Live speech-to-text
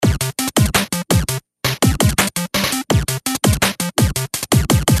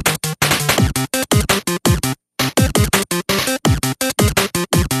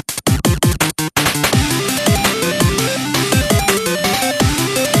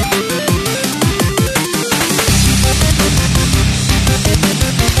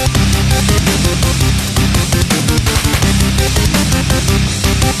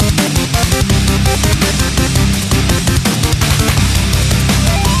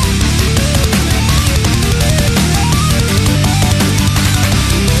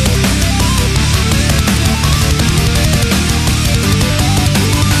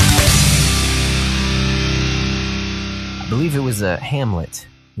Hamlet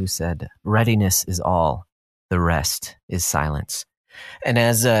who said, "Readiness is all, the rest is silence." And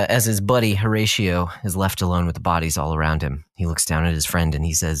as his buddy Horatio is left alone with the bodies all around him, he looks down at his friend and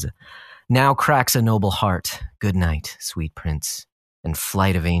he says, "Now cracks a noble heart. Good night, sweet prince, and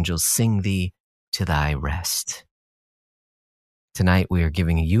flight of angels sing thee to thy rest." Tonight we are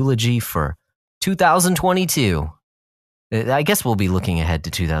giving a eulogy for 2022. I guess we'll be looking ahead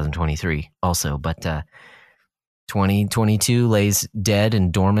to 2023 also, but 2022 lays dead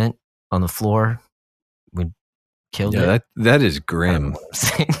and dormant on the floor. We killed it. That is grim.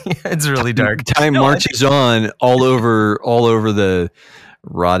 It's really dark. Time marches on all over the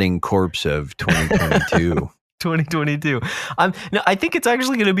rotting corpse of 2022. 2022. I think it's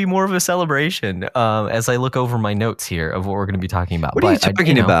actually going to be more of a celebration as I look over my notes here of what we're going to be talking about. What are you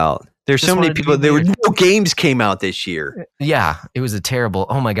talking about? There's so many people. There were no games came out this year. Yeah, it was a terrible.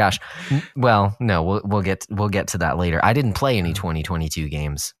 Oh my gosh. Well, no, we'll get to that later. I didn't play any 2022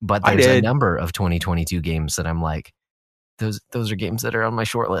 games, but there's a number of 2022 games that I'm like, those are games that are on my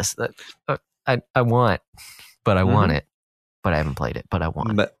short list that I want, but I want it, but I haven't played it, but I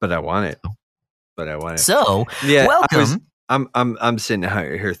want it. But I want it. But I want it. So, yeah, welcome. I'm sitting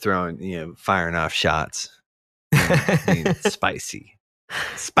here throwing, firing off shots. Spicy.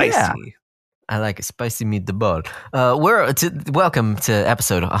 Yeah. I like a spicy meatball. Welcome to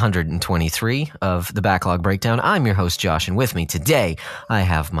episode 123 of the Backlog Breakdown. I'm your host, Josh, and with me today, I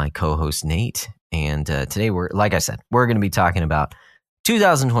have my co-host, Nate. And today, like I said, we're going to be talking about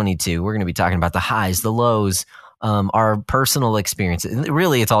 2022. We're going to be talking about the highs, the lows, our personal experiences.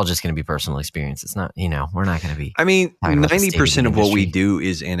 Really, it's all just going to be personal experience. It's not, we're not going to be. 90% of what we do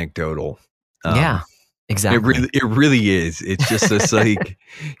is anecdotal. Yeah. Exactly. It really is. It's just this like,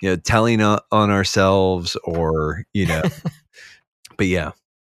 telling on ourselves or, but yeah.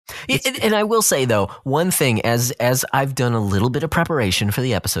 And I will say though, one thing as I've done a little bit of preparation for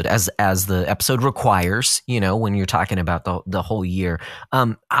the episode, as the episode requires, when you're talking about the whole year,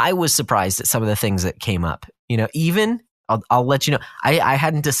 I was surprised at some of the things that came up, even I'll let you know, I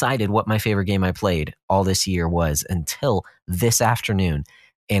hadn't decided what my favorite game I played all this year was until this afternoon.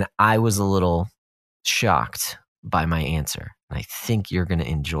 And I was a little shocked by my answer. I think you're going to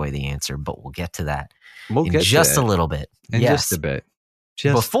enjoy the answer, but we'll get to that in just a little bit. Just a bit.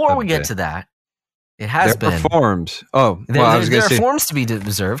 Before we get to that, it has been forms. Oh, there are forms to be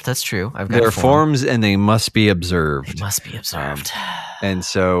observed. That's true. There are forms, and they must be observed. They must be observed. And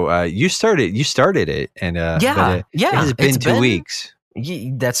so you started it, and it has been 2 weeks.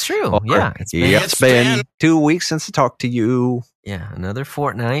 That's true. Yeah, it's been 2 weeks since I talked to you. Yeah, another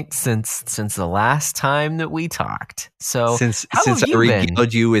fortnight since the last time that we talked. So since I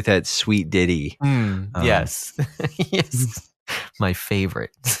regaled you with that sweet ditty. Yes, yes, my favorite.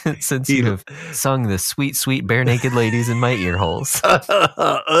 Since you have sung the sweet, sweet bare naked ladies in my ear holes.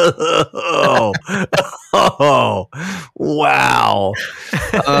 Oh, wow.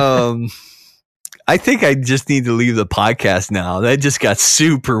 I think I just need to leave the podcast now. That just got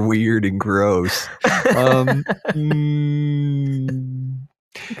super weird and gross. 10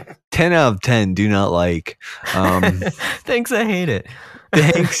 out of 10 do not like. Thanks, I hate it.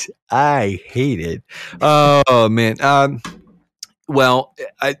 Thanks, I hate it. Oh, man. Well,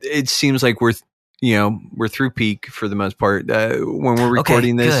 it seems like we're through peak for the most part. When we're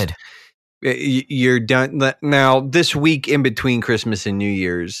recording this, good. You're done. Now, this week in between Christmas and New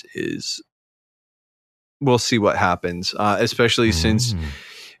Year's we'll see what happens, especially since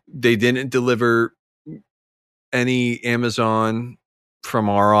they didn't deliver any Amazon from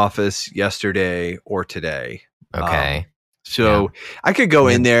our office yesterday or today. Okay. So I could go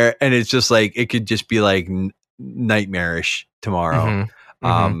in there and it's just like, it could just be like nightmarish tomorrow.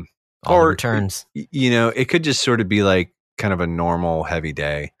 Or returns. It could just sort of be like kind of a normal heavy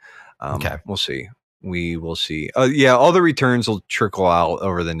day. Okay. We'll see. We will see. All the returns will trickle out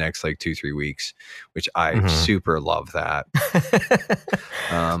over the next 2-3 weeks, which I super love that.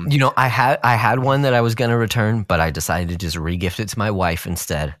 I had one that I was going to return, but I decided to just regift it to my wife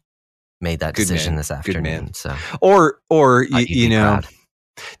instead. Made that decision this afternoon. Good man. So, or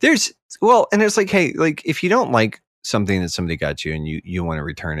there's and it's like, hey, if you don't like something that somebody got you and you want to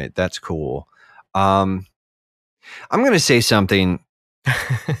return it, that's cool. I'm going to say something.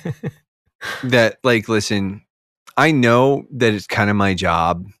 That listen, I know that it's kind of my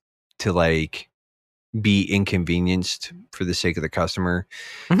job to be inconvenienced for the sake of the customer.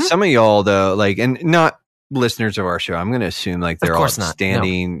 Some of y'all though, and not listeners of our show, I'm going to assume they're all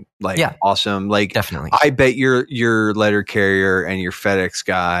outstanding, awesome. Definitely. I bet your letter carrier and your FedEx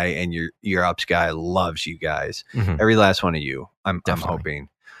guy and your UPS guy loves you guys. Every last one of you. I'm hoping.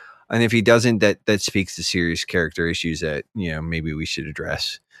 And if he doesn't, that speaks to serious character issues that, maybe we should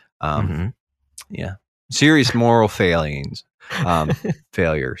address. Yeah. Serious moral failings,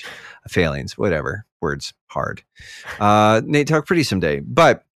 failings, whatever. Words hard. Nate, talk pretty someday.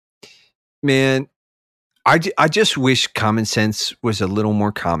 But man, I just wish common sense was a little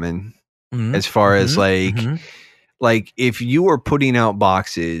more common as far as like if you were putting out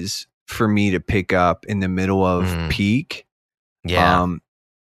boxes for me to pick up in the middle of peak,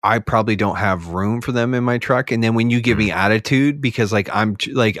 I probably don't have room for them in my truck. And then when you give me attitude because I'm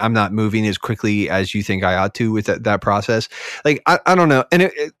not moving as quickly as you think I ought to with that process, like I don't know.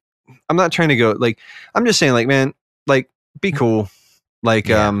 And I'm not trying to go I'm just saying man, be cool. I had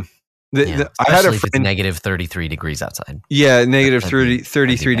a friend, if it's negative 33 degrees outside. Yeah, negative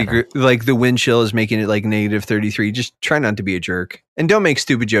 33 degrees. Like the wind chill is making it like negative 33. Just try not to be a jerk. And don't make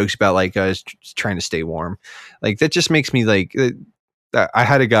stupid jokes about trying to stay warm. Like that just makes me I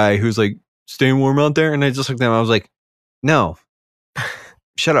had a guy who's like, staying warm out there. And I just looked at him. I was like, no,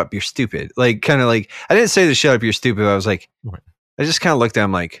 shut up. You're stupid. I didn't say to shut up. You're stupid. I was like, I just kind of looked at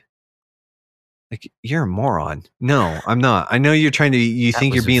him like you're a moron. No, I'm not. I know you're trying to. You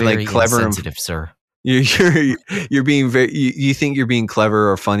think you're being clever, insensitive, sir. You're being very. You think you're being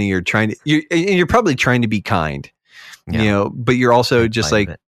clever or funny. You're trying to. You're probably trying to be kind. But you're also just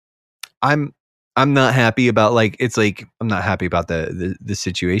I'm not happy about I'm not happy about the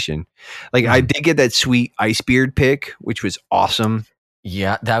situation. I did get that sweet ice beard pick, which was awesome.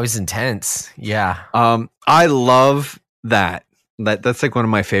 Yeah, that was intense. Yeah. I love that. That's one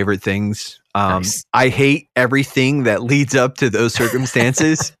of my favorite things. Nice. I hate everything that leads up to those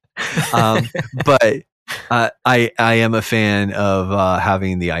circumstances. But I am a fan of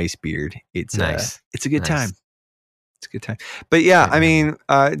having the ice beard. It's nice. It's a good time. It's a good time. But yeah, I mean,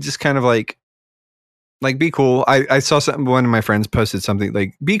 just kind of be cool. I saw something. One of my friends posted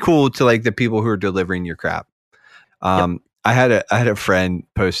something be cool to the people who are delivering your crap. I had a friend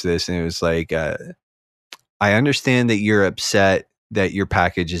post this, and it was I understand that you're upset that your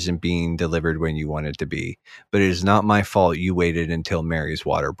package isn't being delivered when you want it to be, but it is not my fault you waited until Mary's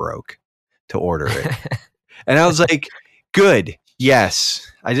water broke to order it. And I was like, good. Yes.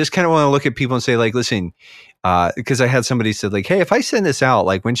 I just kind of want to look at people and say listen, because I had somebody said hey, if I send this out,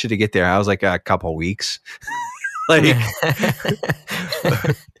 when should it get there? I was like, a couple weeks. Not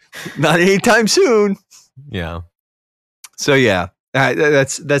anytime soon. Yeah. So yeah.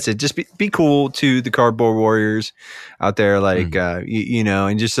 That's it. Just be cool to the cardboard warriors out there,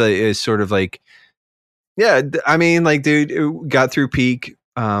 and just it's sort of yeah. I mean, dude, it got through peak.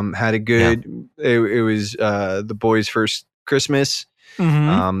 Had a good. Yeah. It was the boys' first Christmas.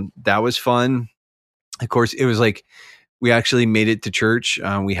 That was fun. Of course, it was we actually made it to church.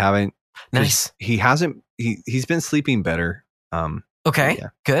 We haven't. Nice. He's been sleeping better. Okay. Yeah.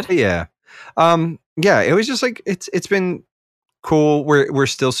 Good. Yeah. Yeah. It was just it's been cool. We're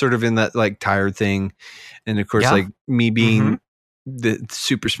still sort of in that tired thing, and of course me being the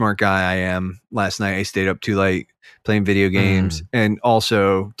super smart guy I am, last night I stayed up too late playing video games and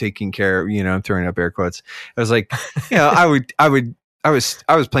also taking care of throwing up air quotes. I was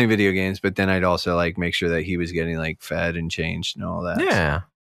I was playing video games, but then I'd also make sure that he was getting fed and changed and all that. Yeah.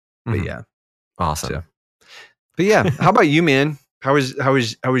 But yeah, awesome. So, but yeah, how about you, man? How was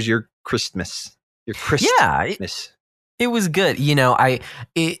your Christmas? Your Christmas? Yeah. It was good.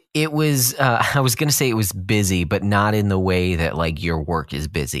 It was, I was going to say it was busy, but not in the way that your work is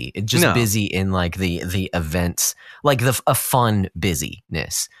busy. It's just busy in the events, a fun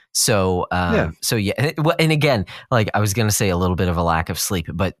busyness. So, so yeah. And again, I was going to say a little bit of a lack of sleep,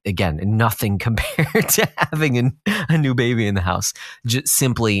 but again, nothing compared to having a new baby in the house.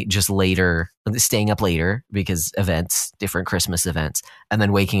 Simply later, staying up later because events, different Christmas events, and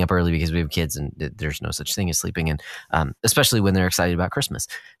then waking up early because we have kids and there's no such thing as sleeping in, especially when they're excited about Christmas.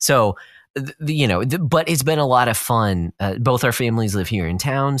 So, but it's been a lot of fun. Both our families live here in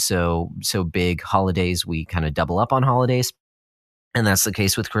town. So big holidays, we kind of double up on holidays. And that's the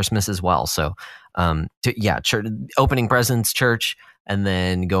case with Christmas as well. So, church, opening presents, church, and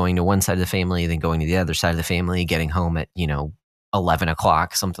then going to one side of the family, then going to the other side of the family, getting home at, 11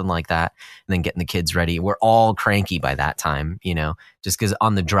 o'clock, something like that, and then getting the kids ready. We're all cranky by that time, just because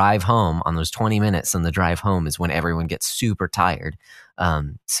on the drive home, on those 20 minutes on the drive home is when everyone gets super tired.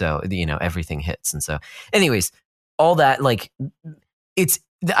 So, everything hits. And so anyways, all that,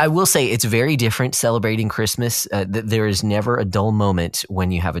 I will say it's very different celebrating Christmas. There is never a dull moment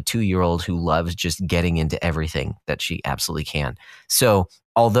when you have a 2-year-old who loves just getting into everything that she absolutely can. So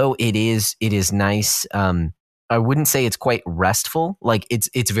although it is nice, I wouldn't say it's quite restful. Like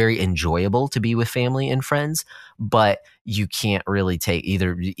it's very enjoyable to be with family and friends, but you can't really take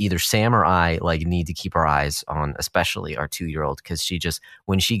either Sam or I like need to keep our eyes on, especially our 2-year-old, because she just,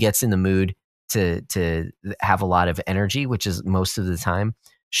 when she gets in the mood to have a lot of energy, which is most of the time,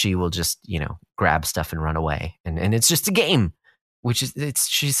 she will just, grab stuff and run away. And it's just a game, which is,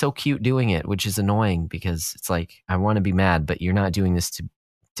 she's so cute doing it, which is annoying because it's like, I want to be mad, but you're not doing this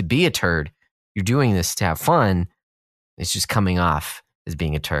to be a turd. You're doing this to have fun. It's just coming off as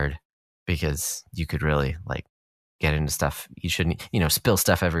being a turd because you could really like get into stuff you shouldn't, spill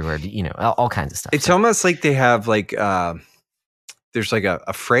stuff everywhere, all kinds of stuff. It's almost like they have like, there's like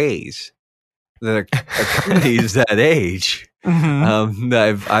a phrase that accompanies that age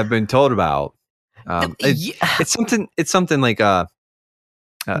that I've been told about. It's something like the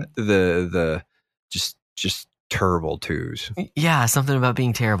just terrible twos. Yeah, something about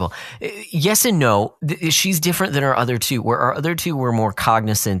being terrible. Yes and no. She's different than our other two, where our other two were more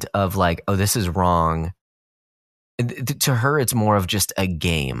cognizant of like, oh, this is wrong. To her, it's more of just a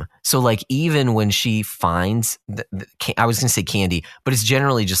game. So like even when she finds, I was going to say candy, but it's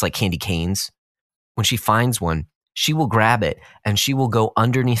generally just like candy canes. When she finds one, she will grab it and she will go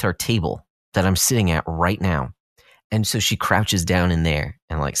underneath our table that I'm sitting at right now. And so she crouches down in there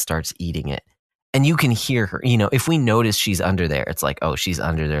and like starts eating it. And you can hear her, if we notice she's under there, it's like, oh, she's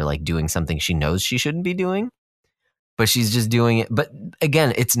under there, like doing something she knows she shouldn't be doing, but she's just doing it. But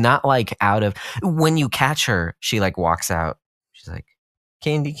again, it's not like out of, when you catch her, she like walks out. She's like,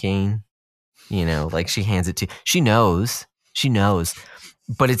 candy cane, like she hands it to, she knows,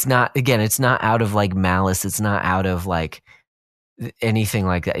 but it's not, again, it's not out of like malice. It's not out of like anything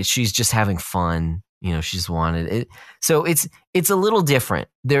like that. She's just having fun. She just wanted it. So it's a little different.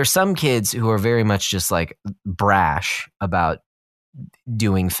 There are some kids who are very much just like brash about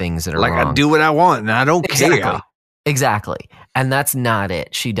doing things that are like wrong. I do what I want and I don't care. Exactly. And that's not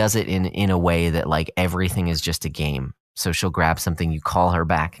it. She does it in a way that like everything is just a game. So she'll grab something, you call her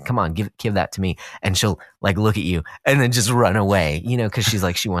back, come on, give that to me. And she'll like look at you and then just run away, because she's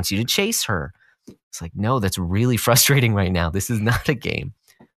like, she wants you to chase her. It's like, no, that's really frustrating right now. This is not a game.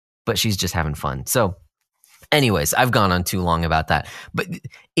 But she's just having fun. So anyways, I've gone on too long about that. But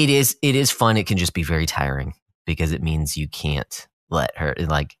it is fun. It can just be very tiring because it means you can't let her,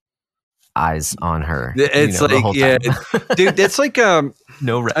 like, eyes on her. It's like, yeah, dude, that's like,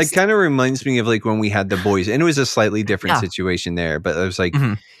 no rest. It kind of reminds me of like when we had the boys, and it was a slightly different situation there, but it was like,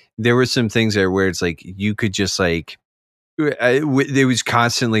 there were some things there where it's like, you could just like, it was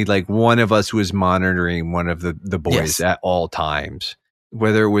constantly like one of us was monitoring one of the boys at all times.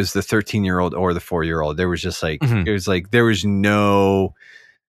 Whether it was the 13-year-old or the 4-year-old, there was just like, it was like, there was no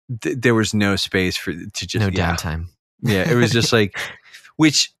space to just, no downtime. Yeah. It was just like,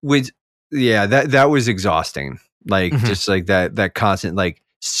 which that was exhausting. Like, just like that constant, like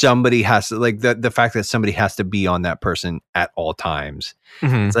somebody has to, like the fact that somebody has to be on that person at all times.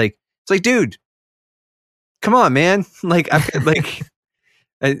 It's like, dude, come on, man. Like,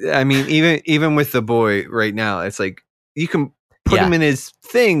 I mean, even with the boy right now, it's like, you can put him in his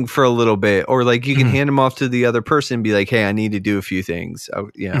thing for a little bit, or like you can hand him off to the other person and be like, hey, I need to do a few things.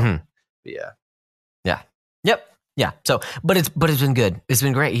 Yeah. Yep. Yeah. So, but it's been good. It's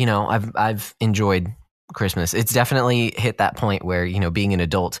been great. I've enjoyed Christmas. It's definitely hit that point where, being an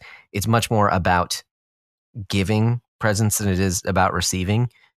adult, it's much more about giving presents than it is about receiving.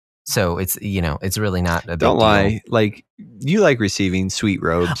 So it's, it's really not a big Don't lie. deal. Like, you like receiving sweet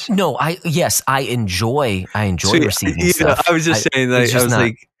robes. No, I enjoy receiving stuff. I was just saying, like, I was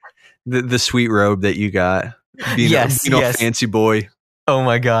like the sweet robe that you got, being a fancy boy. Oh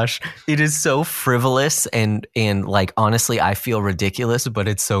my gosh. It is so frivolous and like, honestly, I feel ridiculous, but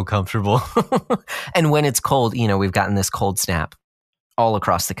it's so comfortable. And when it's cold, we've gotten this cold snap all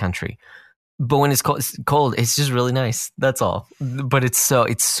across the country. But when it's cold, it's just really nice. That's all. But it's so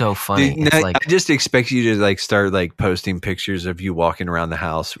funny. Dude, it's like, I just expect you to like start like posting pictures of you walking around the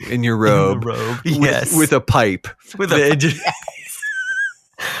house in your robe, with a pipe, yes.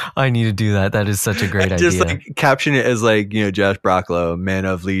 I need to do that. That is such a great idea. Just like caption it as like, Josh Brocklow, man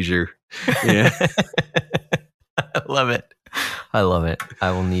of leisure. Yeah. I love it.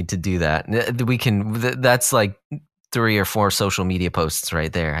 I will need to do that. That's like 3 or 4 social media posts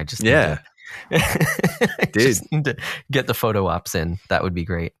right there. I just just need to get the photo ops in. That would be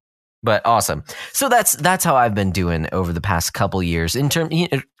great. But awesome. So that's how I've been doing over the past couple years.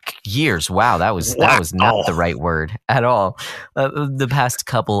 Years. Wow, that was not the right word at all. The past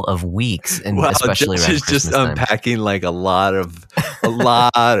couple of weeks, and especially around Christmas just unpacking time. Like a lot of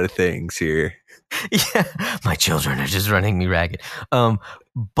things here. Yeah, my children are just running me ragged.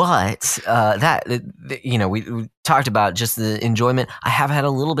 But we talked about just the enjoyment. I have had a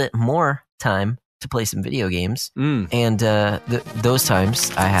little bit more time to play some video games, and those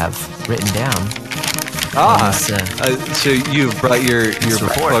times I have written down. So you've brought your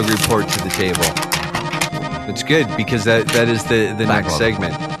backlog report to the table. It's good because that is the next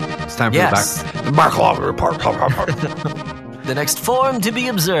segment. It's time for the backlog report. The next form to be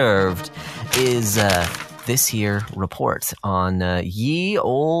observed is this here report on ye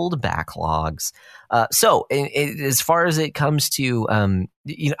old backlogs. So as far as it comes to,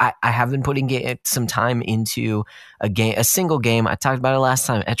 I have been putting some time into a single game. I talked about it last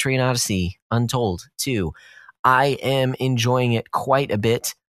time, Etrian Odyssey Untold 2. I am enjoying it quite a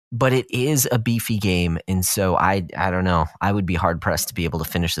bit, but it is a beefy game. And so I don't know. I would be hard pressed to be able to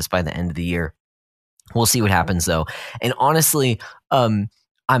finish this by the end of the year. We'll see what happens though. And honestly, I'm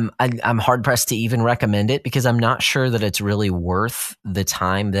hard pressed to even recommend it because I'm not sure that it's really worth the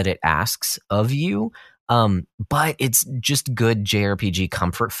time that it asks of you. But it's just good JRPG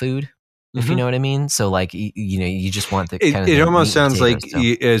comfort food, if you know what I mean. So like, you just want the kind of. It almost sounds like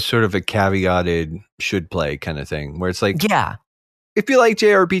it's sort of a caveated should play kind of thing where it's like, yeah, if you like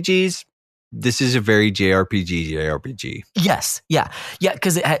JRPGs, this is a very JRPG. Yes. Yeah. Yeah.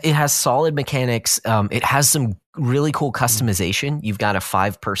 Because it has solid mechanics. It has some really cool customization. You've got a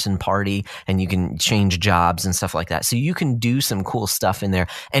 5-person party and you can change jobs and stuff like that. So you can do some cool stuff in there.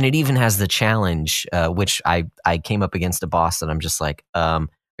 And it even has the challenge, which I came up against a boss and I'm just like, are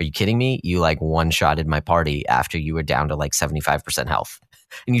you kidding me? You like one-shotted my party after you were down to like 75% health.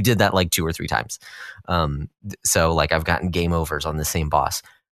 And you did that like 2 or 3 times. So like I've gotten game overs on the same boss,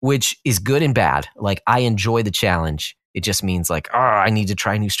 which is good and bad. Like I enjoy the challenge. It just means like, I need to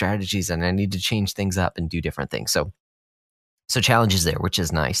try new strategies and I need to change things up and do different things. So challenges there, which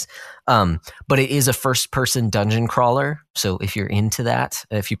is nice. But it is a first-person dungeon crawler. So if you're into that,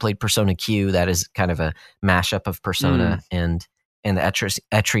 if you played Persona Q, that is kind of a mashup of Persona and the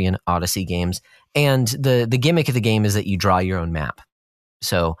Etrian Odyssey games. And the gimmick of the game is that you draw your own map.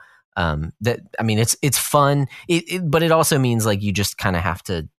 So it's fun, but it also means like you just kind of have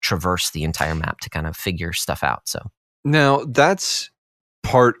to traverse the entire map to kind of figure stuff out. So now that's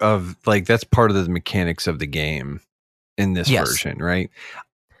part of the mechanics of the game in this version, right?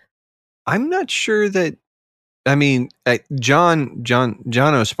 I'm not sure that. I mean, John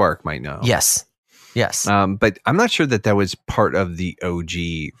O'Spark might know. Yes. But I'm not sure that was part of the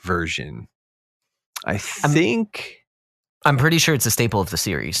OG version. I'm pretty sure it's a staple of the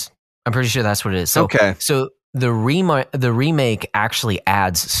series. I'm pretty sure that's what it is. So, okay. So the remake actually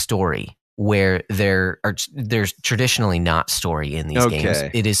adds story where there's traditionally not story in these games.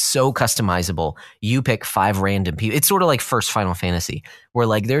 It is so customizable. You pick 5 random people. It's sort of like first Final Fantasy, where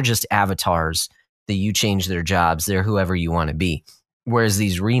like they're just avatars that you change their jobs. They're whoever you want to be. Whereas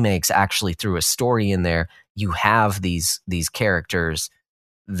these remakes actually threw a story in there. You have these characters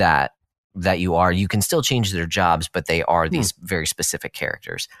that you can still change their jobs, but they are these very specific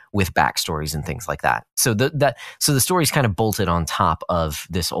characters with backstories and things like that. So the story's kind of bolted on top of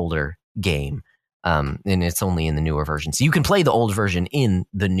this older game. And it's only in the newer version. So you can play the old version in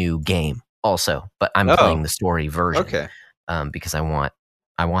the new game also, but I'm playing the story version. Okay. Because I want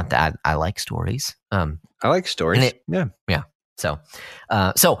that. I like stories. I like stories. Yeah. So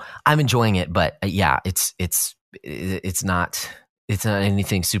I'm enjoying it, but it's not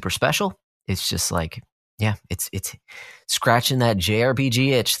anything super special. It's just like, it's scratching that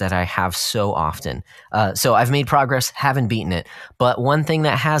JRPG itch that I have so often. So I've made progress, haven't beaten it. But one thing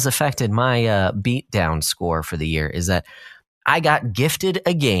that has affected my beatdown score for the year is that I got gifted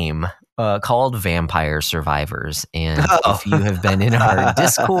a game called Vampire Survivors. And if you have been in our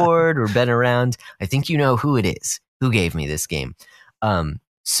Discord or been around, I think you know who it is, who gave me this game.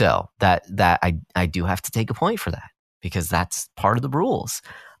 So that I do have to take a point for that because that's part of the rules.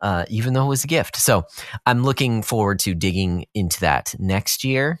 Even though it was a gift. So I'm looking forward to digging into that next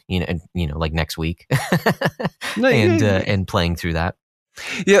year, like next week and playing through that.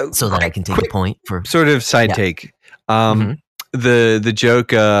 Yeah. So that I can take a point for sort of side take. The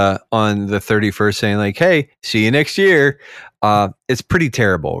joke on the 31st saying like, hey, see you next year. It's pretty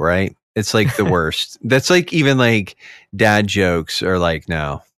terrible, right? It's like the worst. That's like even like dad jokes are like,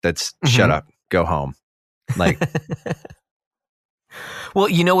 no, that's shut up, go home. Like, well,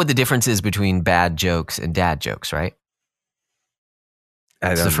 you know what the difference is between bad jokes and dad jokes, right?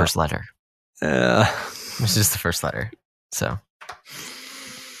 It's the first letter. It's just the first letter. So.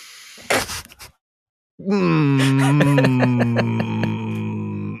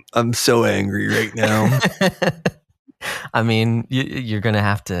 I'm so angry right now. I mean, you're going to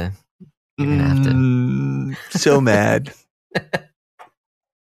have to You're gonna have to. So mad.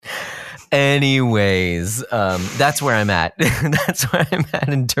 Anyways, that's where I'm at. That's where I'm at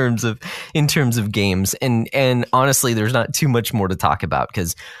in terms of games. And honestly, there's not too much more to talk about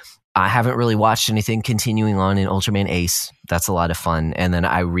because I haven't really watched anything continuing on in Ultraman Ace. That's a lot of fun. And then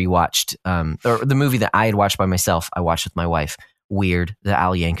I rewatched or the movie that I had watched by myself. I watched with my wife. Weird, the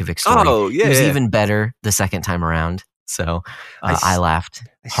Al Yankovic story. Oh, yeah. It was even better the second time around. So I laughed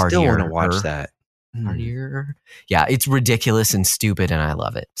hardier. I still want to watch that. Hardier. Yeah, it's ridiculous and stupid, and I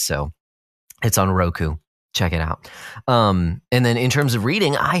love it. So it's on Roku. Check it out. And then in terms of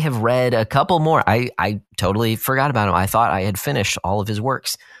reading, I have read a couple more. I totally forgot about him. I thought I had finished all of his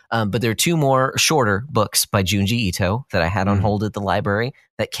works. But there are two more shorter books by Junji Ito that I had on hold at the library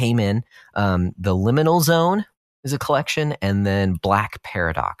that came in. The Liminal Zone is a collection, and then Black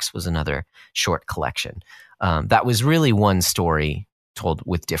Paradox was another short collection. That was really one story told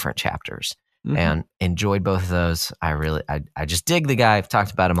with different chapters. And enjoyed both of those. I just dig the guy. I've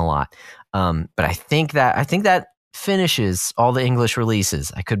talked about him a lot. But I think that finishes all the English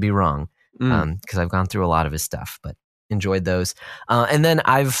releases. I could be wrong because I've gone through a lot of his stuff, but enjoyed those. And then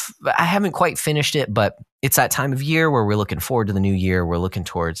I haven't quite finished it, but it's that time of year where we're looking forward to the new year.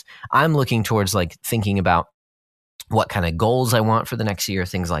 I'm looking towards like thinking about what kind of goals I want for the next year,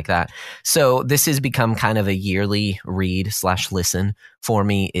 things like that. So this has become kind of a yearly read/listen for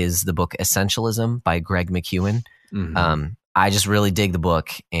me is the book Essentialism by Greg McKeown. I just really dig the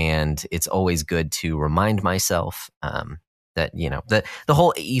book, and it's always good to remind myself that, the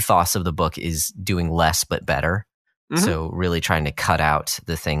whole ethos of the book is doing less but better. So really trying to cut out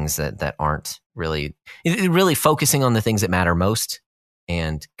the things that aren't really focusing on the things that matter most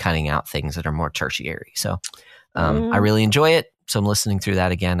and cutting out things that are more tertiary. So I really enjoy it. So I'm listening through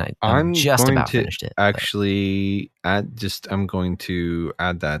that again. I'm just about finished it. Actually, I'm going to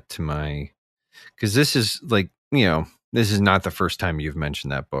add that to my, because this is like, this is not the first time you've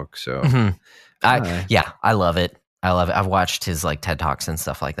mentioned that book. So I love it. I've watched his like TED Talks and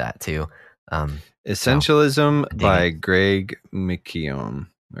stuff like that too. Essentialism by Greg McKeown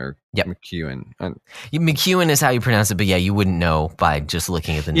or McKeown. McKeown is how you pronounce it, but yeah, you wouldn't know by just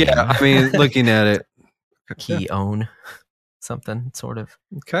looking at the name. Yeah, I mean, looking at it. Keown, something sort of.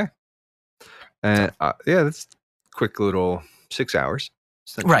 Okay. And that's quick little 6 hours.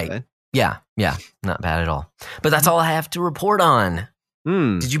 Right. Yeah, not bad at all. But that's all I have to report on.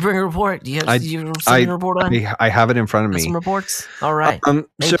 Did you bring a report? Do you have something to report on? I have it in front of me. Some reports? All right.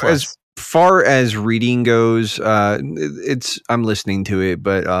 So as far as reading goes, I'm listening to it,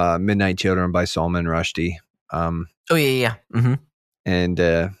 but Midnight Children by Salman Rushdie. Yeah. And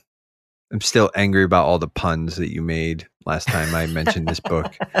I'm still angry about all the puns that you made last time I mentioned this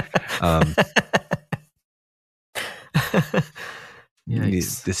book.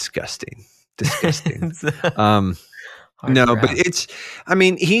 Disgusting. No, but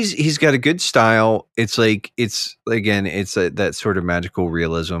he's got a good style. It's like, that sort of magical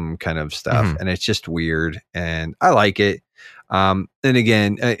realism kind of stuff. And it's just weird and I like it. And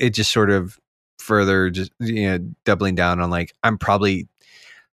again, it just sort of further just, doubling down on like, I'm probably,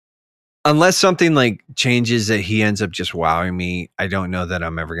 unless something like changes that he ends up just wowing me, I don't know that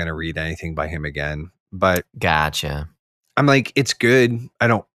I'm ever going to read anything by him again. But gotcha. I'm like, it's good. I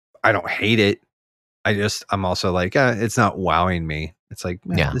don't hate it. I'm also like, it's not wowing me. It's like,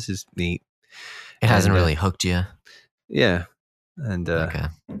 this is neat. It hasn't really hooked you. Yeah. And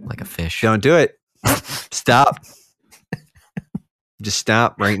like a fish. Don't do it. Stop. Just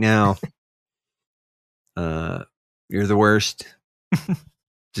stop right now. You're the worst.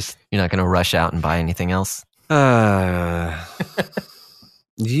 You're not going to rush out and buy anything else? You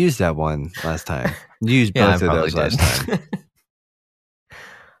used that one last time. You used both of those last time.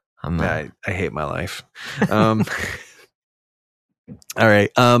 I hate my life. All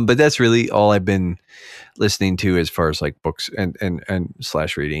right. But that's really all I've been listening to as far as like books and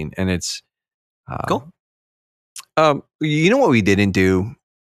 / reading. And it's cool. You know what we didn't do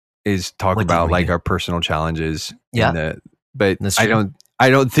is talk about like our personal challenges. Yeah. But I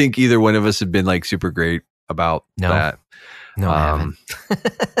don't think either one of us have been like super great about that. No, I haven't.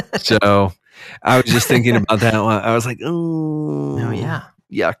 So I was just thinking about that one. I was like, oh, no, yeah.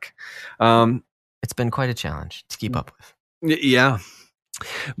 Yuck. It's been quite a challenge to keep up with. Yeah.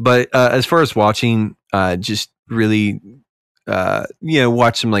 But as far as watching, just really,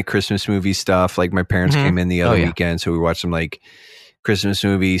 watch some like Christmas movie stuff. Like my parents came in the other weekend, so we watched some like Christmas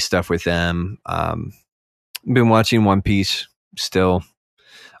movie stuff with them. Been watching One Piece still.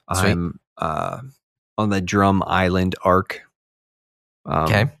 Sweet. I'm on the Drum Island arc.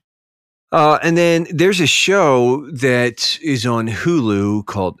 Okay. And then there's a show that is on Hulu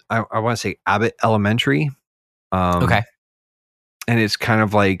called I want to say Abbott Elementary. Okay. And it's kind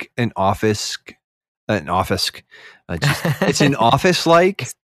of like an office. It's an office like,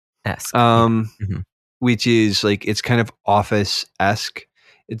 which is like it's kind of office-esque.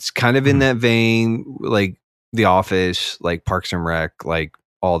 It's kind of in that vein, like The Office, like Parks and Rec, like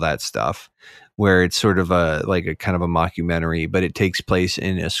all that stuff, where it's sort of a kind of a mockumentary, but it takes place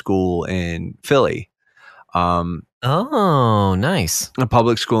in a school in Philly. Oh, nice. A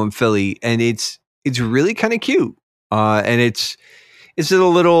public school in Philly, and it's really kind of cute. And it's a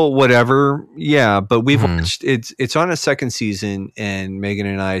little whatever, yeah. But we've watched it's on a second season, and Megan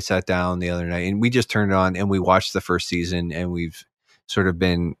and I sat down the other night, and we just turned it on and we watched the first season, and we've sort of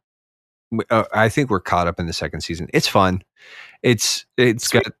been. I think we're caught up in the second season. It's fun. It's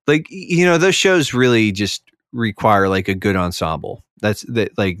got like those shows really just require like a good ensemble.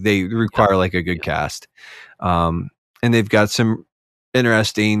 They require like a good cast, and they've got some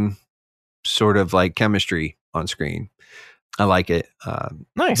interesting sort of like chemistry on screen. I like it.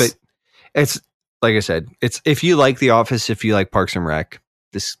 Nice. But it's like I said, it's if you like The Office, if you like Parks and Rec,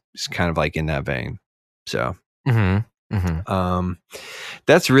 this is kind of like in that vein. So,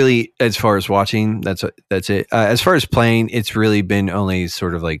 that's really as far as watching. That's it. As far as playing, it's really been only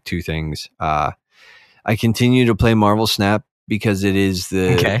sort of like two things. I continue to play Marvel Snap because it is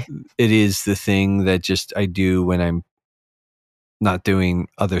the thing that just I do when I'm not doing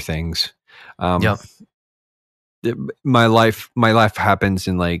other things. My life happens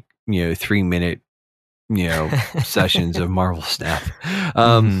in like 3-minute sessions of Marvel Snap.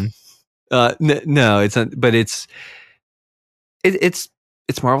 No, it's not, but it's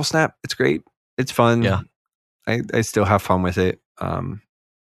Marvel Snap. It's great. It's fun. Yeah. I still have fun with it. And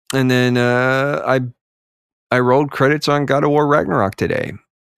then I rolled credits on God of War Ragnarok today.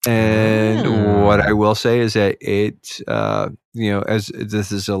 And what I will say is that it, as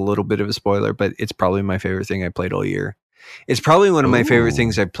this is a little bit of a spoiler, but it's probably my favorite thing I played all year. It's probably one of my favorite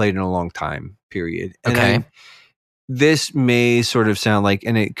things I've played in a long time, period. And this may sort of sound like,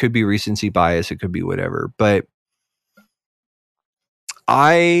 and it could be recency bias, it could be whatever, but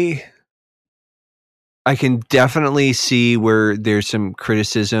I can definitely see where there's some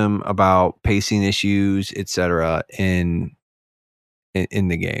criticism about pacing issues, etc. in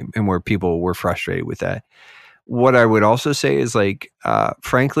the game, and where people were frustrated with that. What I would also say is like,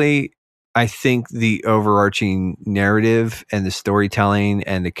 frankly, I think the overarching narrative and the storytelling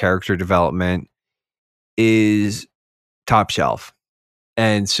and the character development is top shelf.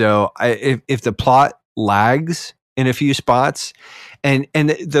 And so if the plot lags in a few spots, and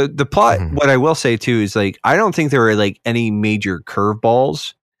the plot, what I will say too is like, I don't think there were like any major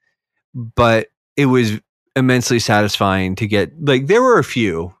curveballs, but it was immensely satisfying to get, like, there were a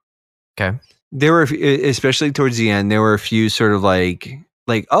few. Okay. There were, especially towards the end, there were a few sort of like,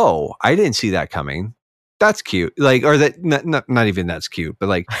 oh, I didn't see that coming. That's cute. Like, or that, not even that's cute, but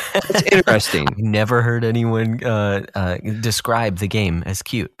like, that's interesting. I've never heard anyone describe the game as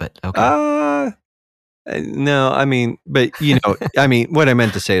cute, but okay. No, I mean, but I mean, what I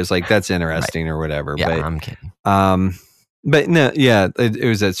meant to say is like, that's interesting or whatever. Yeah, but, I'm kidding. But no, yeah, it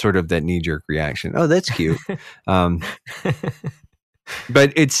was that sort of that knee jerk reaction. Oh, that's cute. But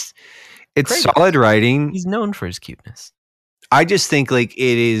it's solid writing. He's known for his cuteness. I just think like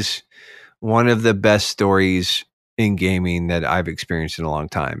it is one of the best stories in gaming that I've experienced in a long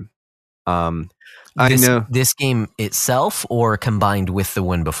time. I know this game itself, or combined with the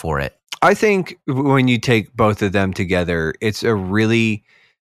one before it. I think when you take both of them together, it's a really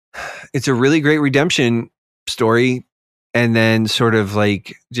great redemption story. And then sort of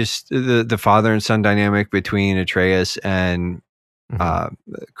like just the father and son dynamic between Atreus and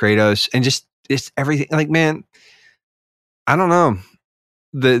Kratos, and just everything. Like, man, I don't know,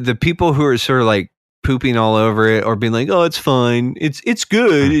 the people who are sort of like pooping all over it or being like, oh, it's fine, it's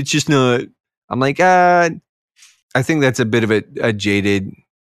good, it's just not. I'm like, I think that's a bit of a jaded,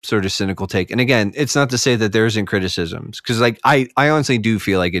 sort of cynical take. And again, it's not to say that there isn't criticisms, because like I honestly do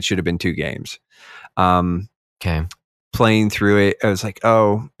feel like it should have been 2 games. Okay. Playing through it, I was like,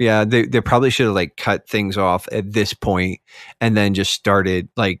 oh yeah, they probably should have like cut things off at this point and then just started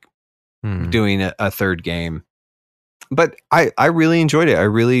like doing a third game. But I really enjoyed it. I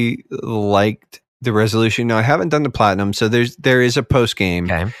really liked the resolution. Now, I haven't done the platinum, so there is a post game.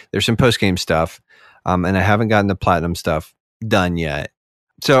 Okay. There's some post game stuff, and I haven't gotten the platinum stuff done yet.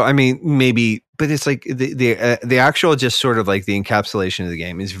 So I mean, maybe, but it's like the actual just sort of like the encapsulation of the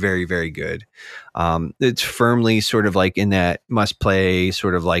game is very, very good. It's firmly sort of like in that must play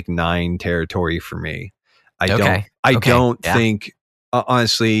sort of like 9 territory for me. I don't think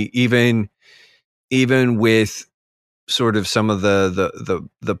honestly, even with sort of some of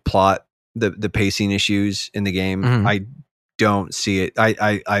the plot, the pacing issues in the game, I don't see it.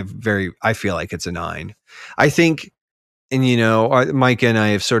 I feel like it's a 9. I think, and Mike and I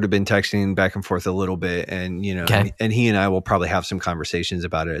have sort of been texting back and forth a little bit, and and he and I will probably have some conversations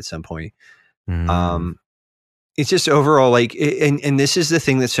about it at some point. It's just overall like, and this is the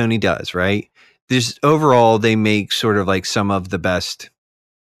thing that Sony does, right? This overall, they make sort of like some of the best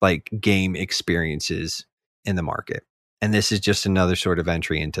like game experiences in the market. And this is just another sort of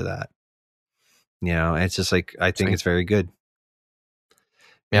entry into that. It's just like, I think it's very good.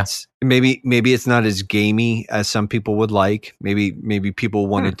 Yeah. It's maybe it's not as gamey as some people would like. Maybe people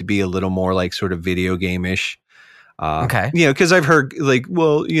want it to be a little more like sort of video game-ish. Okay. Because I've heard like,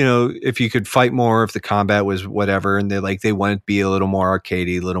 well, if you could fight more, if the combat was whatever, and they want it to be a little more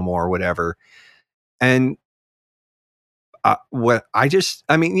arcadey, a little more whatever. And there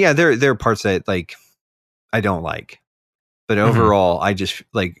are parts that like I don't like, but overall, I just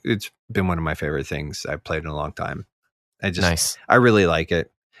like, it's been one of my favorite things I've played in a long time. I really like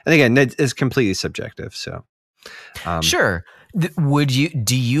it. And again, it's completely subjective. So, sure.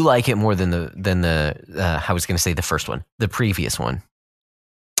 Do you like it more than the I was going to say the first one, the previous one?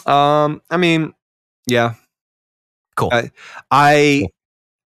 I mean, yeah. Cool. I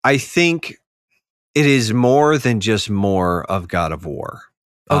think it is more than just more of God of War.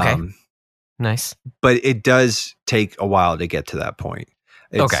 Okay. Nice. But it does take a while to get to that point.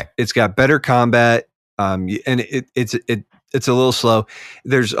 It's got better combat. And it's a little slow.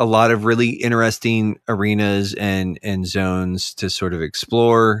 There's a lot of really interesting arenas and zones to sort of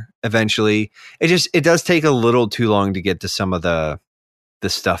explore eventually. It does take a little too long to get to some of the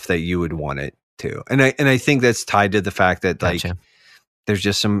stuff that you would want it to. And I think that's tied to the fact that like there's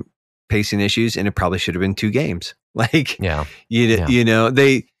just some pacing issues, and it probably should have been 2 games. Like,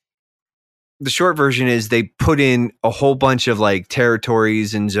 the short version is they put in a whole bunch of like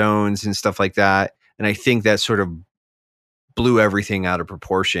territories and zones and stuff like that. And I think that sort of blew everything out of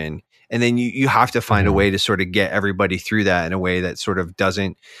proportion. And then you have to find a way to sort of get everybody through that in a way that sort of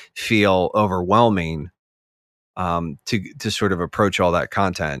doesn't feel overwhelming, to sort of approach all that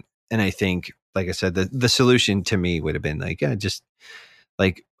content. And I think, like I said, the solution to me would have been like, just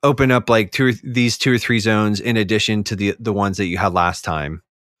like open up like 2 or 3 zones in addition to the ones that you had last time,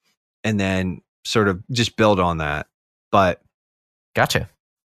 and then sort of just build on that. But gotcha.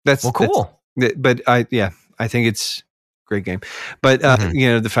 That's cool. But I think it's a great game. But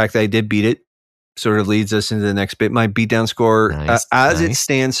the fact that I did beat it sort of leads us into the next bit. My beatdown score, as it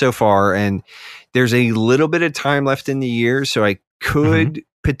stands so far, and there's a little bit of time left in the year, so I could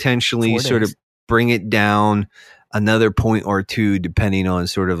potentially sort of bring it down another point or 2, depending on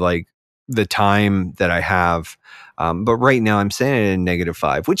sort of like the time that I have. But right now I'm staying at a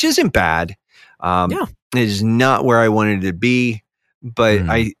 -5, which isn't bad. It is not where I wanted to be, but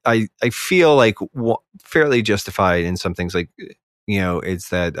I feel like fairly justified in some things. Like, it's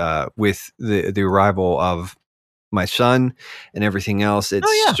that with the arrival of my son and everything else,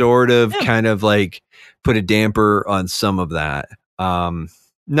 it's sort of kind of like put a damper on some of that.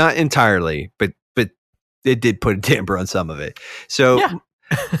 Not entirely, but it did put a damper on some of it. So,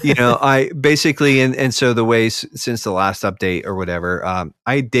 I basically, and so the way since the last update or whatever,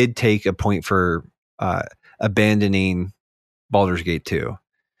 I did take a point for abandoning Baldur's Gate 2.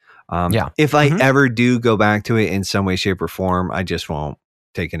 If I ever do go back to it in some way, shape, or form, I just won't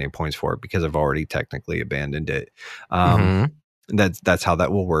take any points for it because I've already technically abandoned it. That's how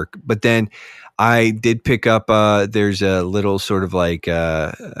that will work. But then I did pick up, there's a little sort of like,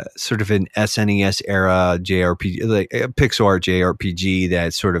 sort of an SNES era JRPG, like a pixel art JRPG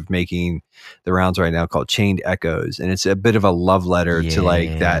that's sort of making the rounds right now, called Chained Echoes. And it's a bit of a love letter to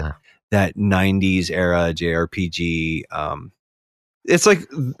like that 90s era JRPG. It's like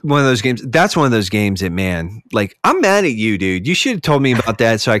one of those games. That's one of those games that, man, like, I'm mad at you, dude. You should have told me about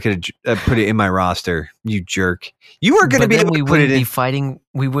that so I could have put it in my roster. You jerk. You weren't going to be able to put it in.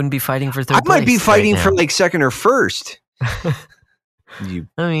 We wouldn't be fighting for third place. I might be fighting for like second or first. I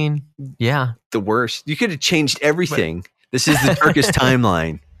mean, yeah. The worst. You could have changed everything. This is the darkest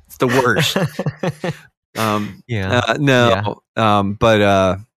timeline. It's the worst.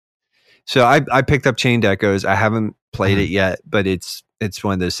 So I picked up Chained Echoes. I haven't played it yet, but it's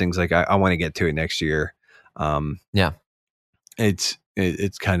one of those things like I want to get to it next year. It's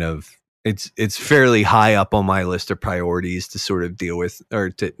kind of it's fairly high up on my list of priorities to sort of deal with, or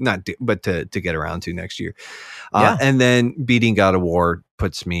to not do, but to get around to next year. And then beating God of War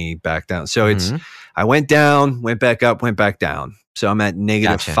puts me back down. So I went down, went back up, went back down. So I'm at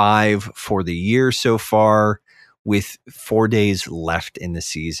 -5 for the year so far, with 4 days left in the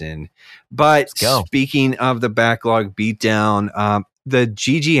season. But speaking of the Backlog Beatdown, the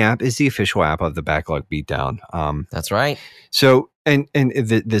GG app is the official app of the Backlog Beatdown. That's right. So, and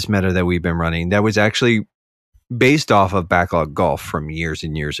this meta that we've been running, that was actually based off of Backlog Golf from years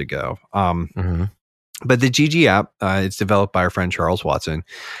and years ago. But the GG app, it's developed by our friend Charles Watson.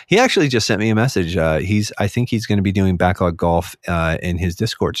 He actually just sent me a message. I think he's going to be doing Backlog Golf in his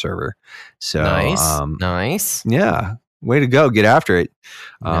Discord server. So nice. Yeah, way to go! Get after it.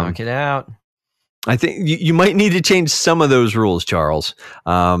 Knock it out. I think you might need to change some of those rules, Charles.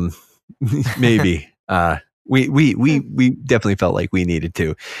 Maybe. We definitely felt like we needed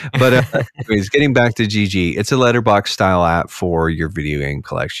to. But anyways, getting back to GG, it's a letterbox style app for your video game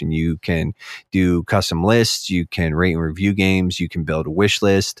collection. You can do custom lists, you can rate and review games, you can build a wish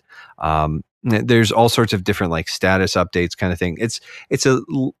list. There's all sorts of different like status updates kind of thing. It's a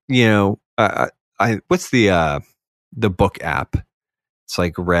what's the book app? It's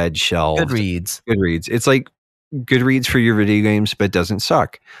like Red Shell. Goodreads. It's like Goodreads for your video games, but doesn't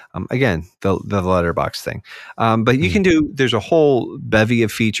suck. Again, the letterbox thing. But you can do, there's a whole bevy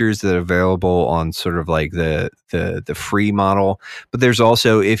of features that are available on sort of like the free model. But there's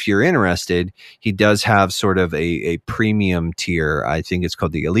also, if you're interested, he does have sort of a premium tier. I think it's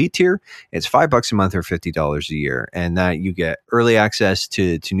called the Elite tier. It's $5 a month or $50 a year. And that you get early access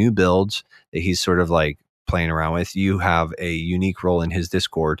to new builds that he's sort of like playing around with. You have a unique role in his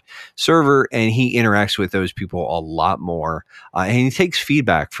Discord server, and he interacts with those people a lot more. And he takes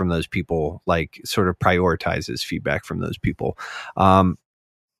feedback from those people, like sort of prioritizes feedback from those people.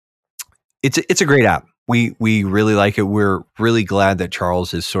 It's a great app. We really like it. We're really glad that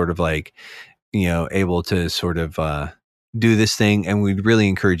Charles is sort of like, able to sort of do this thing, and we'd really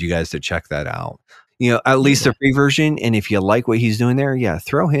encourage you guys to check that out. At least the free version, and if you like what he's doing there,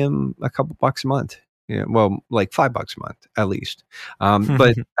 throw him a couple bucks a month. Yeah, well, like $5 a month at least.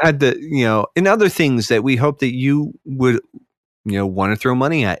 But had and other things that we hope that you would, want to throw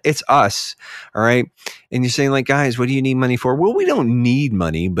money at. It's us, all right. And you're saying like, guys, what do you need money for? Well, we don't need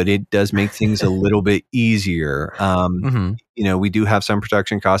money, but it does make things a little bit easier. We do have some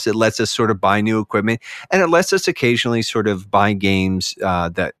production costs. It lets us sort of buy new equipment, and it lets us occasionally sort of buy games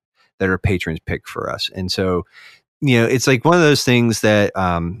that our patrons pick for us. And so, it's like one of those things that.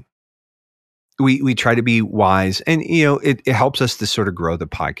 We try to be wise, and it helps us to sort of grow the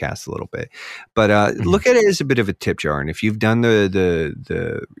podcast a little bit. But look at it as a bit of a tip jar. And if you've done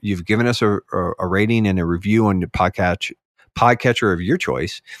you've given us a rating and a review on the podcatcher of your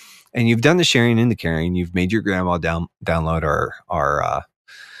choice, and you've done the sharing and the caring, you've made your grandma download our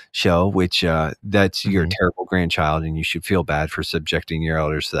show, which that's your terrible grandchild, and you should feel bad for subjecting your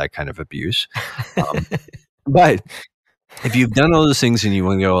elders to that kind of abuse. But if you've done all those things and you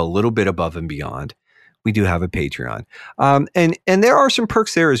want to go a little bit above and beyond, we do have a Patreon. And there are some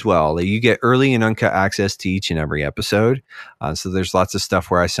perks there as well. You get early and uncut access to each and every episode. So there's lots of stuff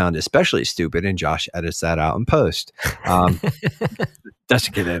where I sound especially stupid, and Josh edits that out in post.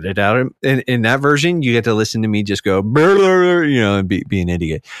 Doesn't get edited out. In that version, you get to listen to me just go, and be an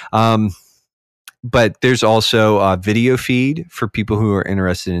idiot. But there's also a video feed for people who are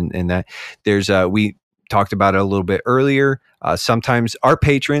interested in that. There's we talked about it a little bit earlier. Sometimes our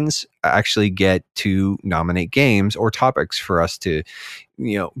patrons actually get to nominate games or topics for us to,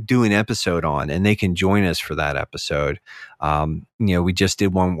 do an episode on, and they can join us for that episode. We just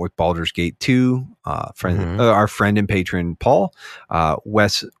did one with Baldur's Gate 2, our friend and patron, Paul.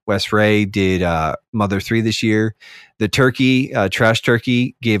 Wes Ray did Mother 3 this year. The turkey, Trash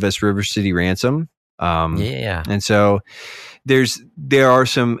Turkey, gave us River City Ransom. And so there are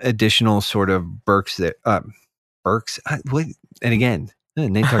some additional sort of perks that and again,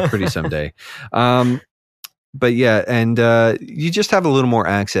 name talk pretty someday. But yeah, and you just have a little more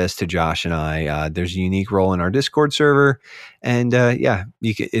access to Josh and I. There's a unique role in our Discord server, and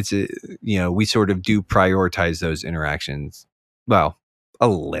we sort of do prioritize those interactions. Well, a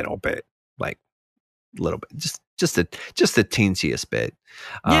little bit, just the teensiest bit.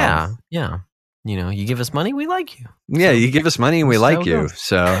 Yeah. You give us money, we like you. Yeah, you give us money and we like you.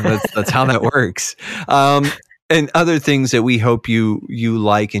 So that's how that works. And other things that we hope you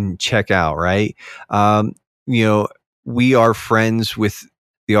like and check out, right? We are friends with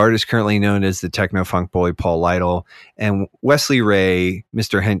the artist currently known as the Techno Funk Boy, Paul Lytle, and Wesley Ray, the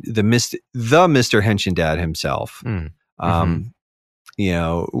Mr. Henshin Dad himself. And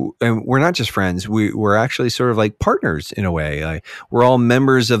we're not just friends. We're actually sort of like partners in a way. We're all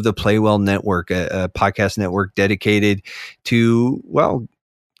members of the Playwell Network, a podcast network dedicated to,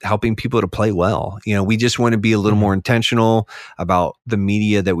 helping people to play well. We just want to be a little more intentional about the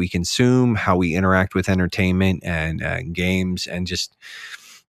media that we consume, how we interact with entertainment and games and just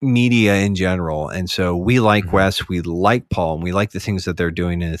media in general. And so we like Wes, we like Paul, and we like the things that they're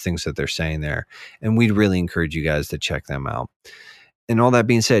doing and the things that they're saying there. And we'd really encourage you guys to check them out. And all that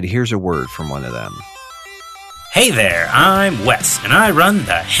being said, here's a word from one of them. Hey there, I'm Wes, and I run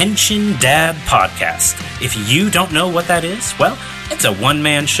the Henshin Dad podcast. If you don't know what that is, well, it's a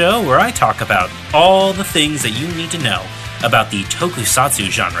one-man show where I talk about all the things that you need to know about the tokusatsu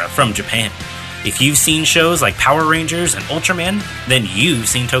genre from Japan. If you've seen shows like Power Rangers and Ultraman, then you've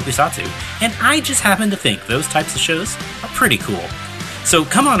seen tokusatsu, and I just happen to think those types of shows are pretty cool. So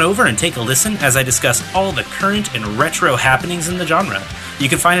come on over and take a listen as I discuss all the current and retro happenings in the genre. You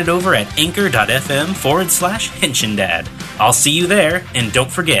can find it over at anchor.fm/HenshinDad. I'll see you there, and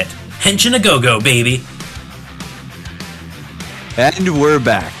don't forget, Henshin a go-go, baby! And we're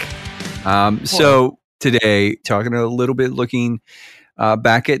back. So today, talking a little bit, looking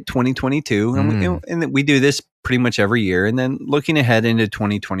back at 2022, and we do this pretty much every year, and then looking ahead into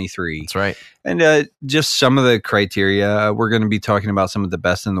 2023. That's right. And just some of the criteria, we're going to be talking about some of the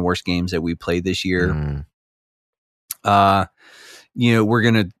best and the worst games that we played this year. We're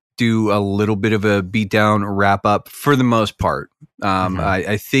going to do a little bit of a beatdown wrap up for the most part.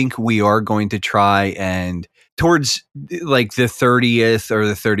 I think we are going to try and towards like the 30th or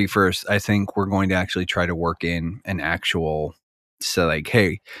the 31st, I think we're going to actually try to work in an actual, so like,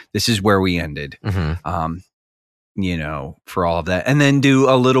 hey, this is where we ended. For all of that, and then do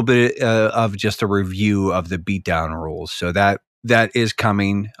a little bit of just a review of the beatdown rules. So that is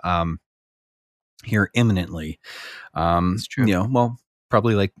coming here imminently. That's true.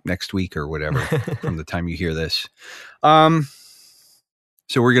 Probably like next week or whatever from the time you hear this. So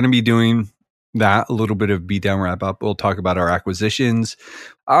we're going to be doing that, a little bit of beatdown wrap up. We'll talk about our acquisitions.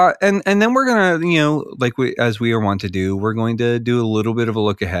 And then we're going to, as we are wont to do, we're going to do a little bit of a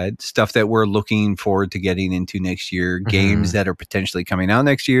look ahead, stuff that we're looking forward to getting into next year, games that are potentially coming out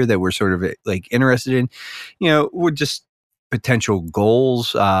next year that we're sort of like interested in, we're just potential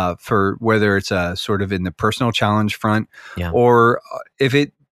goals for whether it's sort of in the personal challenge front or if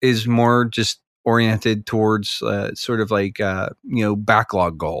it is more just oriented towards sort of like,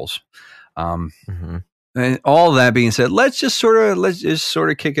 backlog goals. And all that being said, let's just sort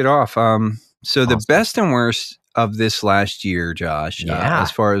of kick it off. So the best and worst of this last year, Josh,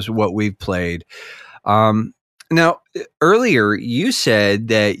 as far as what we've played. Now, earlier you said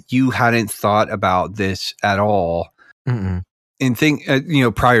that you hadn't thought about this at all, and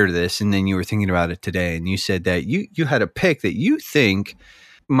prior to this, and then you were thinking about it today, and you said that you had a pick that you think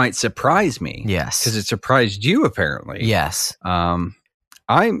might surprise me. Yes, because it surprised you apparently. Yes.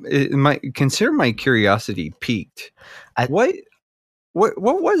 Consider my curiosity piqued. What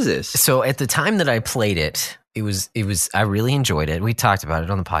was this? So at the time that I played it, it was I really enjoyed it. We talked about it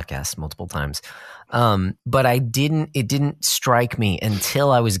on the podcast multiple times. But it didn't strike me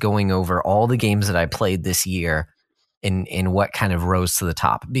until I was going over all the games that I played this year and what kind of rose to the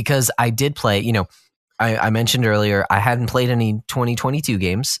top, because I did play, I mentioned earlier, I hadn't played any 2022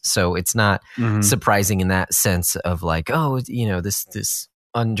 games, so it's not surprising in that sense of like, this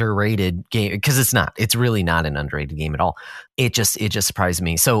underrated game, because it's really not an underrated game at all. It just surprised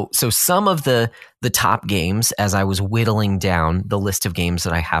me. So some of the top games, as I was whittling down the list of games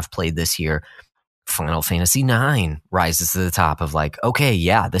that I have played this year, Final Fantasy IX rises to the top of like, okay,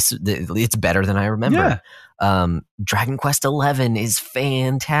 yeah, it's better than I remember. Dragon Quest XI is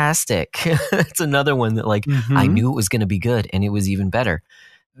fantastic. It's another one that like I knew it was going to be good, and it was even better.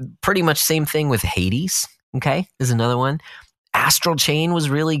 Pretty much same thing with Hades. Okay, is another one. Astral Chain was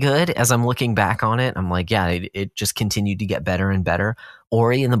really good. As I'm looking back on it, I'm like, yeah, it just continued to get better and better.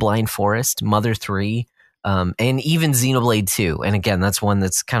 Ori and the Blind Forest, Mother 3, and even Xenoblade 2. And again, that's one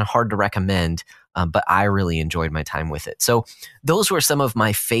that's kind of hard to recommend, but I really enjoyed my time with it. So those were some of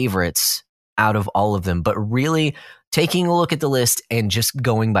my favorites out of all of them. But really taking a look at the list and just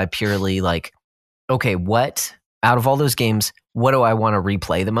going by purely like, okay, what out of all those games, what do I want to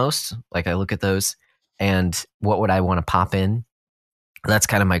replay the most? Like I look at those, and what would I want to pop in? That's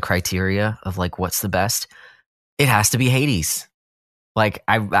kind of my criteria of like, what's the best? It has to be Hades. Like,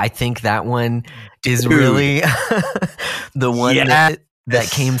 I think that one is really the one that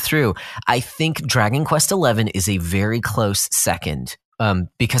came through. I think Dragon Quest XI is a very close second,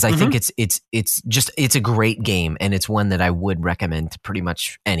 because I think it's a great game, and it's one that I would recommend to pretty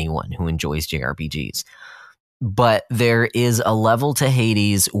much anyone who enjoys JRPGs. But there is a level to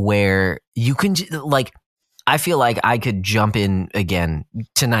Hades where you can, like, I feel like I could jump in again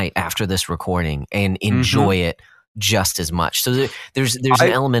tonight after this recording and enjoy it just as much. So there's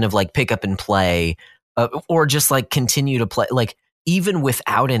an element of like pick up and play, or just like continue to play, like even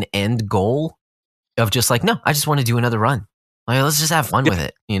without an end goal of just like, no, I just want to do another run. Like, let's just have fun with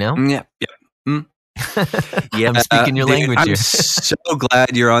it, you know? Yeah. Yeah, I'm speaking your language here. I'm so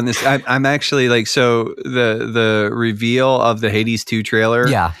glad you're on this. I'm actually like, so the reveal of the Hades 2 trailer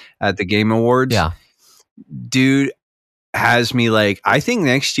at the Game Awards, dude, has me like, I think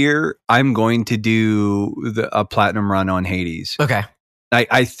next year I'm going to do a platinum run on Hades. Okay.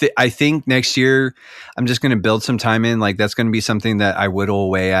 I think next year I'm just going to build some time in. Like, that's going to be something that I whittle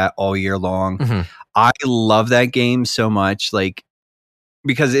away at all year long. Mm-hmm. I love that game so much. Like,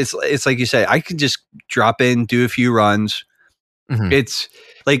 because it's like you say, I could just drop in, do a few runs. Mm-hmm. It's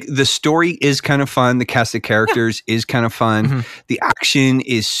like the story is kind of fun. The cast of characters is kind of fun. Mm-hmm. The action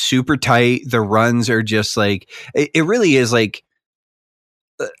is super tight. The runs are just like, it really is like,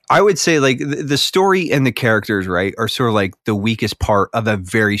 I would say like the story and the characters, right, are sort of like the weakest part of a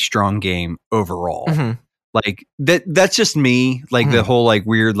very strong game overall. Mm-hmm. Like that's just me. Like the whole like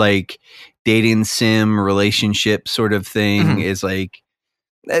weird like dating sim relationship sort of thing is like,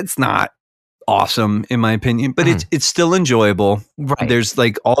 it's not awesome in my opinion, but it's still enjoyable. Right. There's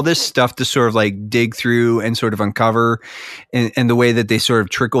like all this stuff to sort of like dig through and sort of uncover, and the way that they sort of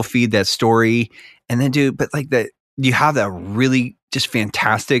trickle feed that story, and then but like that you have that really just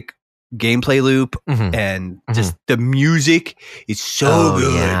fantastic gameplay loop, and just the music is so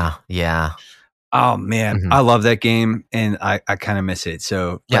good. Yeah. Oh man, I love that game, and I kind of miss it.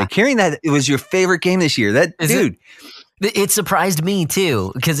 So like hearing that it was your favorite game this year, it surprised me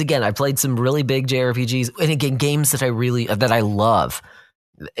too, because again, I played some really big JRPGs, and again, games that I love.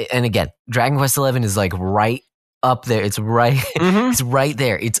 And again, Dragon Quest XI is like right up there. It's right, it's right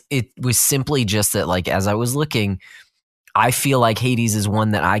there. It was simply just that, like, as I was looking, I feel like Hades is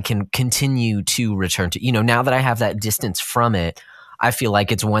one that I can continue to return to. You know, now that I have that distance from it, I feel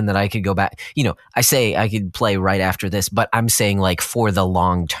like it's one that I could go back. You know, I say I could play right after this, but I'm saying like for the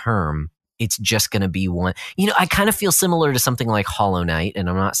long term, it's just going to be one. You know, I kind of feel similar to something like Hollow Knight, and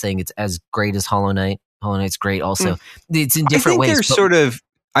I'm not saying it's as great as Hollow Knight. Hollow Knight's great also. It's in different ways.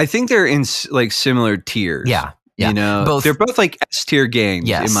 I think they're in like similar tiers. Yeah. You know, they're both like S tier games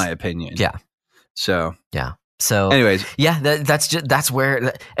in my opinion. Yeah. So, yeah. So anyways, that's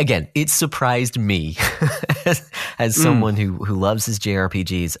where, again, it surprised me as someone who loves his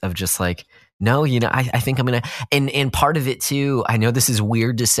JRPGs, of just like, no, you know, I think I'm going to, and part of it too, I know this is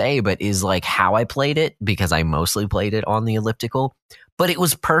weird to say, but is like how I played it, because I mostly played it on the elliptical, but it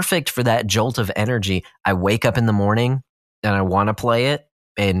was perfect for that jolt of energy. I wake up in the morning and I want to play it,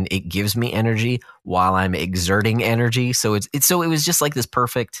 and it gives me energy while I'm exerting energy. So it was just like this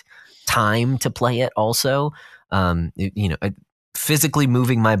perfect time to play it also. You know, physically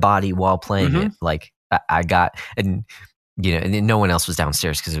moving my body while playing it. Like I got, and you know, and no one else was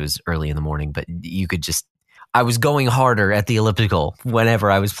downstairs because it was early in the morning, but you could just, I was going harder at the elliptical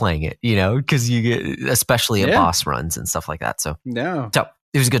whenever I was playing it, you know, because you get, especially at boss runs and stuff like that. So it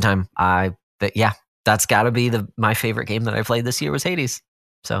was a good time. That's got to be my favorite game that I played this year was Hades.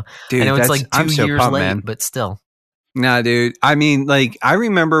 So dude, I know it's like 2 years late, man. But still. Nah, dude. I mean, like, I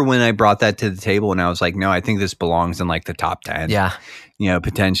remember when I brought that to the table and I was like, no, I think this belongs in like the top 10. Yeah. You know,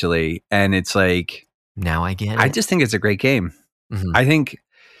 potentially. And it's like, now I get it. I just think it's a great game. I think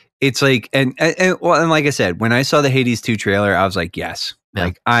it's like, and like I said, when I saw the Hades 2 trailer, I was like, yes,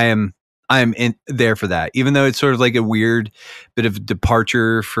 like I am in there for that. Even though it's sort of like a weird bit of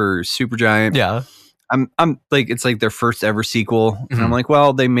departure for Supergiant. Yeah. I'm like, it's like their first ever sequel, and I'm like,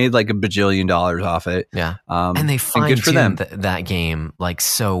 well, they made like $1 bajillion off it, and they fine-tuned that game like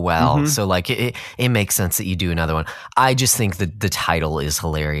so well. So like it makes sense that you do another one. I just think that the title is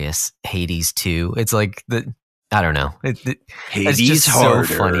hilarious, Hades 2. It's like I don't know, it's just harder.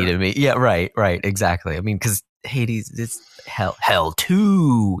 So funny to me. Yeah, right, exactly. I mean, because Hades, it's hell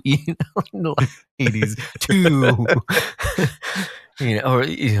 2, you know, Hades 2. You know, or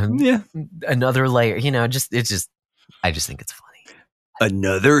another layer. You know, I just think it's funny.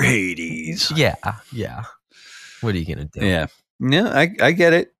 Another Hades. Yeah. What are you gonna do? Yeah, no, I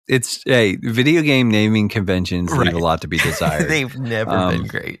get it. It's video game naming conventions leave a lot to be desired. They've never been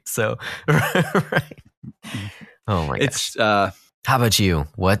great. So, right. Oh my gosh. How about you?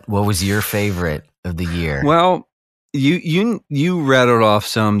 What was your favorite of the year? Well, you rattled off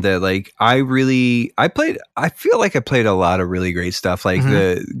some that like I feel like I played a lot of really great stuff, like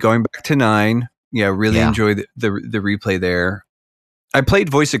the going back to 9. Really enjoyed the replay there. I played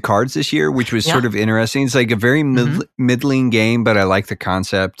Voice of Cards this year, which was sort of interesting. It's like a very middling game, but I like the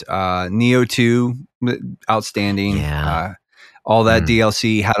concept. Neo 2, outstanding. all that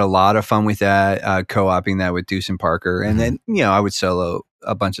DLC. Had a lot of fun with that, co-oping that with Deuce and Parker, and then I would solo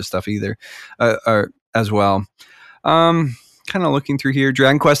a bunch of stuff as well. Kind of looking through here,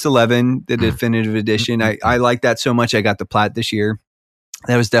 Dragon Quest XI, the definitive edition. I like that so much. I got the plat this year.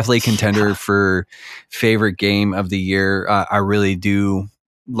 That was definitely a contender for favorite game of the year. I really do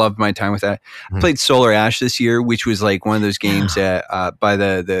love my time with that. I played Solar Ash this year, which was like one of those games that by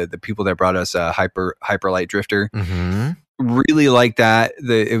the people that brought us Hyper Light Drifter. Really liked that.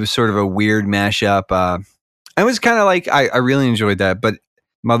 It was sort of a weird mashup. I was kind of like I really enjoyed that. But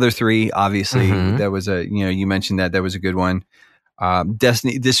Mother 3, obviously, that was you mentioned that was a good one.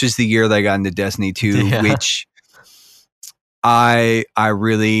 Destiny. This was the year that I got into Destiny 2, which I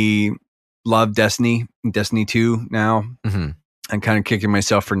really love Destiny 2 now. I'm kind of kicking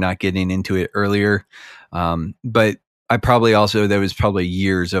myself for not getting into it earlier. But I probably also, there was probably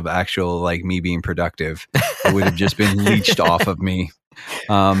years of actual like me being productive that would have just been leached off of me.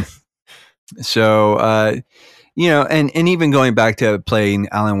 And even going back to playing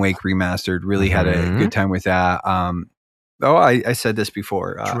Alan Wake Remastered, really had a good time with that. I said this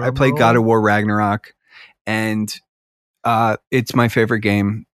before. I played God of War Ragnarok, and it's my favorite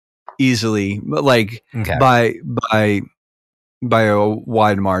game easily, like by a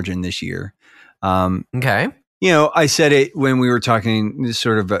wide margin this year. I said it when we were talking,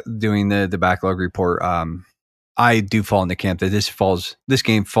 sort of doing the backlog report. I do fall in the camp that this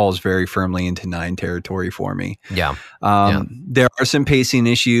game falls very firmly into 9 territory for me. There are some pacing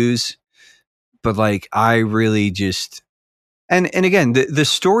issues, but like I really just, and again, the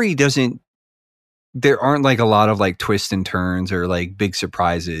story doesn't, there aren't like a lot of like twists and turns or like big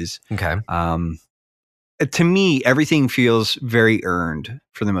surprises. To me, everything feels very earned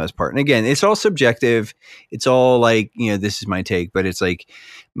for the most part. And again, it's all subjective. It's all like, this is my take, but it's like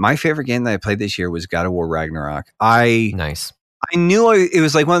my favorite game that I played this year was God of War Ragnarok. I knew it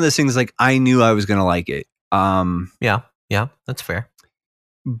was like one of those things, like I knew I was going to like it. Yeah, that's fair.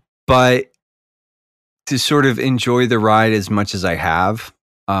 But to sort of enjoy the ride as much as I have.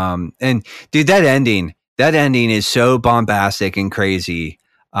 And dude, that ending is so bombastic and crazy.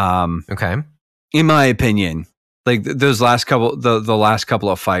 In my opinion, like those last couple, the last couple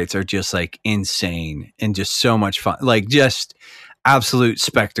of fights are just like insane and just so much fun, like just absolute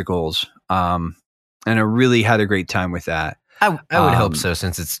spectacles. And I really had a great time with that. I would hope so,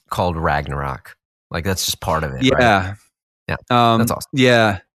 since it's called Ragnarok. Like that's just part of it. Yeah. Right? Yeah. That's awesome.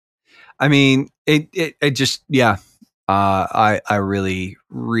 Yeah. I mean, it just, I really,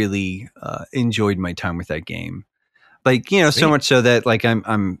 really enjoyed my time with that game. Like, so much so that like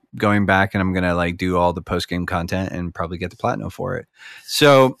I'm going back and I'm going to like do all the post game content and probably get the platinum for it.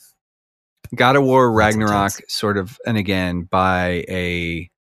 So God of War Ragnarok sort of, and again, by a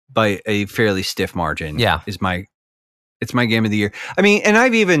fairly stiff margin it's my game of the year. I mean, and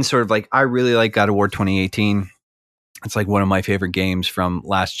I've even sort of like, I really like God of War 2018. It's like one of my favorite games from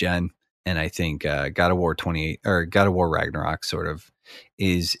last gen. And I think God of War Ragnarok sort of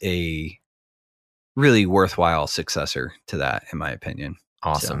is a really worthwhile successor to that, in my opinion.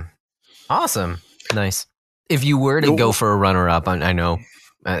 Awesome. Nice. If you were to go for a runner-up, I know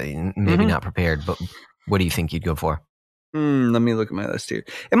maybe not prepared, but what do you think you'd go for? Let me look at my list here.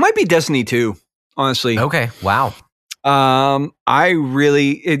 It might be Destiny 2, honestly. Okay. Wow. I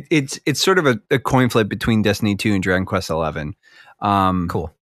really, it's sort of a coin flip between Destiny 2 and Dragon Quest XI.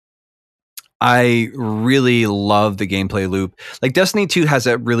 Cool. I really love the gameplay loop. Like Destiny 2 has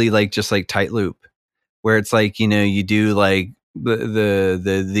that really like just like tight loop where it's like, you do like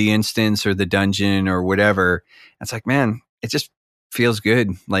the instance or the dungeon or whatever. It's like, man, it just feels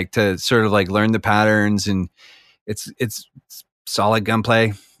good. Like to sort of like learn the patterns, and it's solid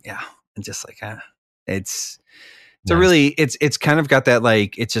gunplay. Yeah. And just like, it's nice. It's kind of got that,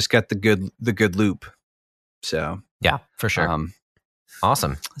 like, it's just got the good loop. So yeah, for sure.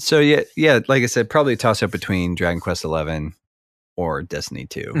 Awesome. So yeah, like I said, probably a toss up between Dragon Quest XI or Destiny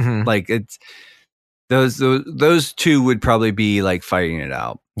 2. Like it's those two would probably be like fighting it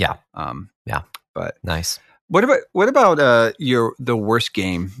out. Yeah. But nice. What about the worst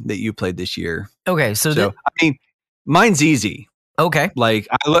game that you played this year? Okay, so I mean, mine's easy. Okay. Like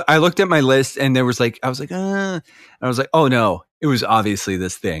I looked at my list and there was like, I was like, and I was like, oh no, it was obviously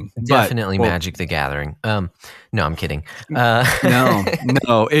this thing. Definitely Magic the Gathering. No, I'm kidding. No.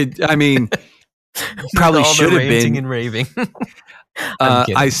 I mean, probably should have been. And raving.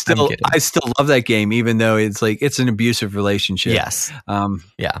 I still love that game, even though it's like it's an abusive relationship. Yes.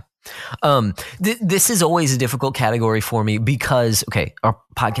 This is always a difficult category for me because, okay, our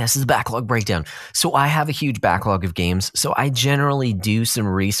podcast is a backlog breakdown. So I have a huge backlog of games. So I generally do some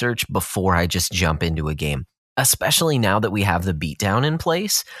research before I just jump into a game. especially now that we have the beatdown in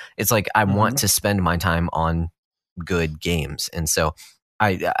place, it's like I want to spend my time on good games. And so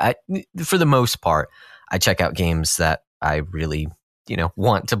I for the most part, I check out games that I really,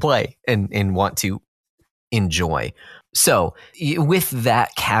 want to play and want to enjoy. So with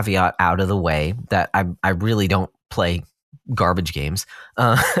that caveat out of the way, that I really don't play garbage games.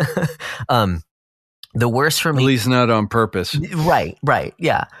 The worst for me, at least not on purpose. Right.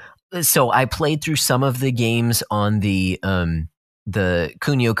 Yeah. So I played through some of the games on the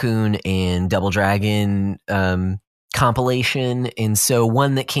Kunio-kun and Double Dragon compilation. And so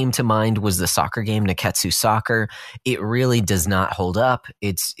one that came to mind was the soccer game, Neketsu Soccer. It really does not hold up.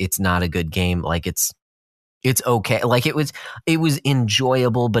 It's not a good game. Like it's okay. Like it was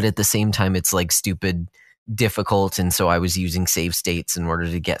enjoyable, but at the same time, it's like stupid difficult. And so I was using save states in order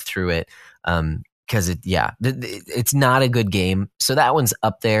to get through it. Because it's not a good game. So that one's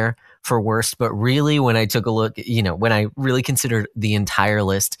up there for worst. But really, when I took a look, when I really considered the entire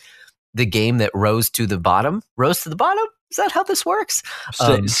list, the game that rose to the bottom. Is that how this works?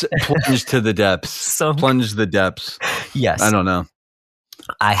 Plunge to the depths. Plunge the depths. Yes. I don't know.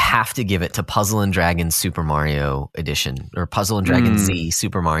 I have to give it to Puzzle and Dragon Super Mario Edition, or Puzzle and Dragon Z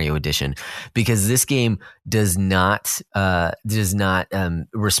Super Mario Edition, because this game does not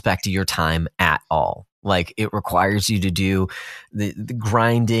respect your time at all. Like, it requires you to do the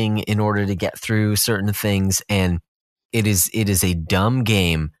grinding in order to get through certain things, and it is a dumb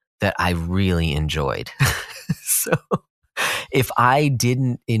game that I really enjoyed. So if I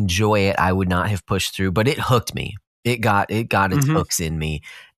didn't enjoy it, I would not have pushed through, but it hooked me. It got its hooks in me.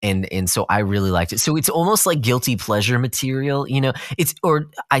 And so I really liked it. So it's almost like guilty pleasure material,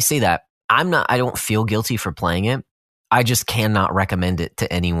 I say that I don't feel guilty for playing it. I just cannot recommend it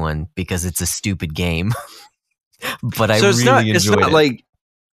to anyone because it's a stupid game. But it's not like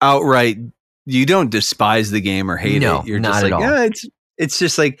outright, you don't despise the game or hate it. You're just like, yeah, it's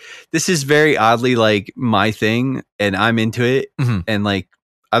just like, this is very oddly like my thing and I'm into it. And like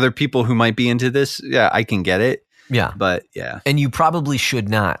other people who might be into this, yeah, I can get it. Yeah. But yeah. And you probably should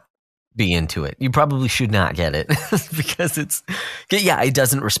not be into it. You probably should not get it because it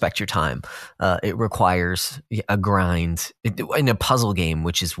doesn't respect your time. It requires a grind in a puzzle game,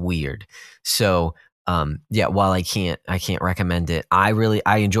 which is weird. So, while I can't recommend it, I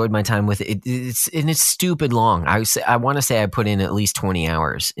enjoyed my time with it. It's stupid long. I want to say I put in at least 20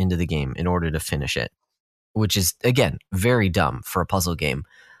 hours into the game in order to finish it, which is, again, very dumb for a puzzle game,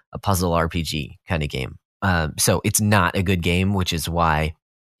 a puzzle RPG kind of game. So it's not a good game, which is why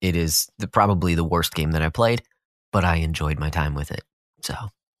it is probably the worst game that I played, but I enjoyed my time with it. So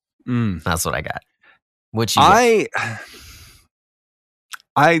that's what I got.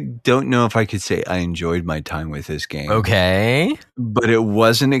 I don't know if I could say I enjoyed my time with this game. Okay. But it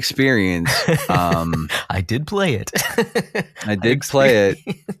was an experience. I did play it. I did play it.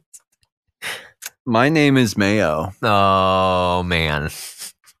 My name is Mayo. Oh, man.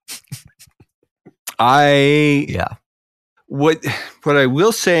 What I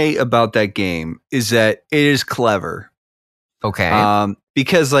will say about that game is that it is clever. Okay.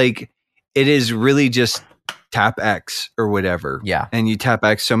 Because like it is really just tap X or whatever. Yeah. And you tap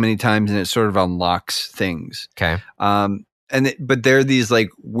X so many times and it sort of unlocks things. Okay. But there are these like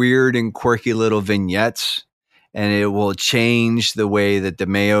weird and quirky little vignettes, and it will change the way that the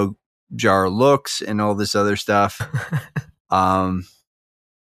mayo jar looks and all this other stuff. But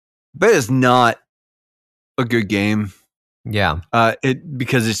it's not a good game. Yeah.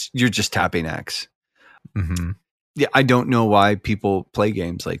 Because you're just tapping X. Mm-hmm. Yeah, I don't know why people play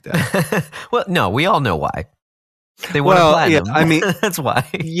games like that. Well, no, we all know why. They want to platinum. Yeah, I mean, that's why.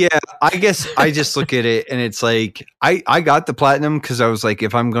 Yeah, I guess I just look at it and it's like I got the platinum because I was like,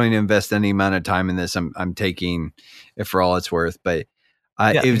 if I'm going to invest any amount of time in this, I'm taking it for all it's worth. But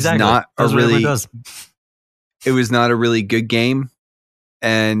it was not it was not a really good game,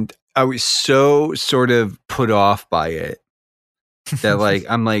 and I was so sort of put off by it that like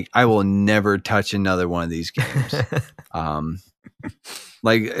I'm like, I will never touch another one of these games.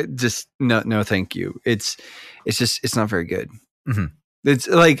 Like just no thank you. It's not very good. Mm-hmm. It's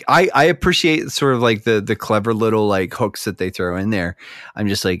like I appreciate sort of like the clever little like hooks that they throw in there. I'm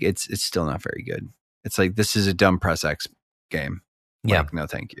just like, it's still not very good. It's like, this is a dumb press X game. Yeah. Like, no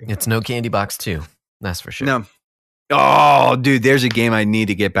thank you. It's no Candy Box 2. That's for sure. No. Oh, dude, there's a game I need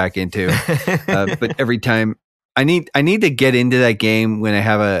to get back into. But every time I need to get into that game when I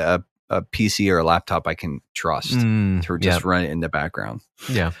have a PC or a laptop I can trust to just run it in the background.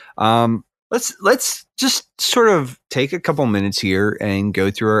 Yeah. let's just sort of take a couple minutes here and go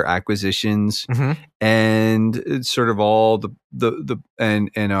through our acquisitions and sort of all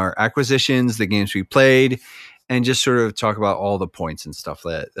and our acquisitions, the games we played, and just sort of talk about all the points and stuff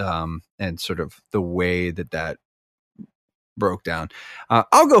that and sort of the way that broke down.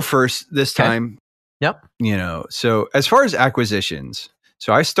 I'll go first this time. Yep. So as far as acquisitions,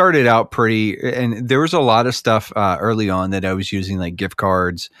 so I started out and there was a lot of stuff early on that I was using, like gift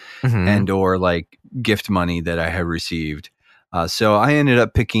cards and or like gift money that I had received. So I ended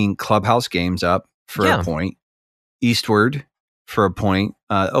up picking Clubhouse Games up for a point, Eastward for a point,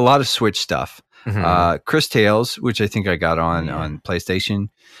 a lot of Switch stuff, Chris Tales, which I think I got on PlayStation,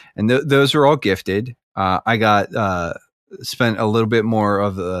 and those are all gifted. I got spent a little bit more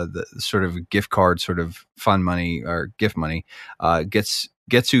of the sort of gift card sort of fun money or gift money.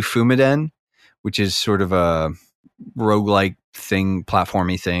 Getsu Fumiden, which is sort of a roguelike thing,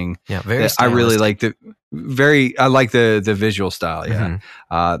 platformy thing. Yeah, very I really like I like the visual style. Yeah.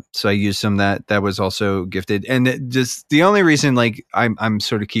 So I used some that was also gifted. And just the only reason like I'm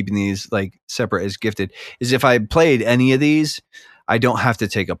sort of keeping these like separate as gifted is if I played any of these, I don't have to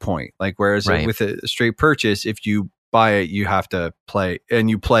take a point. Like, whereas with a straight purchase, if you buy it, you have to play, and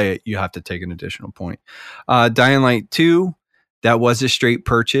you play it, you have to take an additional point. Dying Light 2, that was a straight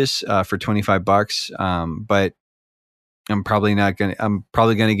purchase for $25. But I'm probably going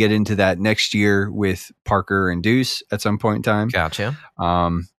to get into that next year with Parker and Deuce at some point in time. Gotcha.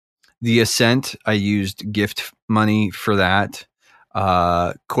 The Ascent, I used gift money for that.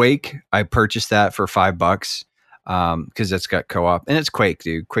 Quake, I purchased that for $5 because that's got co-op, and it's Quake,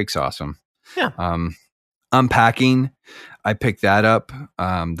 dude. Quake's awesome. Yeah. Unpacking, I picked that up.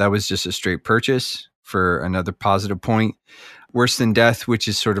 That was just a straight purchase for another positive point. Worse Than Death, which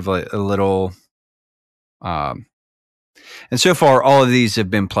is sort of a little, and so far all of these have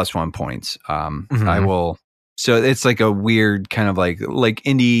been +1 points. I will. So it's like a weird kind of like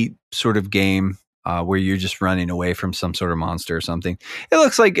indie sort of game where you're just running away from some sort of monster or something. It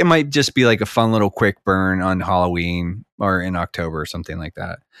looks like it might just be like a fun little quick burn on Halloween or in October or something like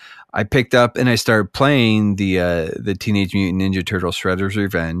that. I picked up and I started playing the Teenage Mutant Ninja Turtle Shredder's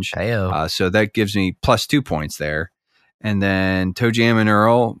Revenge. So that gives me +2 points there. And then Toe Jam and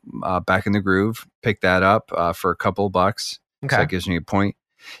Earl, Back in the Groove, picked that up for a couple bucks. Okay. So that gives me a point.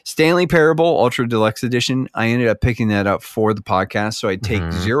 Stanley Parable Ultra Deluxe Edition, I ended up picking that up for the podcast, so I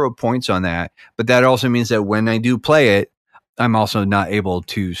take 0 points on that. But that also means that when I do play it, I'm also not able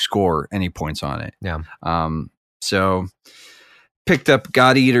to score any points on it. Yeah. So picked up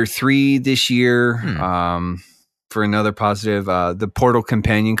God Eater 3 this year for another positive. The Portal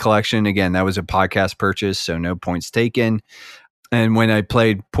Companion Collection, again, that was a podcast purchase, so no points taken. And when I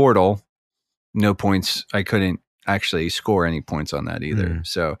played Portal, no points. I couldn't actually score any points on that either.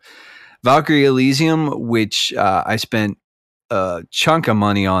 So Valkyrie Elysium, which I spent a chunk of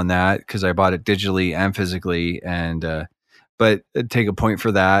money on that because I bought it digitally and physically, and but I'd take a point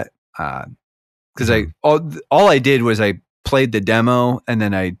for that because all I did was I played the demo, and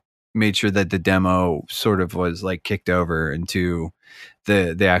then I made sure that the demo sort of was like kicked over into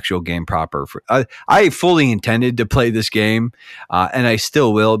the actual game proper. I fully intended to play this game, and I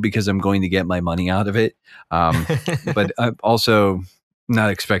still will because I'm going to get my money out of it. But I'm also not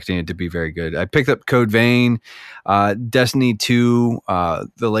expecting it to be very good. I picked up Code Vein, Destiny 2,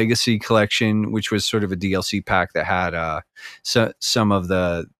 the Legacy Collection, which was sort of a DLC pack that had some of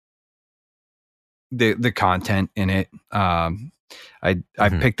the content in it. I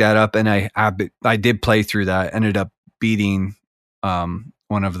picked that up, and I did play through that. Ended up beating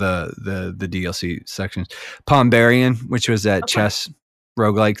one of the DLC sections. Pombarian, which was that chess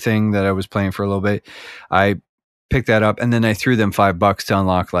roguelike thing that I was playing for a little bit. I picked that up, and then I threw them $5 to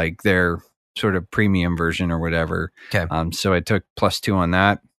unlock like their sort of premium version or whatever. Okay. So I took +2 on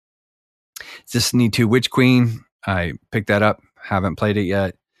that. Destiny 2 Witch Queen, I picked that up. Haven't played it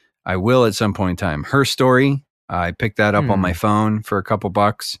yet. I will at some point in time. Her Story, I picked that up on my phone for a couple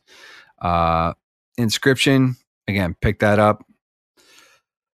bucks. Inscription, again, picked that up.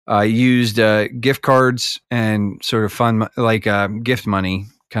 I used gift cards and sort of fun, like gift money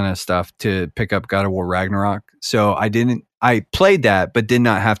kind of stuff to pick up God of War Ragnarok. So I played that, but did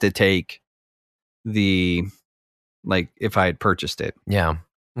not have to take if I had purchased it. Yeah.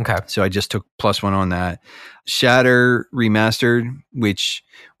 Okay. So I just took +1 on that. Shatter Remastered, which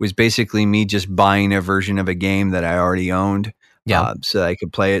was basically me just buying a version of a game that I already owned. Yeah. So that I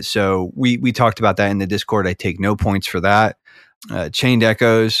could play it. So we talked about that in the Discord. I take no points for that. Chained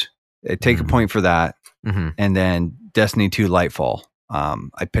Echoes, I take a point for that. And then Destiny 2 Lightfall,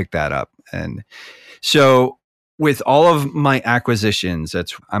 I picked that up. And so with all of my acquisitions,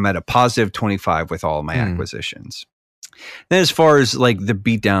 I'm at a positive 25 with all of my acquisitions. Then as far as like the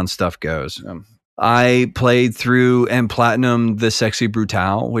beatdown stuff goes, I played through and platinum the Sexy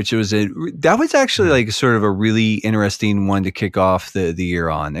Brutale, which was that was actually like sort of a really interesting one to kick off the year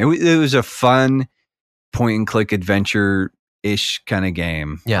on. It was a fun point and click adventure ish kind of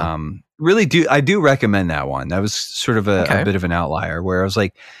game. Yeah. I do recommend that one. That was sort of a bit of an outlier where I was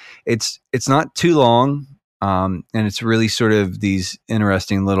like, it's not too long. And it's really sort of these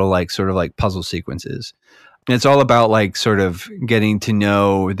interesting little like sort of like puzzle sequences. And it's all about like sort of getting to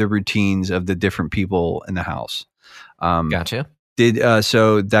know the routines of the different people in the house. Gotcha.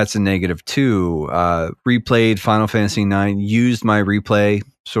 So that's a -2. Replayed Final Fantasy IX, used my replay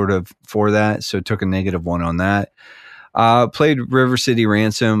sort of for that. So took a -1 on that. Played River City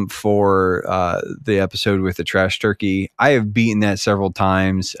Ransom for the episode with the Trash Turkey. I have beaten that several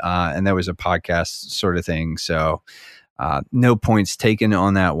times, and that was a podcast sort of thing. So no points taken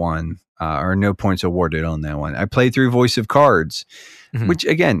on that one, or no points awarded on that one. I played through Voice of Cards, which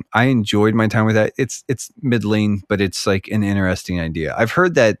again, I enjoyed my time with that. It's middling, but it's like an interesting idea. I've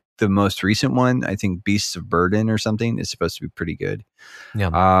heard that the most recent one, I think Beasts of Burden or something, is supposed to be pretty good. Yeah.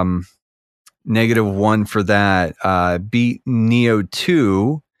 -1 for that. Beat Neo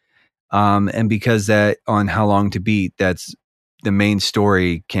 2. And because that on How Long to Beat, that's the main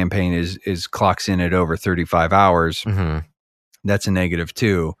story campaign is clocks in at over 35 hours. That's a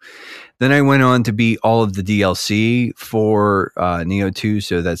 -2. Then I went on to beat all of the DLC for Neo 2.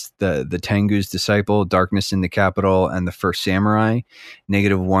 So that's the Tengu's Disciple, Darkness in the Capital, and the First Samurai.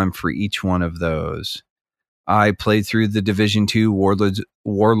 -1 for each one of those. I played through the Division 2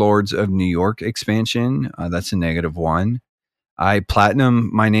 Warlords of New York expansion. That's a -1. I platinum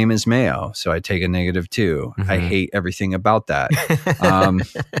My Name is Mayo, so I take a -2. I hate everything about that.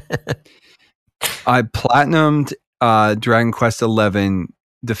 I platinumed Dragon Quest XI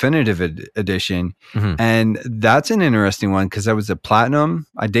Definitive Edition, and that's an interesting one because that was a platinum.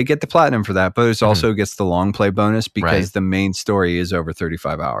 I did get the platinum for that, but it also gets the long play bonus because the main story is over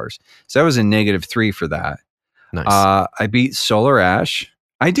 35 hours. So that was a -3 for that. Nice. I beat Solar Ash.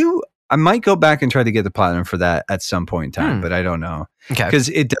 I might go back and try to get the platinum for that at some point in time, but I don't know. Okay. Because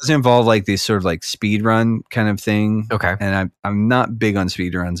it does involve like this sort of like speed run kind of thing. Okay. And I'm not big on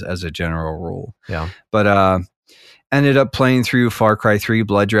speed runs as a general rule. Yeah. But ended up playing through Far Cry 3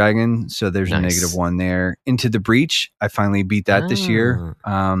 Blood Dragon. So there's a -1 there. Into the Breach. I finally beat that this year.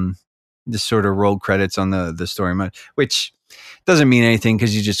 Just sort of rolled credits on the story mode, which doesn't mean anything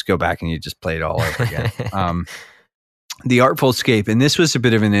because you just go back and you just play it all over again. The Artful Escape, and this was a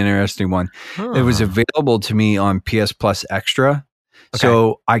bit of an interesting one. It was available to me on PS Plus Extra,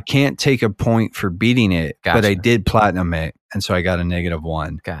 so I can't take a point for beating it, but I did platinum it, and so I got a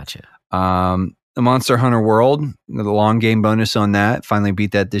 -1. Gotcha. The Monster Hunter World, the long game bonus on that. Finally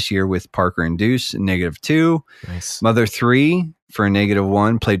beat that this year with Parker and Deuce, -2. Nice. Mother 3 for a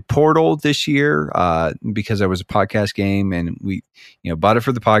 -1. Played Portal this year because I was a podcast game and we bought it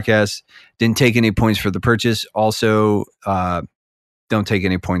for the podcast. Didn't take any points for the purchase. Also, don't take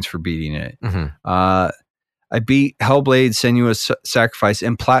any points for beating it. I beat Hellblade Senua's Sacrifice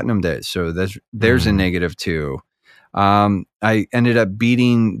and platinumed it. So there's a -2. I ended up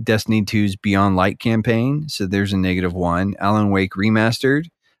beating Destiny 2's Beyond Light campaign. So there's a -1. Alan Wake Remastered.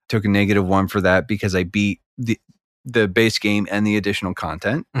 Took a -1 for that because I beat the base game and the additional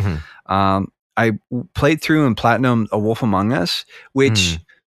content. I played through and platinum A Wolf Among Us, which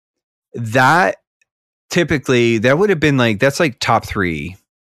that typically that would have been like, that's like top 3.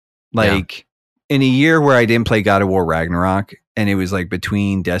 Like in a year where I didn't play God of War Ragnarok and it was like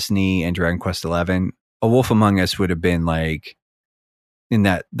between Destiny and Dragon Quest 11, A Wolf Among Us would have been like in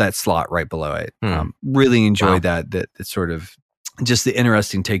that slot right below it. Really enjoyed that sort of just the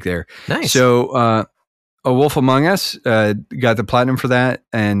interesting take there. Nice. So, A Wolf Among Us, got the platinum for that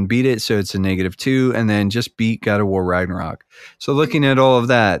and beat it. So it's a -2 and then just beat God of War Ragnarok. So looking at all of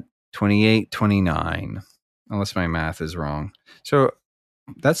that, 28, 29, unless my math is wrong. So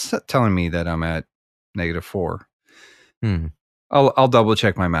that's telling me that I'm at -4. I'll double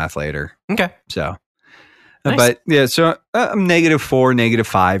check my math later. Okay. So, Nice. But yeah, so I'm -4,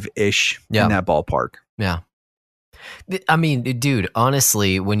 -5 ish in that ballpark. Yeah. I mean, dude,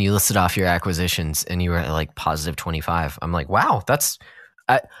 honestly, when you listed off your acquisitions and you were at like positive 25, I'm like, wow,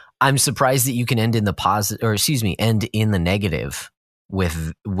 I'm surprised that you can end in the positive, or excuse me, end in the negative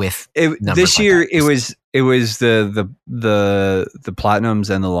with this year. It was the platinums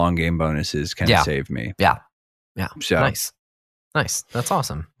and the long game bonuses kind of saved me. Yeah. So nice. That's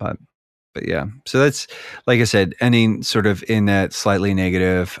awesome. But yeah, so that's, like I said, ending sort of in that slightly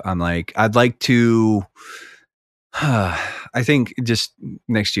negative. I'm like, I'd like to I think just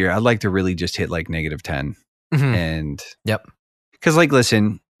next year, I'd like to really just hit like -10. And because like,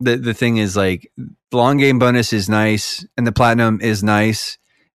 listen, the thing is like the long game bonus is nice and the platinum is nice,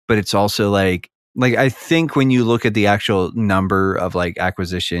 but it's also like I think when you look at the actual number of like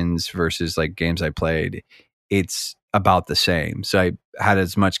acquisitions versus like games I played, it's about the same. So I had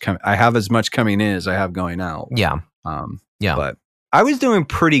I have as much coming in as I have going out. Yeah. But I was doing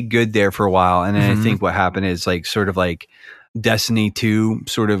pretty good there for a while. And then I think what happened is like sort of like Destiny 2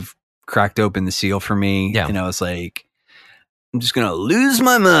 sort of cracked open the seal for me. Yeah. And I was like, I'm just going to lose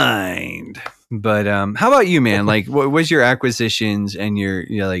my mind. But how about you, man? Like, what was your acquisitions and your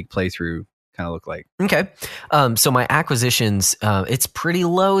like playthrough kind of look like? Okay. So my acquisitions, it's pretty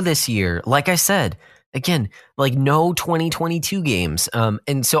low this year. Like I said, again, like no 2022 games.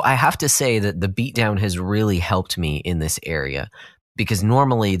 And so I have to say that the beatdown has really helped me in this area, because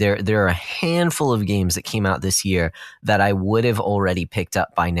normally there are a handful of games that came out this year that I would have already picked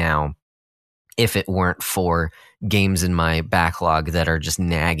up by now if it weren't for games in my backlog that are just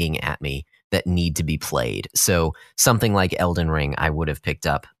nagging at me that need to be played. So something like Elden Ring, I would have picked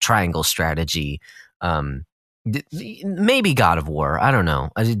up. Triangle Strategy, maybe God of War. I don't know,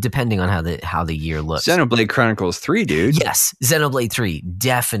 depending on how the year looks. Xenoblade Chronicles 3, dude. Yes, Xenoblade 3,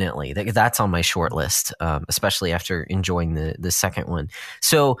 definitely. That's on my short list, especially after enjoying the second one.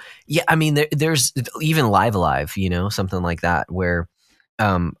 So yeah, I mean, there's even Live Alive, something like that, where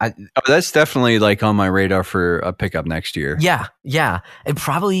that's definitely like on my radar for a pickup next year. Yeah, and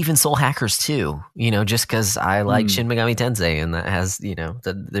probably even Soul Hackers too. Just because I like Shin Megami Tensei, and that has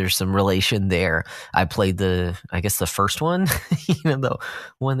there's some relation there. I played the first one, the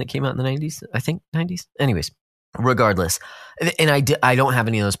one that came out in the 90s. I think 90s. Anyways, regardless, and I don't have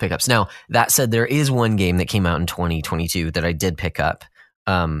any of those pickups. Now that said, there is one game that came out in 2022 that I did pick up.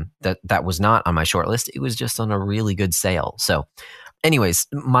 That was not on my short list. It was just on a really good sale. So. Anyways,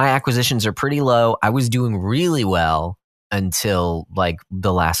 my acquisitions are pretty low. I was doing really well until like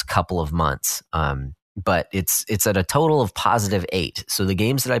the last couple of months. But it's at a total of +8. So the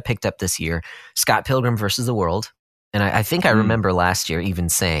games that I picked up this year, Scott Pilgrim versus the World. And I think I remember last year even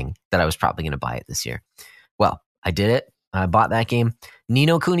saying that I was probably going to buy it this year. Well, I did it. I bought that game. Ni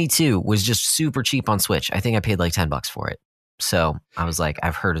no Kuni 2 was just super cheap on Switch. I think I paid like $10 for it. So I was like,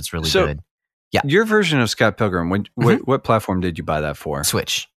 I've heard it's really good. Yeah. Your version of Scott Pilgrim, what platform did you buy that for?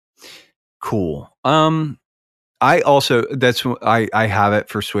 Switch. Cool. I also I have it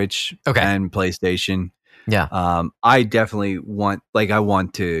for Switch and PlayStation. Yeah. I definitely want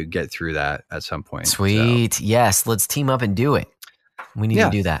to get through that at some point. Sweet. So. Yes, let's team up and do it. We need to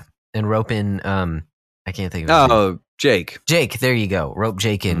do that. And rope in I can't think of his name. Jake. Jake, there you go. Rope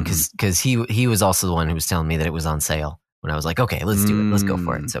Jake in cuz he was also the one who was telling me that it was on sale. When I was like, okay, let's do it. Let's go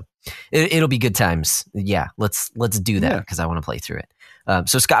for it. So it'll be good times. Yeah, let's do that because I want to play through it.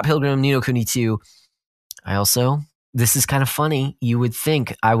 So Scott Pilgrim, Ni no Kuni 2. This is kind of funny. You would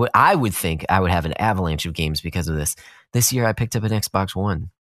think I would think I would have an avalanche of games because of this. This year I picked up an Xbox One.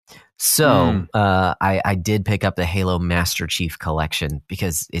 So I did pick up the Halo Master Chief Collection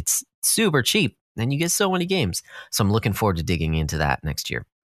because it's super cheap and you get so many games. So I'm looking forward to digging into that next year.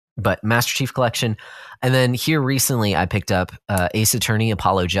 But Master Chief Collection. And then here recently I picked up Ace Attorney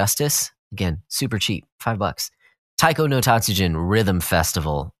Apollo Justice. Again, super cheap, $5. Taiko no Tatsujin Rhythm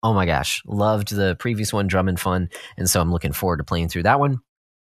Festival. Oh my gosh. Loved the previous one, Drum and Fun. And so I'm looking forward to playing through that one.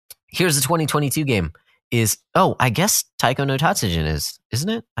 Here's the 2022 game. I guess Taiko no Tatsujin isn't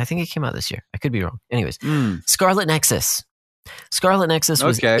it? I think it came out this year. I could be wrong. Anyways, Scarlet Nexus. Scarlet Nexus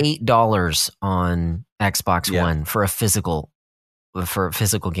was $8 on Xbox One for a physical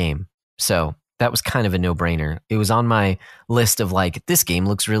game. So that was kind of a no-brainer. It was on my list of like, this game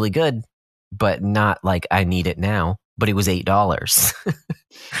looks really good, but not like I need it now. But it was $8.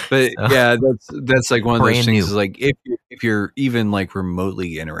 But so, yeah, that's like one of those things. Is like if you're even like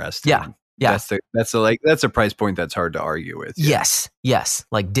remotely interested, that's a price point that's hard to argue with. Yeah. Yes,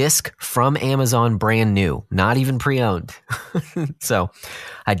 like disc from Amazon, brand new, not even pre-owned. So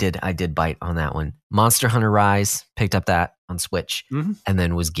I did bite on that one. Monster Hunter Rise, picked up that on Switch, and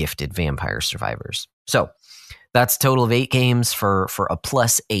then was gifted Vampire Survivors. So that's a total of 8 games for a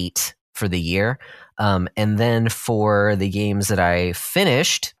 +8 for the year. And then for the games that I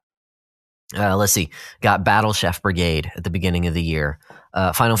finished, let's see, got Battle Chef Brigade at the beginning of the year.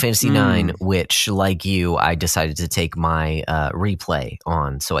 Final Fantasy IX, which, like you, I decided to take my replay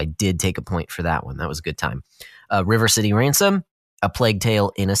on. So I did take a point for that one. That was a good time. River City Ransom, A Plague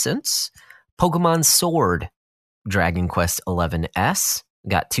Tale Innocence, Pokemon Sword, Dragon Quest XI.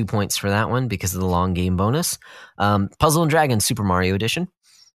 Got 2 points for that one because of the long game bonus. Puzzle and Dragons Super Mario Edition,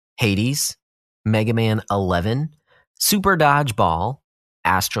 Hades, Mega Man 11, Super Dodgeball,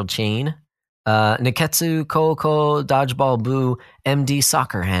 Astral Chain, Neketsu Koko Dodgeball Boo MD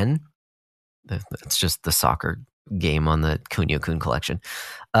Soccer Hen. That's just the soccer game on the Kunio-kun collection.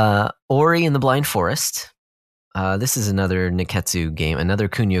 Ori and the Blind Forest. This is another Neketsu game, another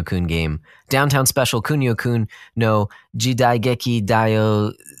Kunio-kun game. Downtown Special Kunio-kun no Jidaigeki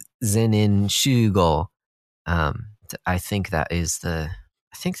Daio Zenin Shugo. I think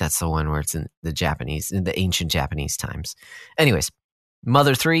that's the one where it's in the ancient Japanese times. Anyways,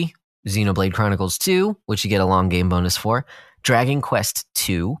 Mother 3, Xenoblade Chronicles 2, which you get a long game bonus for. Dragon Quest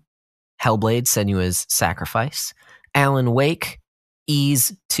 2, Hellblade Senua's Sacrifice, Alan Wake,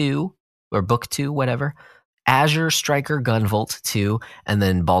 Ease 2, or Book 2, whatever. Azure Striker Gunvolt 2, and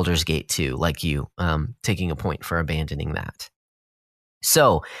then Baldur's Gate 2, like you, taking a point for abandoning that.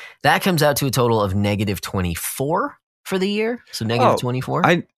 So that comes out to a total of negative 24 for the year. So negative 24.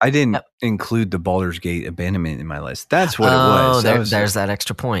 I didn't include the Baldur's Gate abandonment in my list. That's what it was. There's that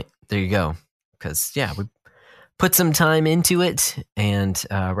extra point. There you go. Because, we put some time into it and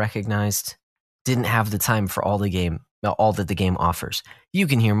recognized didn't have the time for all that the game offers. You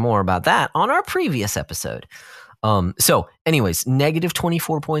can hear more about that on our previous episode. So anyways, negative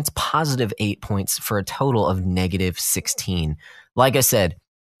 24 points, positive 8 points for a total of negative 16. Like I said,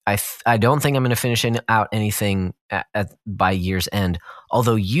 I don't think I'm going to finish out anything by year's end.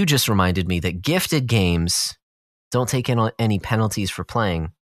 Although you just reminded me that gifted games don't take any penalties for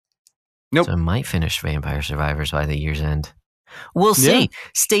playing. Nope. So I might finish Vampire Survivors by the year's end. We'll see.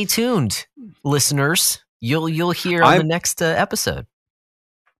 Stay tuned, listeners. You'll hear on the next episode.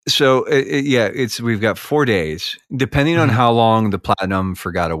 So we've got 4 days, depending on how long the platinum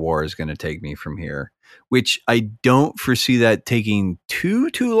for God of War is going to take me from here, which I don't foresee that taking too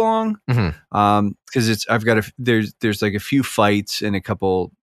long. Because there's like a few fights and a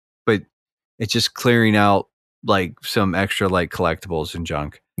couple, but it's just clearing out like some extra like collectibles and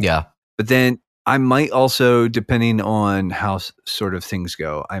junk. Yeah. But then I might also, depending on how sort of things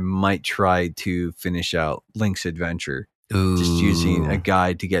go, I might try to finish out Link's Adventure. Ooh. Just using a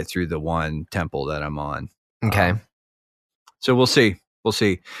guide to get through the one temple that I'm on. Okay. So we'll see.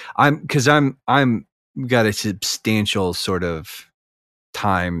 I'm got a substantial sort of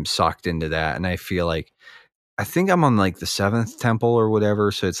time socked into that. And I feel like, I think I'm on like the 7th temple or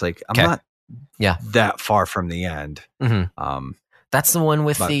whatever. So it's like, I'm not that far from the end. That's the one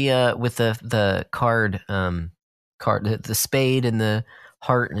with the card, the spade and the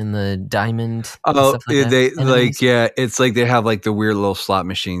heart and the diamond. Oh, it's like they have like the weird little slot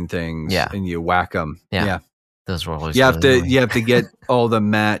machine things. Yeah, and you whack them. Yeah. Those were always. You have to get all the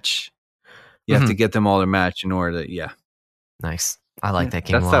match. You have to get them all to match in order to. Yeah. Nice. I like that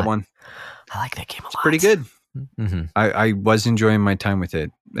game. That's a lot. That one. I like that game a lot. It's pretty good. I was enjoying my time with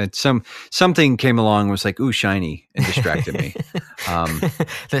it. Something came along and was like, ooh, shiny, and distracted me.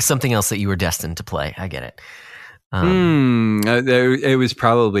 There's something else that you were destined to play. I get it. It was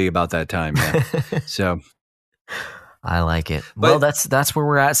probably about that time. Yeah. So I like it. Well, that's where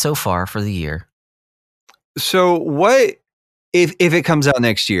we're at so far for the year. So what if it comes out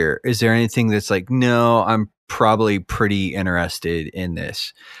next year? Is there anything that's like, no, I'm probably pretty interested in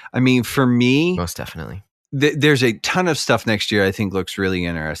this? I mean, for me, most definitely. There's a ton of stuff next year I think looks really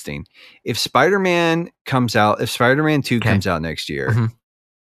interesting. If Spider-Man 2 comes out next year,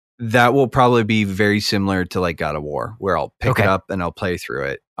 that will probably be very similar to like God of War, where I'll pick it up and I'll play through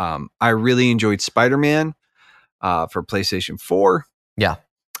it. I really enjoyed Spider-Man for PlayStation 4. Yeah.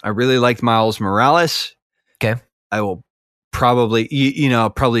 I really liked Miles Morales. Okay. I will probably, I'll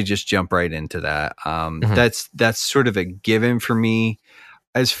probably just jump right into that. That's sort of a given for me.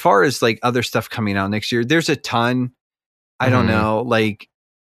 As far as like other stuff coming out next year, there's a ton. I don't know, like,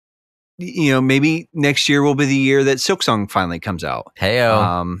 maybe next year will be the year that Silksong finally comes out.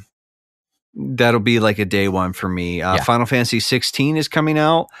 Heyo. That'll be like a day one for me. Final Fantasy 16 is coming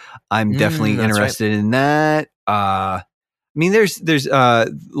out. I'm definitely interested in that. I mean, there's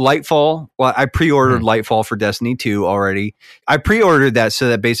Lightfall. Well, I pre-ordered Lightfall for Destiny 2 already. I pre-ordered that so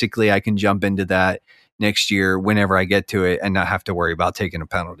that basically I can jump into that next year whenever I get to it and not have to worry about taking a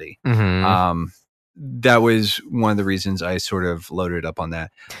penalty. That was one of the reasons I sort of loaded up on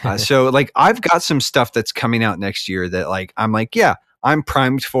that. So like I've got some stuff that's coming out next year that like I'm like, yeah, I'm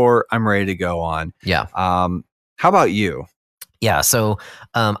primed for, I'm ready to go on. Yeah. How about you? Yeah, so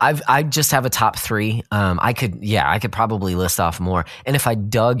I just have a top 3. I could probably list off more. And if I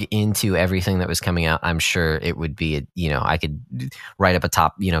dug into everything that was coming out, I'm sure it would be, I could write up a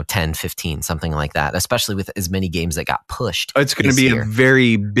top, 10, 15, something like that, especially with as many games that got pushed. It's going to be a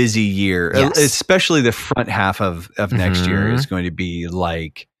very busy year, especially the front half of next year is going to be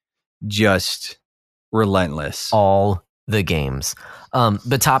like just relentless. All the games.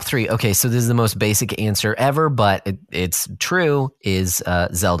 The top 3. Okay, so this is the most basic answer ever, but it's true. Is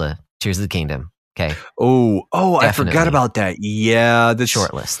Zelda Tears of the Kingdom? Okay. Oh, I forgot about that. Yeah, the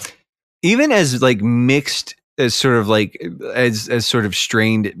short list. Even as like mixed as sort of like as sort of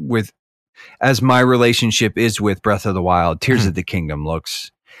strained with as my relationship is with Breath of the Wild, Tears of the Kingdom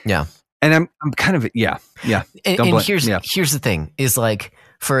looks. Yeah. And I'm kind of yeah. And here's the thing is like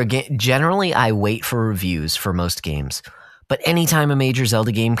for a game, generally I wait for reviews for most games, but anytime a major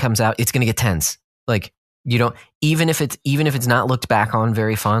Zelda game comes out, it's going to get 10s. Like you don't even if it's not looked back on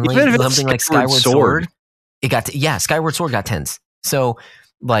very fondly, something like Skyward Sword, it got Skyward Sword got 10s. So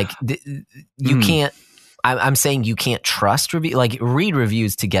like you can't. I'm saying you can't trust read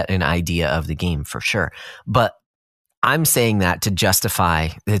reviews to get an idea of the game for sure, but I'm saying that to justify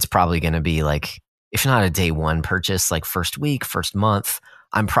it's probably going to be like, if not a day one purchase, like first week, first month,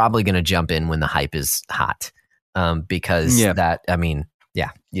 I'm probably going to jump in when the hype is hot. Because I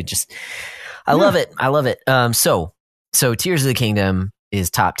love it. I love it. So Tears of the Kingdom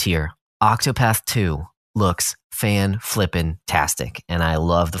is top tier. Octopath 2 looks fan-flippin-tastic. And I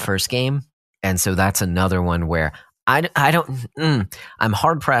love the first game. And so that's another one where I'm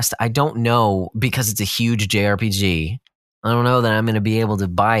hard pressed. I don't know, because it's a huge JRPG. I don't know that I'm going to be able to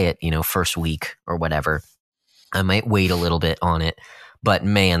buy it, first week or whatever. I might wait a little bit on it, but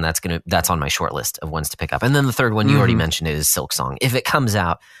man, that's on my short list of ones to pick up. And then the third one you already mentioned is Silk Song. If it comes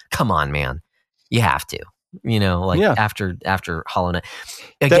out, come on, man, you have to. After Hollow Knight.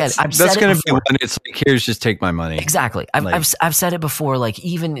 Again, that's going to be when it's like, here's, just take my money. Exactly. I've said it before. Like,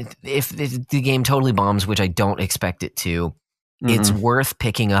 even if the game totally bombs, which I don't expect it to, it's worth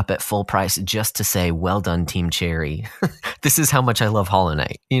picking up at full price just to say, well done, Team Cherry. This is how much I love Hollow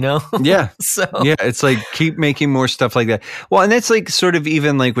Knight, Yeah. It's like, keep making more stuff like that. Well, and that's like sort of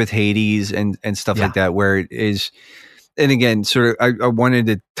even like with Hades and stuff like that, where it is. And again, sort of, I wanted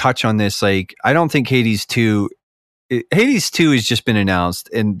to touch on this. Like, I don't think Hades 2 has just been announced,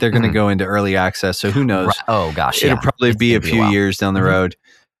 and they're going to go into early access. So who knows? Oh gosh, it'll probably be a few years down the road.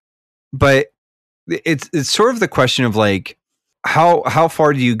 But it's sort of the question of like, how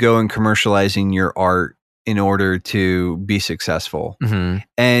far do you go in commercializing your art in order to be successful?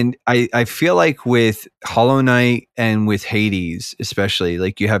 And I feel like with Hollow Knight and with Hades, especially,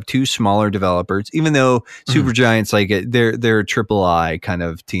 like, you have two smaller developers, even though Supergiant's like they're a triple I kind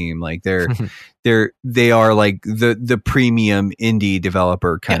of team. Like they are like the premium indie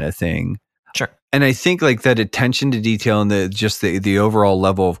developer kind of thing. Sure. And I think like that attention to detail and the overall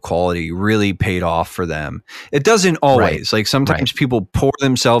level of quality really paid off for them. It doesn't always. Like, sometimes people pour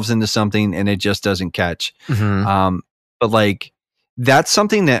themselves into something and it just doesn't catch. But like, that's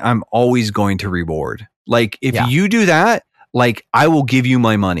something that I'm always going to reward. Like, if you do that, like, I will give you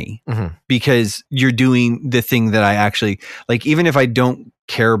my money because you're doing the thing that I actually like. Even if I don't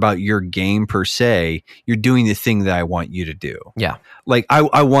care about your game per se, you're doing the thing that I want you to do. Yeah. Like,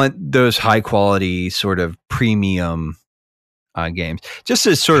 I want those high quality sort of premium games. Just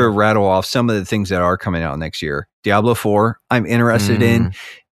to sort of rattle off some of the things that are coming out next year. Diablo 4, I'm interested in.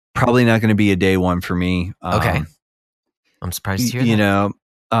 Probably not going to be a day one for me. Okay. I'm surprised to hear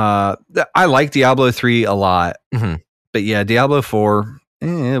that. I like Diablo 3 a lot. But yeah, Diablo 4,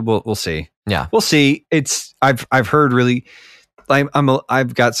 we'll see. Yeah. We'll see. I've heard really,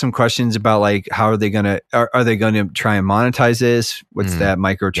 I've got some questions about like, how are they going to try and monetize this? What's that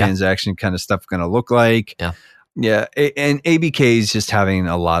microtransaction kind of stuff going to look like? Yeah. Yeah. And ABK is just having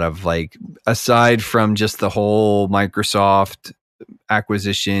a lot of like, aside from just the whole Microsoft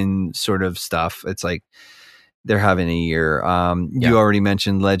acquisition sort of stuff, it's like they're having a year. You already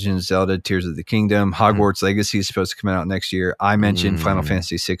mentioned Legend of Zelda, Tears of the Kingdom. Hogwarts Legacy is supposed to come out next year. I mentioned Final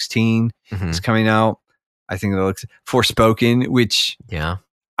Fantasy 16 is coming out. I think that looks Forspoken, which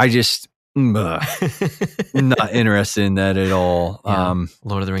I just not interested in that at all.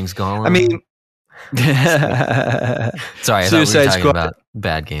 Lord of the Rings Gollum. I mean, sorry, I thought we were talking about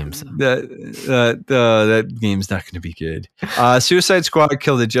bad games. That game's not going to be good. Suicide Squad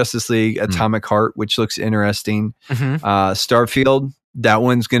killed the Justice League. Atomic Heart, which looks interesting. Starfield, that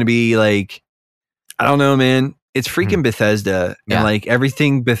one's going to be like, I don't know, man. It's freaking Bethesda, and like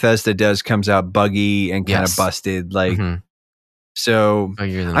everything Bethesda does comes out buggy and kind of busted. Like, so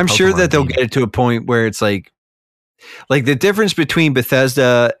I'm sure that they'll get it to a point where it's like the difference between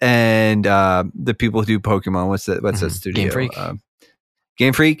Bethesda and the people who do Pokemon. What's that studio? Game Freak.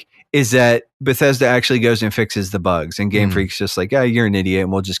 Game Freak is that Bethesda actually goes and fixes the bugs, and Game Freak's just like, you're an idiot,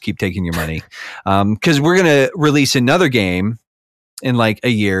 and we'll just keep taking your money. Because we're gonna release another game in like a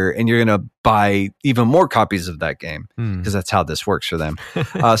year, and you're going to buy even more copies of that game because that's how this works for them.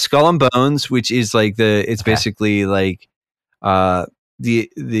 Skull and Bones, which is like basically like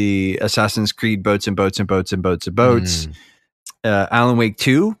the Assassin's Creed boats and boats and boats and boats and boats. Alan Wake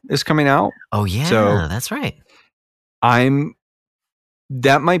 2 is coming out. Oh yeah, so that's right.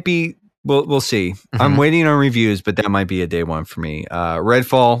 That might be. We'll see. I'm waiting on reviews, but that might be a day one for me.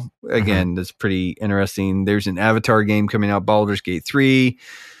 Redfall, again, that's pretty interesting. There's an Avatar game coming out, Baldur's Gate 3,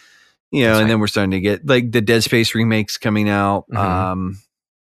 and then we're starting to get like the Dead Space remakes coming out.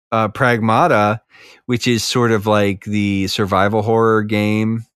 Pragmata, which is sort of like the survival horror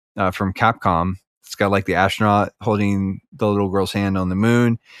game from Capcom. It's got like the astronaut holding the little girl's hand on the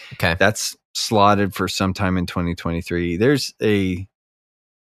moon. Okay. That's slotted for sometime in 2023. There's a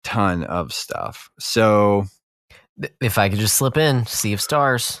ton of stuff. So if I could just slip in Sea of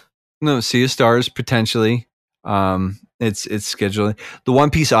Stars. No, Sea of Stars potentially. It's scheduling. The One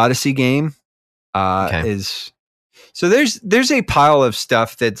Piece Odyssey game is so there's a pile of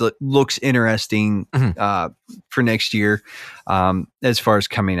stuff that looks interesting for next year as far as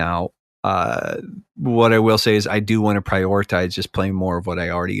coming out. What I will say is I do want to prioritize just playing more of what I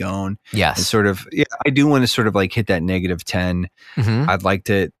already own. Yes. And sort of, I do want to sort of like hit that -10. I'd like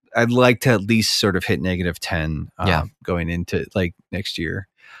to at least sort of hit -10 going into like next year.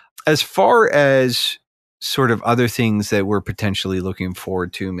 As far as sort of other things that we're potentially looking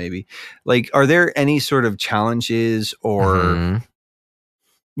forward to, maybe like, are there any sort of challenges or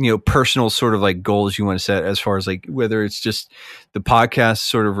personal sort of like goals you want to set as far as like whether it's just the podcast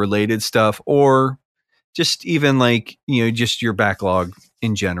sort of related stuff or just even like, just your backlog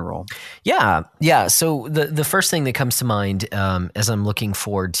in general? Yeah. So the first thing that comes to mind as I'm looking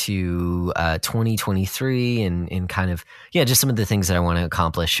forward to 2023 and kind of, just some of the things that I want to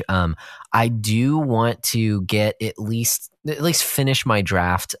accomplish. I do want to get at least finish my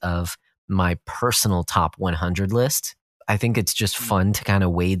draft of my personal top 100 list. I think it's just fun to kind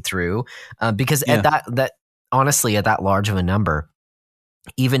of wade through because at that honestly, at that large of a number,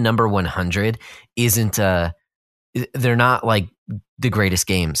 even number 100 isn't they're not like the greatest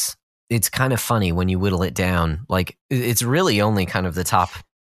games. It's kind of funny when you whittle it down. Like it's really only kind of the top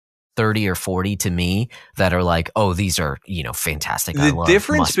 30 or 40 to me that are like, oh, these are, fantastic. The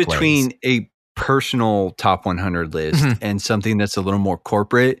difference between a personal top 100 list and something that's a little more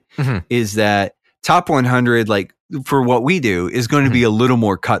corporate is that top 100, like for what we do, is going to be a little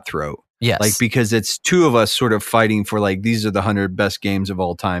more cutthroat. Yes. Like, because it's two of us sort of fighting for like, these are the 100 best games of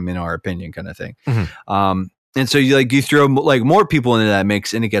all time in our opinion kind of thing. And so you throw like more people into that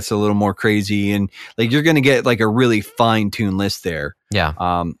mix and it gets a little more crazy and like, you're going to get like a really fine tuned list there. Yeah.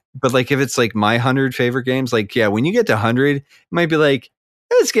 But like, if it's like my 100 favorite games, like, when you get to 100, it might be like,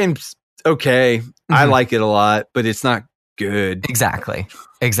 this game's okay. I like it a lot, but it's not good. Exactly.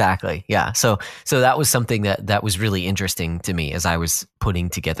 Yeah. So that was something that was really interesting to me as I was putting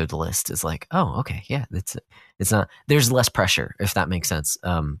together the list. Is like, oh, okay, yeah, it's not. There's less pressure, if that makes sense.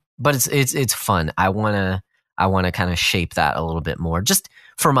 But it's fun. I wanna kind of shape that a little bit more, just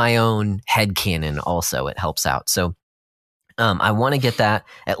for my own headcanon. Also, it helps out. So I want to get that,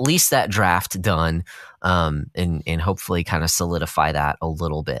 at least that draft done, and hopefully kind of solidify that a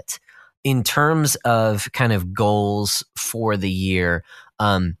little bit. In terms of kind of goals for the year,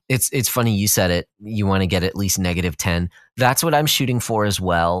 it's funny you said it. You want to get at least -10. That's what I'm shooting for as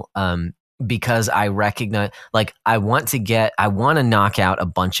well. Because I recognize, like, I want to knock out a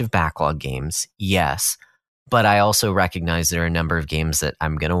bunch of backlog games. Yes. But I also recognize there are a number of games that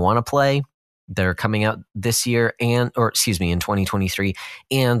I'm going to want to play that are coming out this year in 2023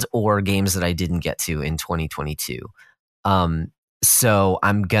 or games that I didn't get to in 2022. So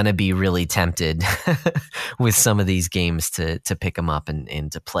I'm going to be really tempted with some of these games to pick them up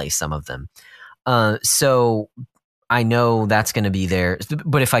and to play some of them. So I know that's going to be there,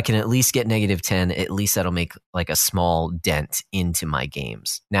 but if I can at least get -10, at least that'll make like a small dent into my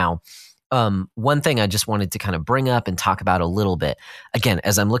games. Now, one thing I just wanted to kind of bring up and talk about a little bit, again,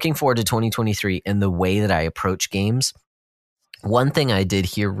 as I'm looking forward to 2023 and the way that I approach games. One thing I did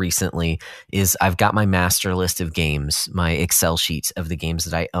here recently is I've got my master list of games, my Excel sheets of the games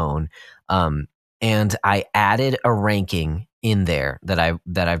that I own, and I added a ranking in there that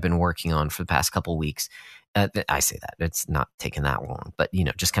I've been working on for the past couple weeks. I say that it's not taken that long, but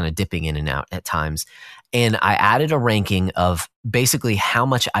just kind of dipping in and out at times. And I added a ranking of basically how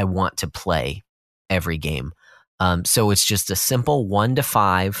much I want to play every game. So it's just a simple 1 to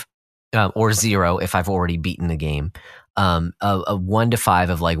 5 or 0 if I've already beaten the game. a 1 to 5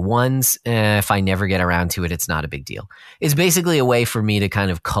 of like ones. If I never get around to it, it's not a big deal. It's basically a way for me to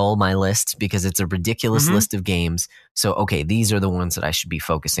kind of cull my list because it's a ridiculous list of games. So, okay, these are the ones that I should be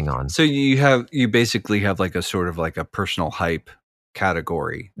focusing on. So you basically have like a sort of like a personal hype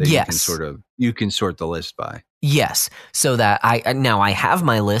category that you can sort the list by. Yes. So that I have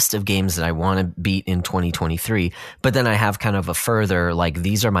my list of games that I want to beat in 2023, but then I have kind of a further, like,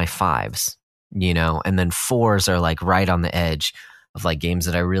 these are my 5s, you know, and then 4s are like right on the edge of like games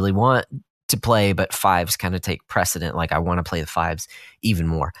that I really want to play, but 5s kind of take precedent. Like I want to play the 5s even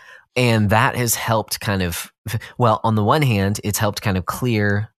more. And that has helped kind of, well, on the one hand, it's helped kind of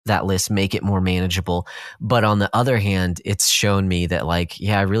clear that list, make it more manageable. But on the other hand, it's shown me that like,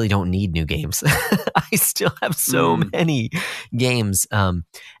 yeah, I really don't need new games. I still have so many games.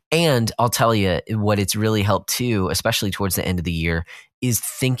 And I'll tell you what it's really helped too, especially towards the end of the year, is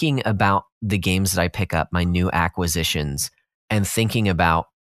thinking about the games that I pick up, my new acquisitions, and thinking about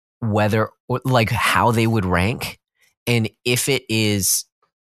whether, like, how they would rank. And if it is,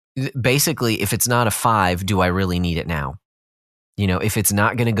 basically, if it's not a 5, do I really need it now? You know, if it's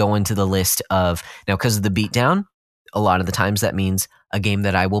not going to go into the list of, now because of the beatdown, a lot of the times that means a game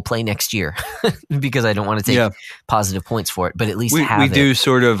that I will play next year because I don't want to take positive points for it, but at least we do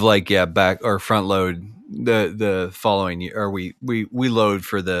sort of like, back or front load the following year, or we load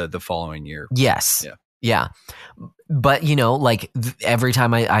for the following year. Yes. Yeah. But, you know, like every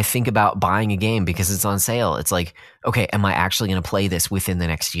time I think about buying a game because it's on sale, it's like, okay, am I actually going to play this within the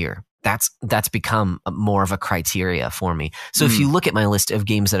next year? That's become more of a criteria for me. So if you look at my list of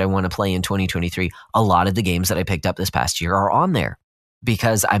games that I want to play in 2023, a lot of the games that I picked up this past year are on there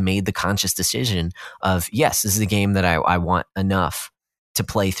because I made the conscious decision of, yes, this is a game that I want enough to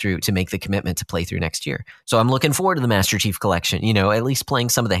play through, to make the commitment to play through next year. So I'm looking forward to the Master Chief Collection, you know, at least playing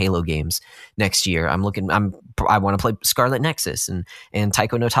some of the Halo games next year. I want to play Scarlet Nexus and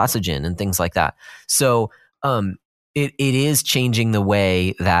Taiko no Tatsujin and things like that. So, it is changing the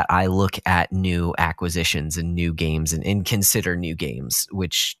way that I look at new acquisitions and new games and consider new games,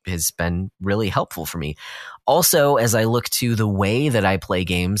 which has been really helpful for me. Also, as I look to the way that I play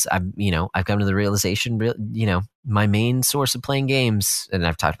games, I've come to the realization, you know, my main source of playing games, and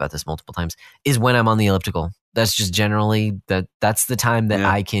I've talked about this multiple times, is when I'm on the elliptical. That's just generally that's the time that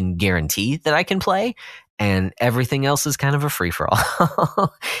I can guarantee that I can play, and everything else is kind of a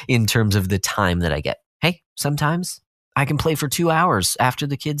free-for-all in terms of the time that I get. Hey, sometimes I can play for 2 hours after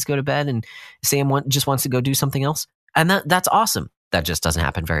the kids go to bed and Sam just wants to go do something else. And that's awesome. That just doesn't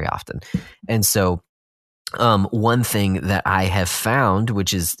happen very often. And so one thing that I have found,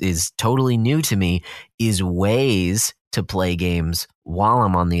 which is totally new to me, is ways to play games while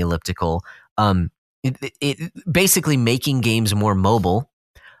I'm on the elliptical. It basically making games more mobile.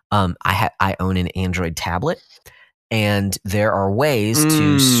 I own an Android tablet, and there are ways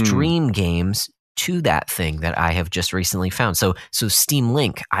to stream games to that thing that I have just recently found. So Steam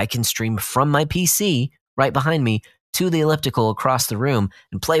Link, I can stream from my PC right behind me to the elliptical across the room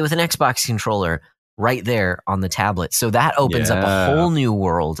and play with an Xbox controller right there on the tablet. So that opens up a whole new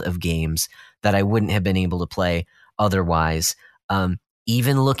world of games that I wouldn't have been able to play otherwise.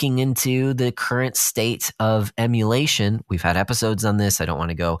 Even looking into the current state of emulation, we've had episodes on this. I don't want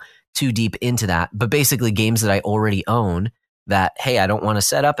to go too deep into that, but basically games that I already own that, hey, I don't want to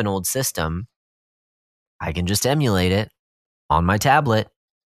set up an old system. I can just emulate it on my tablet,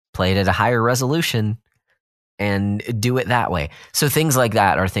 play it at a higher resolution, and do it that way. So things like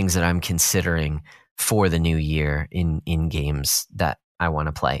that are things that I'm considering for the new year in games that I want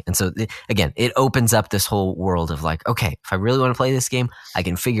to play. And so, again, it opens up this whole world of like, okay, if I really want to play this game, I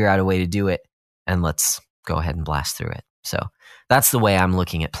can figure out a way to do it, and let's go ahead and blast through it. So that's the way I'm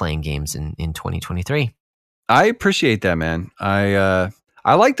looking at playing games in 2023. I appreciate that, man.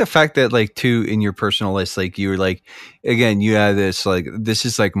 I like the fact that, like, too, in your personal list, like, you were like, again, you had this, like, this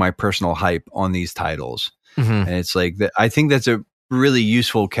is like my personal hype on these titles. And it's like, I think that's a really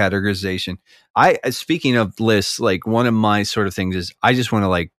useful categorization. Speaking of lists, like, one of my sort of things is I just want to,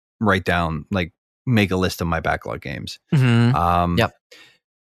 like, write down, like, make a list of my backlog games. Yep.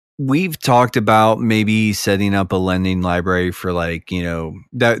 We've talked about maybe setting up a lending library for, like, you know,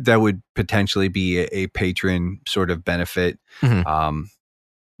 that would potentially be a patron sort of benefit.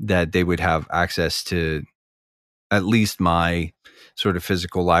 That they would have access to at least my sort of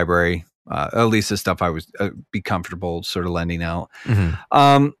physical library, at least the stuff I would be comfortable sort of lending out.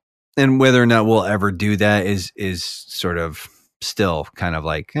 And whether or not we'll ever do that is sort of still kind of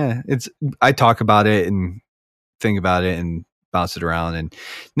like, I talk about it and think about it and bounce it around and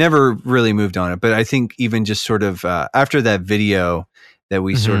never really moved on it. But I think even just sort of after that video that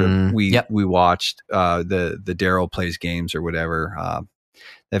we sort of we watched, the Daryl Plays Games or whatever.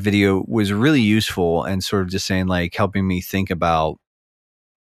 That video was really useful and sort of just saying, like, helping me think about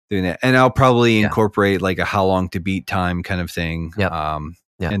doing that. And I'll probably incorporate like a how long to beat time kind of thing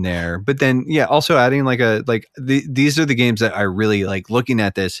in there. But then, also adding like these are the games that I really like looking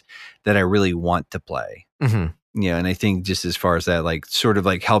at this that I really want to play. Mm-hmm. And I think just as far as that, like sort of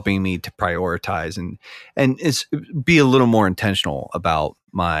like helping me to prioritize and it's be a little more intentional about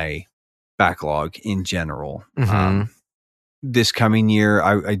my backlog in general. Mm-hmm. This coming year,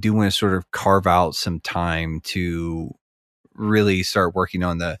 I do want to sort of carve out some time to really start working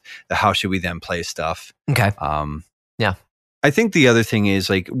on the how should we then play stuff. Okay. I think the other thing is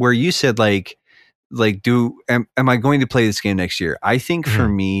like where you said like am I going to play this game next year? I think for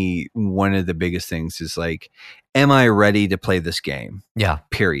me, one of the biggest things is like, am I ready to play this game? Yeah.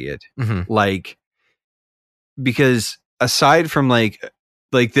 Period. Mm-hmm. Like, because aside from like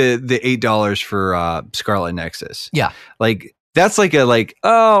the $8 for Scarlet Nexus. Yeah. Like that's like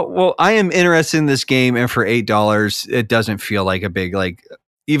oh, well, I am interested in this game, and for $8, it doesn't feel like a big, like,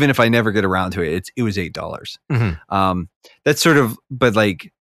 even if I never get around to it, it was $8. Mm-hmm. That's sort of, but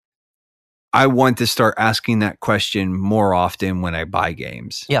like, I want to start asking that question more often when I buy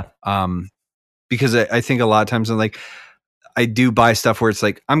games. Yeah. Because I think a lot of times I'm like, I do buy stuff where it's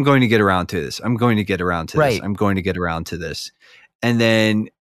like, I'm going to get around to this. I'm going to get around to this. I'm going to get around to this. And then,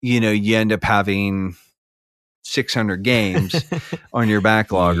 you end up having 600 games on your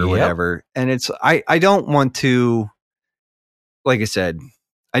backlog or whatever. And it's, I don't want to, like I said,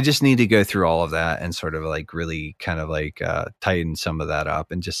 I just need to go through all of that and sort of like really kind of like tighten some of that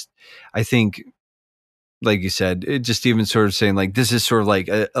up. And just, I think, like you said, it just even sort of saying like, this is sort of like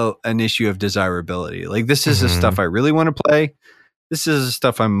an issue of desirability. Like this is the stuff I really want to play. This is the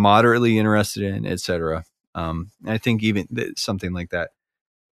stuff I'm moderately interested in, etc. I think even something like that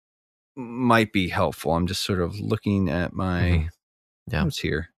might be helpful. I'm just sort of looking at my notes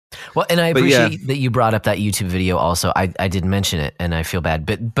here. Well, and I appreciate that you brought up that YouTube video also. I didn't mention it and I feel bad,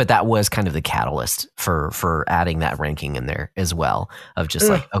 but that was kind of the catalyst for adding that ranking in there as well, of just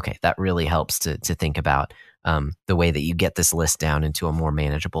like, okay, that really helps to think about the way that you get this list down into a more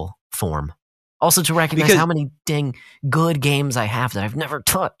manageable form. Also to recognize how many dang good games I have that I've never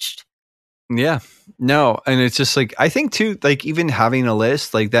touched. Yeah, no. And it's just like, I think too, like even having a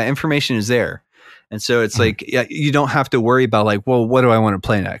list, like that information is there. And so it's like, you don't have to worry about like, well, what do I want to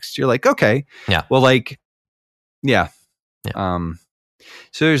play next? You're like, okay, well, like, so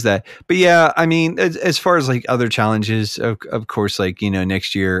there's that. But yeah, I mean, as far as like other challenges, of course, like,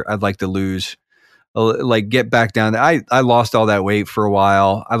 next year I'd like to lose, like get back down. I lost all that weight for a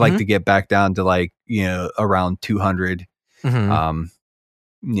while. I'd like to get back down to like, around 200.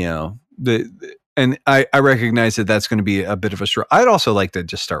 And I recognize that that's going to be a bit of a struggle. I'd also like to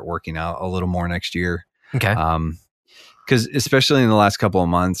just start working out a little more next year. Okay. Because especially in the last couple of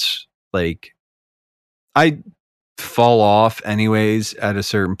months, like I fall off anyways at a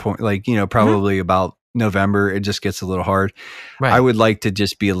certain point, like, probably about November, it just gets a little hard. Right. I would like to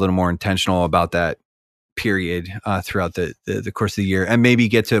just be a little more intentional about that period throughout the course of the year, and maybe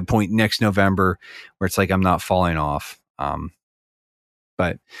get to a point next November where it's like I'm not falling off.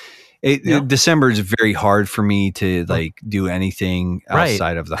 But December is very hard for me to like do anything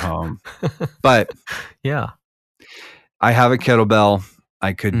outside of the home. But I have a kettlebell.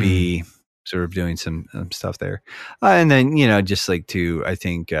 I could be sort of doing some stuff there. And then, just like I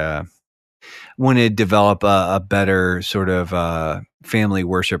think want to develop a better sort of family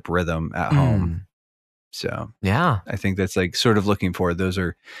worship rhythm at home. So I think that's like sort of looking forward. Those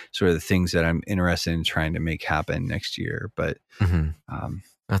are sort of the things that I'm interested in trying to make happen next year. But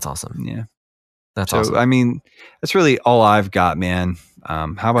that's awesome. Yeah. That's awesome. I mean, that's really all I've got, man.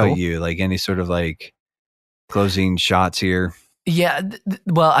 How about you? Like any sort of like closing shots here? Yeah.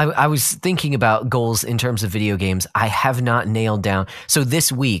 Well, I was thinking about goals in terms of video games. I have not nailed down. So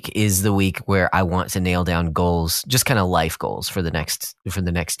this week is the week where I want to nail down goals, just kind of life goals for the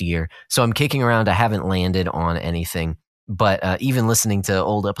next year. So I'm kicking around. I haven't landed on anything, but even listening to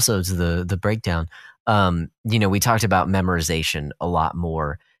old episodes of the breakdown, we talked about memorization a lot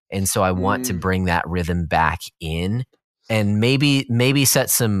more. And so I want to bring that rhythm back in and maybe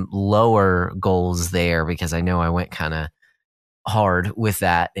set some lower goals there, because I know I went kind of hard with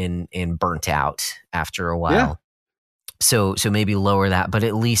that and burnt out after a while. So maybe lower that, but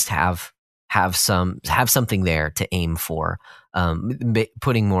at least have something there to aim for.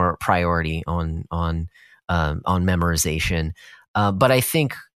 Putting more priority on memorization. But I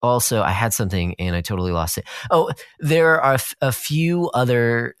think also, I had something and I totally lost it. Oh, there are a few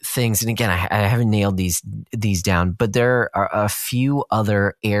other things, and again, I haven't nailed these down, but there are a few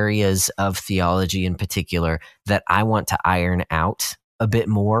other areas of theology in particular that I want to iron out a bit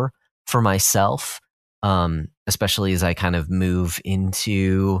more for myself, especially as I kind of move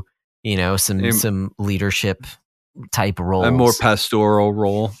into, some leadership type roles, a more pastoral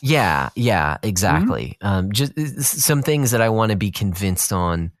role. Yeah, exactly. Just some things that I want to be convinced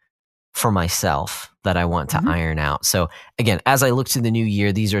on for myself that I want to iron out. So again, as I look to the new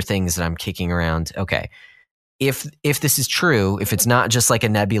year, these are things that I'm kicking around. Okay, if this is true, if it's not just like a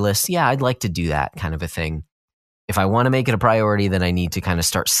nebulous, yeah, I'd like to do that kind of a thing. If I want to make it a priority, then I need to kind of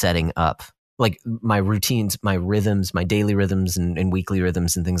start setting up like my routines, my rhythms, my daily rhythms and weekly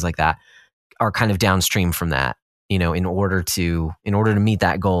rhythms and things like that are kind of downstream from that. In order to meet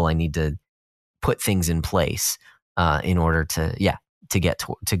that goal, I need to put things in place in order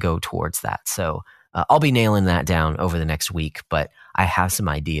to go towards that. So I'll be nailing that down over the next week, but I have some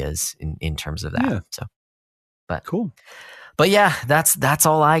ideas in terms of that. Yeah. So, but cool. But yeah, that's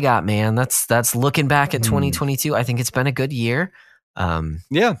all I got, man. That's looking back at 2022. I think it's been a good year.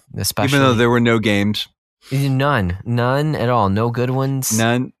 Yeah, especially even though there were no games. None at all. No good ones.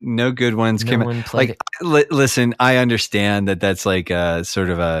 No good ones came out. Like, listen, I understand that's like a sort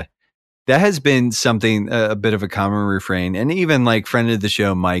of that has been something, a bit of a common refrain. And even like friend of the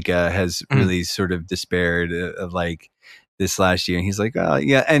show, Micah, has really sort of despaired of like this last year. And he's like, oh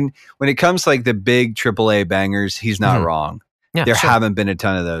yeah. And when it comes to like the big AAA bangers, he's not wrong. Yeah, there haven't been a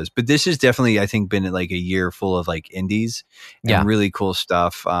ton of those, but this has definitely, I think, been like a year full of like indies and really cool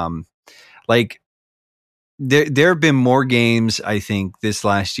stuff. Like, there have been more games, I think, this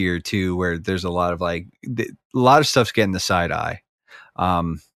last year too, where there's a lot of like a lot of stuff's getting the side eye,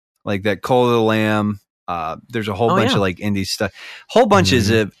 like that Call of the Lamb. There's a whole bunch of like indie stuff, whole bunches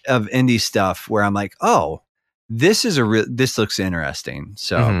of indie stuff where I'm like, oh, this looks interesting.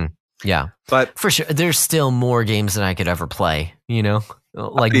 So yeah, but for sure, there's still more games than I could ever play.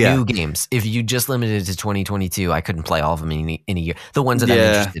 Like new games. If you just limited it to 2022, I couldn't play all of them in a year. The ones that I'm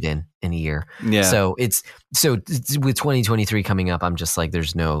interested in a year. Yeah. So it's with 2023 coming up, I'm just like,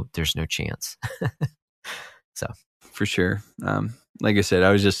 there's no chance. So for sure. Like I said,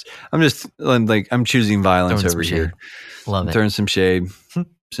 I'm choosing violence over here. Love it. Throwing some shade,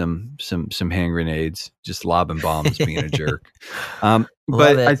 some hand grenades, just lobbing bombs, being a jerk.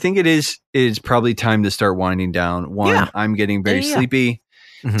 But I think it is probably time to start winding down. One, I'm getting very sleepy.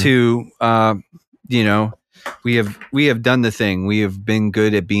 Two, we have done the thing. We have been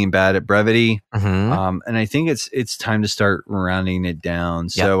good at being bad at brevity. And I think it's time to start rounding it down.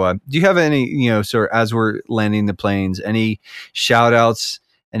 Yep. So do you have any, sort of as we're landing the planes, any shout outs?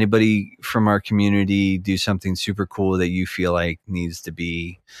 Anybody from our community do something super cool that you feel like needs to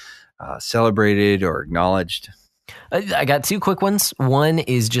be celebrated or acknowledged? I got two quick ones. One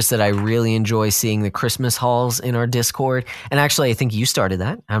is just that I really enjoy seeing the Christmas hauls in our Discord. And actually, I think you started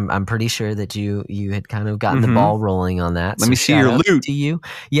that. I'm pretty sure that you had kind of gotten the ball rolling on that. Let me see your loot. To you.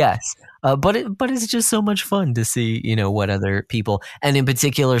 Yes. But it's just so much fun to see, what other people, and in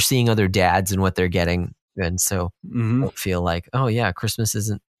particular, seeing other dads and what they're getting. And so I don't feel like, oh yeah, Christmas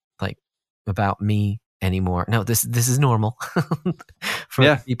isn't like about me anymore. No, this is normal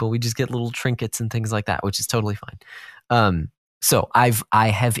for people. We just get little trinkets and things like that, which is totally fine. So I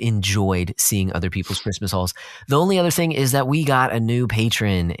have enjoyed seeing other people's Christmas hauls. The only other thing is that we got a new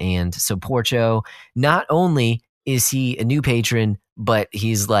patron, and so Porcho, not only is he a new patron, but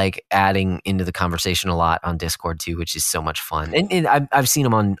he's like adding into the conversation a lot on Discord too, which is so much fun. And I've seen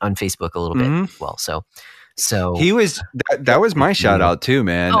him on Facebook a little bit as well. So he was that was my shout out too,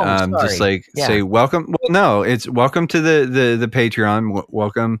 man. Just like say welcome. Well, no, it's welcome to the Patreon.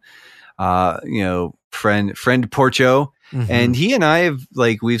 Welcome, friend Porcho. And he and I have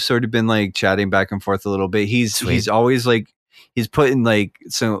we've sort of been like chatting back and forth a little bit. He's always like, he's putting like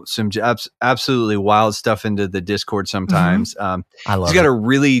some absolutely wild stuff into the Discord sometimes. I love he's got a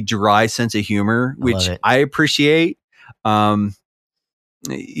really dry sense of humor, which I appreciate. So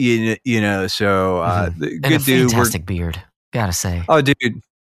good and a fantastic beard, gotta say. Oh, dude,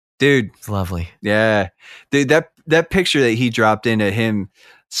 it's lovely. Yeah, dude, that picture that he dropped into him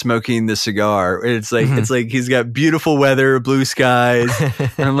smoking the cigar, it's like he's got beautiful weather, blue skies,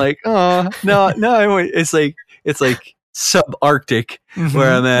 and I'm like, oh no, it's like subarctic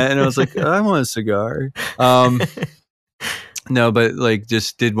where I'm at, and I was like, I want a cigar. No, but like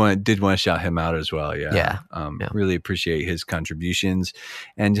just did want to shout him out as well. Yeah. Really appreciate his contributions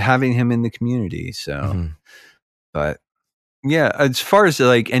and having him in the community. So, but yeah, as far as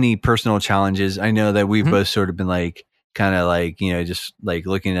like any personal challenges, I know that we've both sort of been like kind of like, just like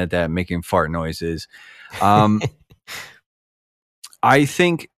looking at that, making fart noises. I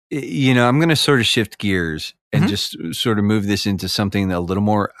think, I'm going to sort of shift gears and just sort of move this into something a little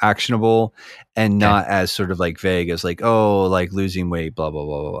more actionable and not as sort of like vague as like, oh, like losing weight, blah, blah,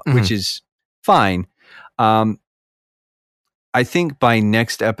 blah, blah, which is fine. I think by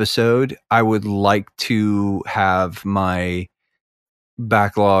next episode, I would like to have my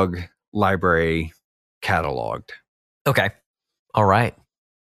backlog library cataloged. Okay. All right.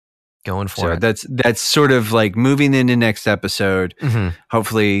 Going for it. That's sort of like moving into next episode.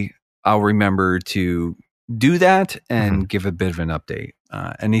 Hopefully I'll remember to do that and give a bit of an update.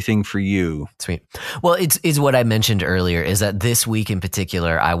 Anything for you? Sweet. Well, it's what I mentioned earlier is that this week in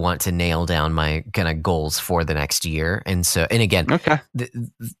particular, I want to nail down my kind of goals for the next year. And again,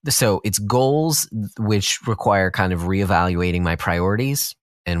 so it's goals which require kind of reevaluating my priorities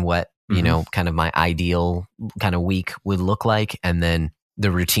and what, kind of my ideal kind of week would look like. And then the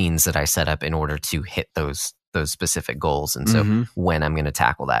routines that I set up in order to hit those specific goals. And so when I'm going to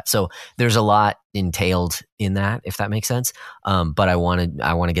tackle that. So there's a lot entailed in that, if that makes sense. But I want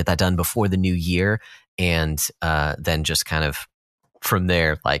to get that done before the new year. And then just kind of from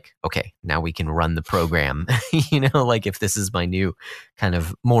there, like, okay, now we can run the program, like if this is my new kind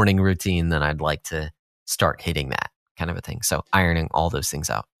of morning routine, then I'd like to start hitting that kind of a thing. So ironing all those things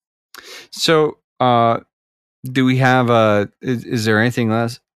out. So, do we have is there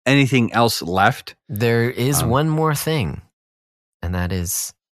anything else left? There is one more thing, and that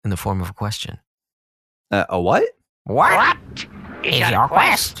is in the form of a question. A what? What is your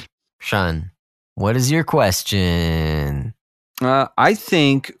quest? Sean, what is your question? I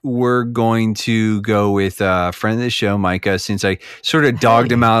think we're going to go with a friend of the show, Micah, since I sort of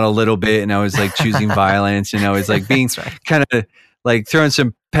dogged him out a little bit and I was like choosing violence and I was like being kind of like throwing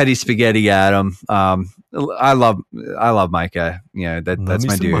some petty spaghetti at him. I love Micah. That's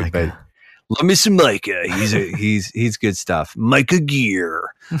my dude. Micah. But love me some Micah. He's good stuff. Micah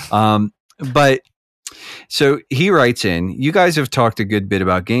Gear. But so he writes in, you guys have talked a good bit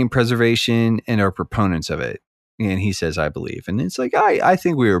about game preservation and are proponents of it. And he says, I believe. And it's like, I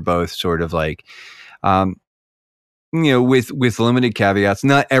think we were both sort of like, with limited caveats,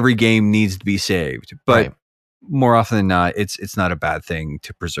 not every game needs to be saved, but more often than not, it's not a bad thing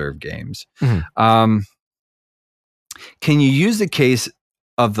to preserve games. Can you use the case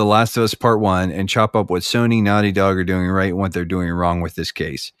of The Last of Us Part 1 and chop up what Sony, Naughty Dog are doing right and what they're doing wrong with this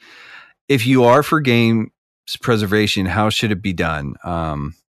case? If you are for games preservation, how should it be done?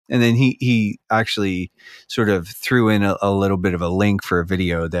 And then he actually sort of threw in a little bit of a link for a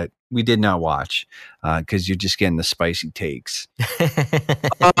video that we did not watch because you're just getting the spicy takes.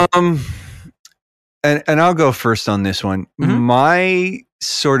 And I'll go first on this one. My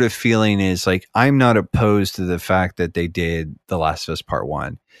sort of feeling is like, I'm not opposed to the fact that they did The Last of Us Part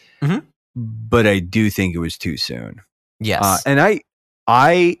 1, but I do think it was too soon. Yes. And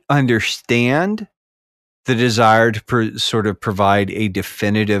I understand the desire to sort of provide a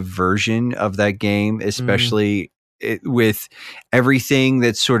definitive version of that game, especially with everything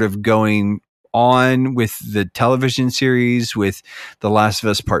that's sort of going on with the television series, with The Last of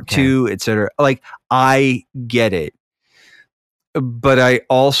Us Part 2, etc. Like, I get it. But I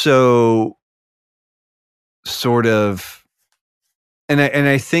also sort of, and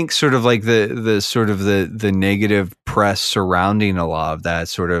I think sort of like the negative press surrounding a lot of that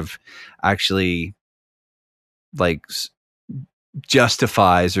sort of actually like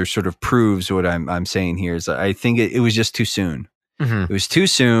justifies or sort of proves what I'm saying here is I think it was just too soon. It was too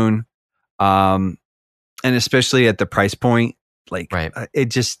soon. And especially at the price point, like it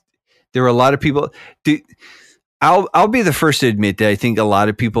just, there were a lot of people. I'll be the first to admit that I think a lot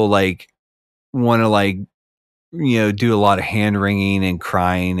of people like want to like, do a lot of hand wringing and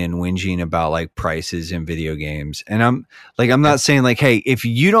crying and whinging about like prices in video games. And I'm not saying like, hey, if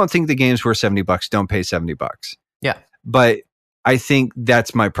you don't think the game's worth $70, don't pay $70. Yeah. But I think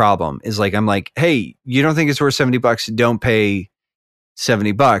that's my problem is like, I'm like, hey, you don't think it's worth $70? Don't pay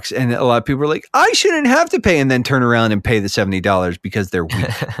 $70. And a lot of people are like, I shouldn't have to pay, and then turn around and pay the $70 because they're weak.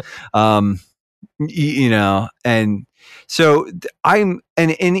 And so and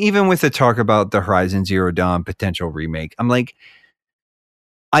even with the talk about the Horizon Zero Dawn potential remake, I'm like,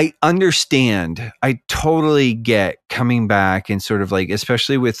 I understand. I totally get coming back and sort of like,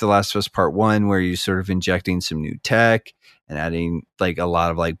 especially with The Last of Us Part 1, where you're sort of injecting some new tech and adding like a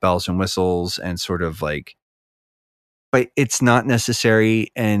lot of like bells and whistles and sort of like, but it's not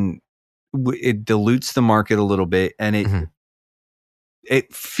necessary, and it dilutes the market a little bit, and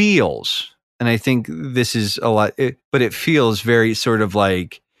it feels, and I think this is a lot, but it feels very sort of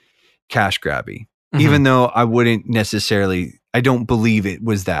like cash grabby. even though I wouldn't necessarily, I don't believe it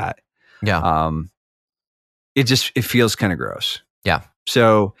was that. Yeah. It feels kind of gross. Yeah.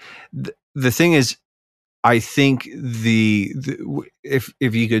 So the thing is, I think if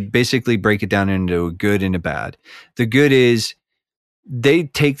you could basically break it down into a good and a bad, the good is they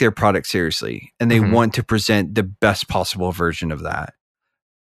take their product seriously and they want to present the best possible version of that.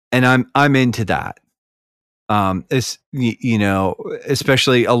 And I'm into that. It's,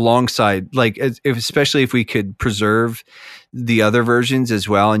 especially alongside, especially if we could preserve the other versions as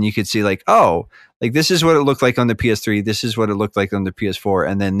well. And you could see this is what it looked like on the PS3. This is what it looked like on the PS4.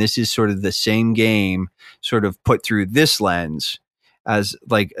 And then this is sort of the same game sort of put through this lens as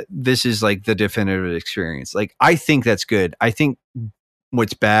this is the definitive experience. I think that's good. I think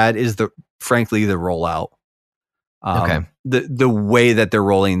what's bad is frankly, the rollout. Okay. The way that they're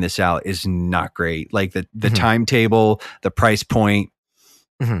rolling this out is not great. The timetable, the price point,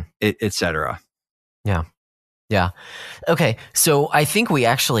 et cetera. Yeah. Yeah. Okay. So I think we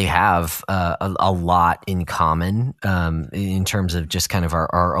actually have a lot in common in terms of just kind of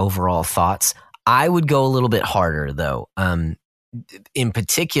our overall thoughts. I would go a little bit harder though. In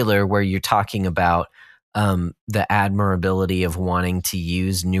particular, where you're talking about the admirability of wanting to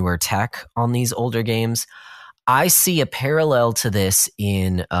use newer tech on these older games. I see a parallel to this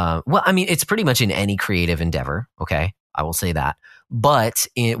in, it's pretty much in any creative endeavor. Okay. I will say that. But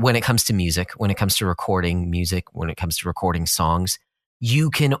when it comes to music, when it comes to recording music, when it comes to recording songs, you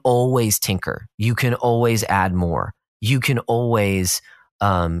can always tinker. You can always add more. You can always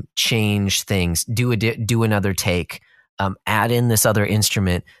change things, do another take, add in this other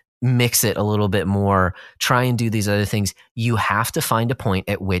instrument, mix it a little bit more, try and do these other things. You have to find a point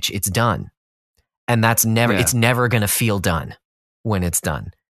at which it's done. And it's never going to feel done when it's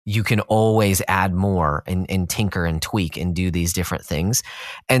done. You can always add more and tinker and tweak and do these different things.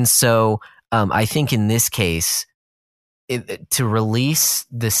 And so I think in this case, to release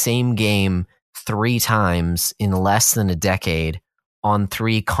the same game 3 times in less than a decade on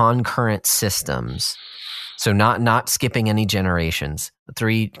 3 concurrent systems, so not skipping any generations,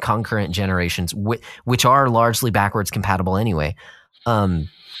 3 concurrent generations, which are largely backwards compatible anyway,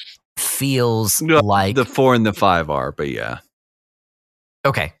 feels like the 4 and the 5 are, but yeah.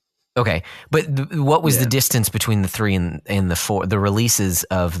 Okay. But what was the distance between the 3 and the 4, the releases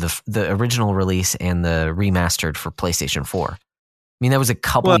of the original release and the remastered for PlayStation 4? I mean, that was a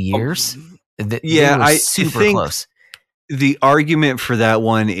couple years. I super think close. The argument for that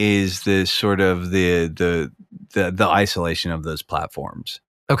one is the sort of the isolation of those platforms.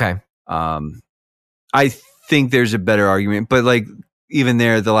 Okay. I think there's a better argument, but even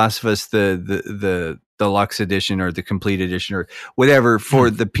there, The Last of Us, the deluxe edition or the complete edition or whatever for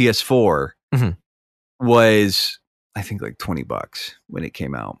the PS4 was, I think, $20 when it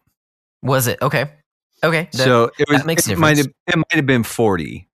came out. Was it? Okay. So that makes a difference. It might have been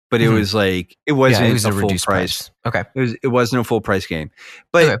 40, but it was it wasn't it was a full reduced price. Okay. It wasn't a full price game.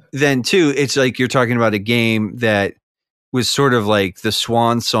 But then too, it's you're talking about a game that was sort of the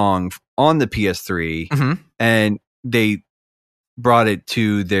swan song on the PS3 and they brought it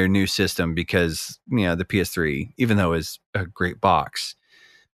to their new system because the PS3, even though it was a great box,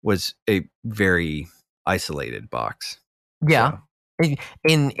 was a very isolated box. Yeah. So.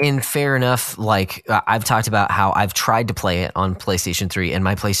 In fair enough, I've talked about how I've tried to play it on PlayStation 3 and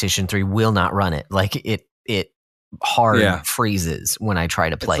my PlayStation 3 will not run it. It hard freezes when I try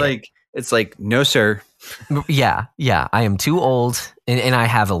to play it. It's no, sir. Yeah. I am too old, and I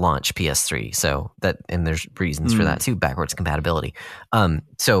have a launch PS3, so and there's reasons for that too, backwards compatibility.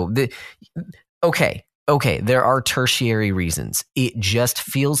 Okay, there are tertiary reasons. It just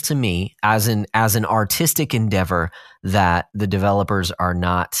feels to me as an artistic endeavor that the developers are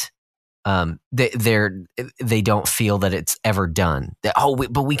not. They don't feel that it's ever done.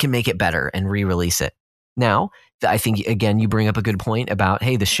 But we can make it better and re-release it. Now, I think, again, you bring up a good point about,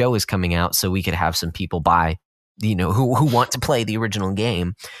 hey, the show is coming out, so we could have some people buy, who want to play the original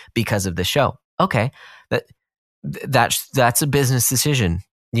game because of the show. Okay, that's a business decision,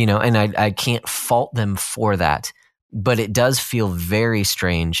 and I can't fault them for that, but it does feel very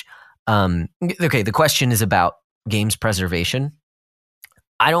strange. Okay, the question is about games preservation.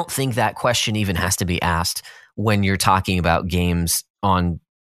 I don't think that question even has to be asked when you're talking about games on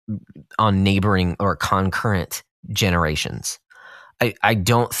neighboring or concurrent generations. I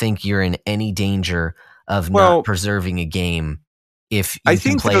don't think you're in any danger of not preserving a game if you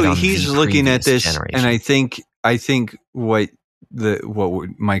can play it on he's the looking at this generation. And I think what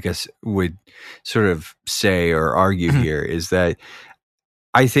Micah would sort of say or argue here is that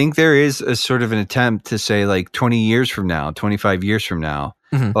I think there is a sort of an attempt to say 20 years from now, 25 years from now,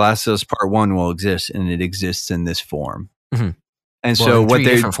 The Last of Us Part 1 will exist, and it exists in this form. And well, so what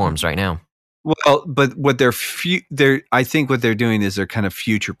they're different forms right now. Well, but what they're I think what they're doing is they're kind of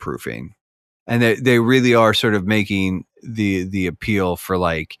future proofing, and they really are sort of making the appeal for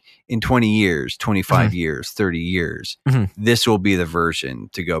like in 20 years, 25 years, 30 years, this will be the version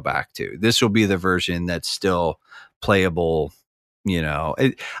to go back to. This will be the version that's still playable. You know,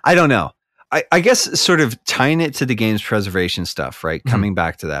 I don't know. I guess sort of tying it to the game's preservation stuff, right? Coming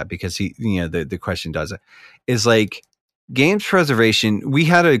back to that, because the question does it is like games preservation. We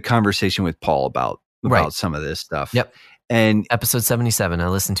had a conversation with Paul about some of this stuff. Yep. And episode 77, I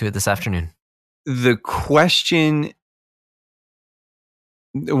listened to it this afternoon. The question,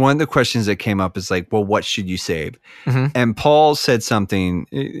 one of the questions that came up is like, well, what should you save? And Paul said something,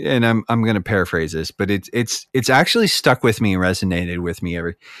 and I'm going to paraphrase this, but it's actually stuck with me and resonated with me.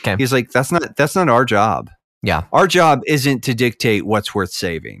 He's like, that's not our job. Yeah. Our job isn't to dictate what's worth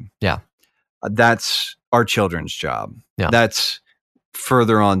saving. Yeah. That's our children's job. Yeah. That's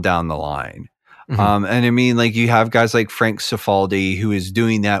further on down the line. And I mean, like you have guys like Frank Cifaldi who is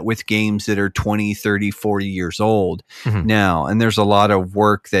doing that with games that are 20, 30, 40 years old now. And there's a lot of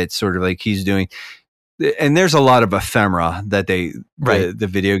work that sort of like he's doing. And there's a lot of ephemera that the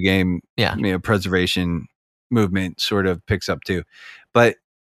video game preservation movement sort of picks up too. But,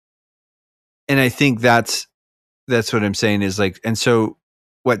 and I think that's what I'm saying is like, and so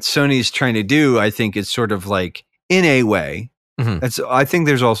what Sony's trying to do, I think, is sort of like in a way, I think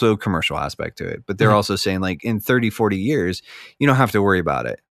there's also a commercial aspect to it, but they're also saying like in 30, 40 years, you don't have to worry about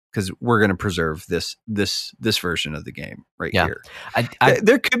it because we're going to preserve this version of the game here.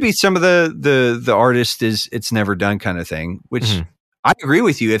 There could be some of the artist it's never done kind of thing, which I agree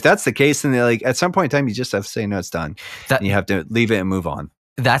with you. If that's the case, then like at some point in time, you just have to say, no, it's done. And you have to leave it and move on.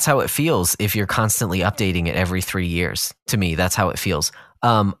 That's how it feels if you're constantly updating it every 3 years. To me, that's how it feels.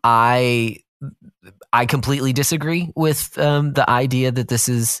 I completely disagree with the idea that this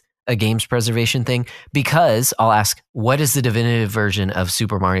is a games preservation thing, because I'll ask, what is the definitive version of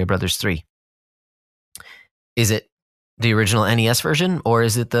Super Mario Brothers 3? Is it the original NES version, or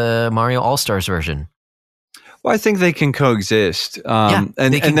is it the Mario All-Stars version? Well, I think they can coexist.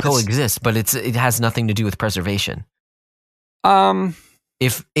 They can coexist, but it has nothing to do with preservation.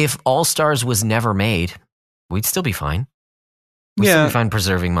 If All-Stars was never made, we'd still be fine. We'd still be fine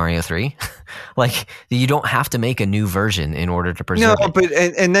preserving Mario 3. Like, you don't have to make a new version in order to preserve it. But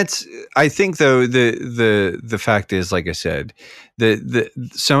and that's, I think though, the fact is, like I said, the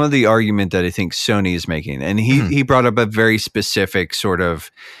some of the argument that I think Sony is making, and he brought up a very specific sort of,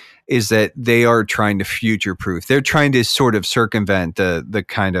 is that they are trying to future proof. They're trying to sort of circumvent the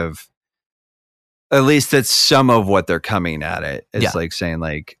kind of, at least that's some of what they're coming at it. It's like saying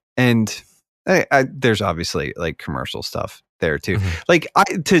like, and there's obviously like commercial stuff there too. Like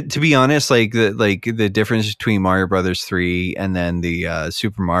to be honest, like the difference between Mario Brothers 3 and then the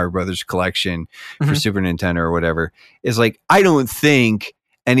Super Mario Brothers collection for Super Nintendo or whatever is like, I don't think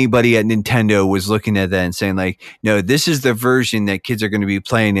anybody at Nintendo was looking at that and saying like, no, this is the version that kids are going to be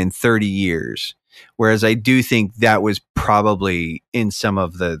playing in 30 years. Whereas I do think that was probably in some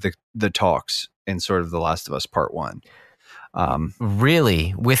of the talks in sort of The Last of Us Part 1.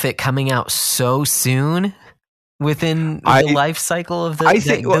 Really? With it coming out so soon within the life cycle of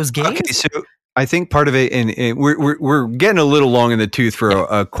those games? Okay, so I think part of it, and we're getting a little long in the tooth for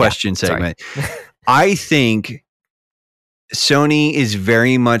a question segment. I think Sony is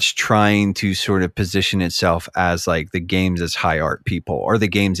very much trying to sort of position itself as like the games as high art people, or the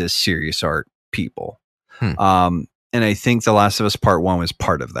games as serious art people. And I think The Last of Us Part 1 was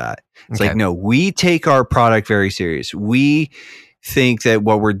part of that. It's like, no, we take our product very serious. We think that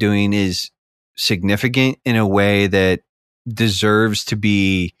what we're doing is significant in a way that deserves to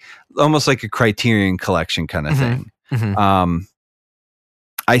be almost like a Criterion Collection kind of thing.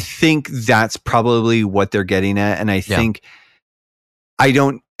 I think that's probably what they're getting at. And I think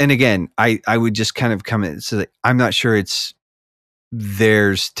and again, I would just kind of come in and say, I'm not sure it's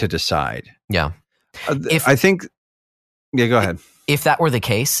theirs to decide. Yeah. I think, go ahead. If that were the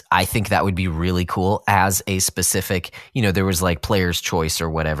case, I think that would be really cool as a specific, there was like Player's Choice or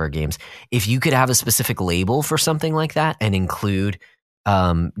whatever games. If you could have a specific label for something like that and include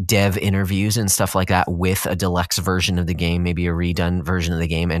dev interviews and stuff like that with a deluxe version of the game, maybe a redone version of the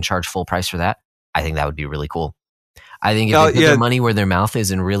game, and charge full price for that, I think that would be really cool. I think if they put their money where their mouth is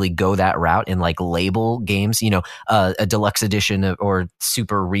and really go that route and like label games, a deluxe edition or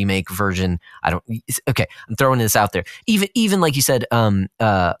super remake version. I'm throwing this out there. Even like you said,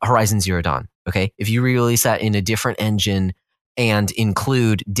 Horizon Zero Dawn. Okay. If you re-release that in a different engine and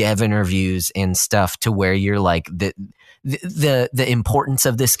include dev interviews and stuff to where you're like the importance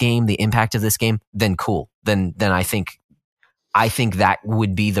of this game, the impact of this game, then cool. Then I think that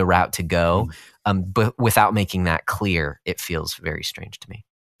would be the route to go. But without making that clear, it feels very strange to me.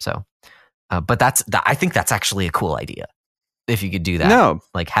 So, but I think that's actually a cool idea. If you could do that,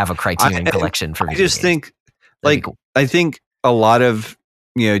 like have a Criterion collection for. I just think, like, cool. I think a lot of,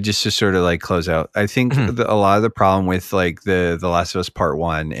 just to sort of like close out, I think a lot of the problem with like the Last of Us Part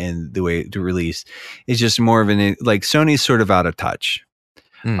 1 and the way to release is just more of like Sony's sort of out of touch.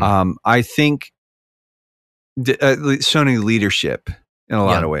 I think Sony leadership in a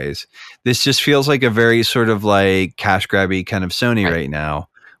lot of ways. This just feels like a very sort of like cash grabby kind of Sony right now,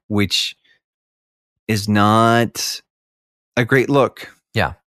 which is not a great look.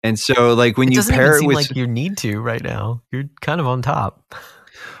 Yeah. And so like when you pair it with like you need to right now, you're kind of on top.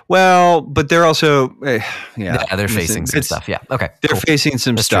 Well, but they're also they're facing some stuff. Yeah. Okay. They're facing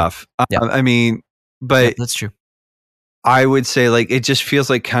some stuff. Yeah. I mean, but that's true. I would say like it just feels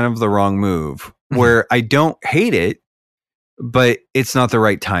like kind of the wrong move where I don't hate it, but it's not the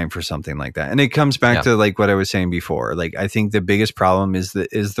right time for something like that. And it comes back to like what I was saying before. Like I think the biggest problem is the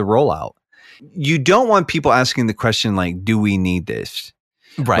rollout. You don't want people asking the question like, do we need this?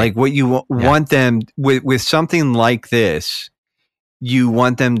 Right. Like what you want them with something like this, you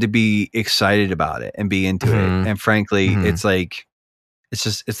want them to be excited about it and be into it. And frankly, it's like,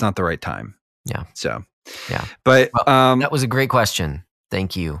 it's not the right time. Yeah. So, yeah. But that was a great question.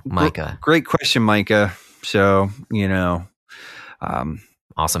 Thank you, Micah. Great question, Micah. So,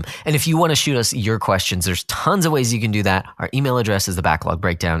 awesome. And if you want to shoot us your questions, there's tons of ways you can do that. Our email address is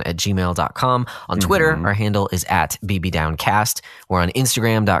thebacklogbreakdown@gmail.com. On Twitter, our handle is @bbdowncast. We're on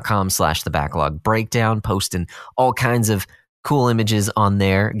Instagram.com/thebacklogbreakdown, posting all kinds of cool images on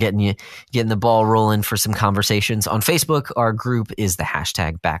there, getting the ball rolling for some conversations. On Facebook, our group is the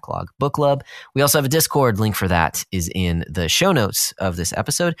 #BacklogBookClub. We also have a Discord. Link for that is in the show notes of this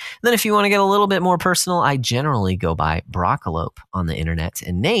episode. And then if you want to get a little bit more personal, I generally go by Broccolope on the internet.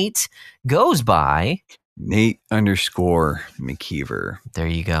 And Nate goes by Nate_McKeever. There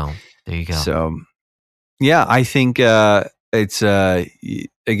you go. So, yeah, I think it's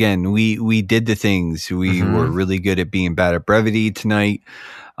again, we did the things. We were really good at being bad at brevity tonight.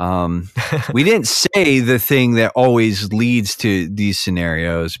 We didn't say the thing that always leads to these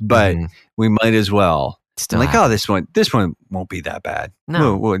scenarios, but we might as well. Still like, this one won't be that bad.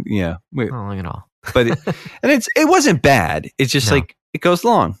 No, not long at all. But it wasn't bad. It's just like it goes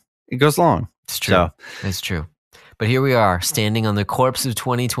long. It's true. So. It's true. But here we are, standing on the corpse of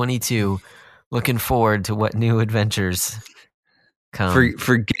 2022, looking forward to what new adventures come.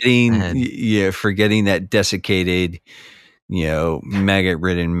 Forgetting that desiccated,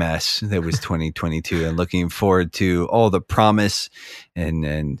 maggot-ridden mess that was 2022, and looking forward to all the promise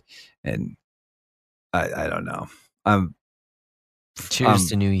and I don't know. Cheers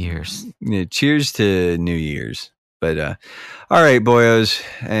to New Year's. Yeah, cheers to New Year's. But all right, boyos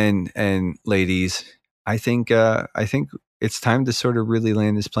and ladies, I think it's time to sort of really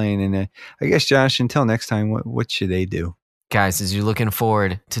land this plane. And I guess, Josh, until next time, what should they do? Guys, as you're looking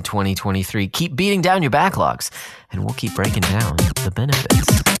forward to 2023, keep beating down your backlogs, and we'll keep breaking down the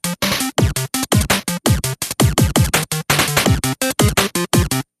benefits.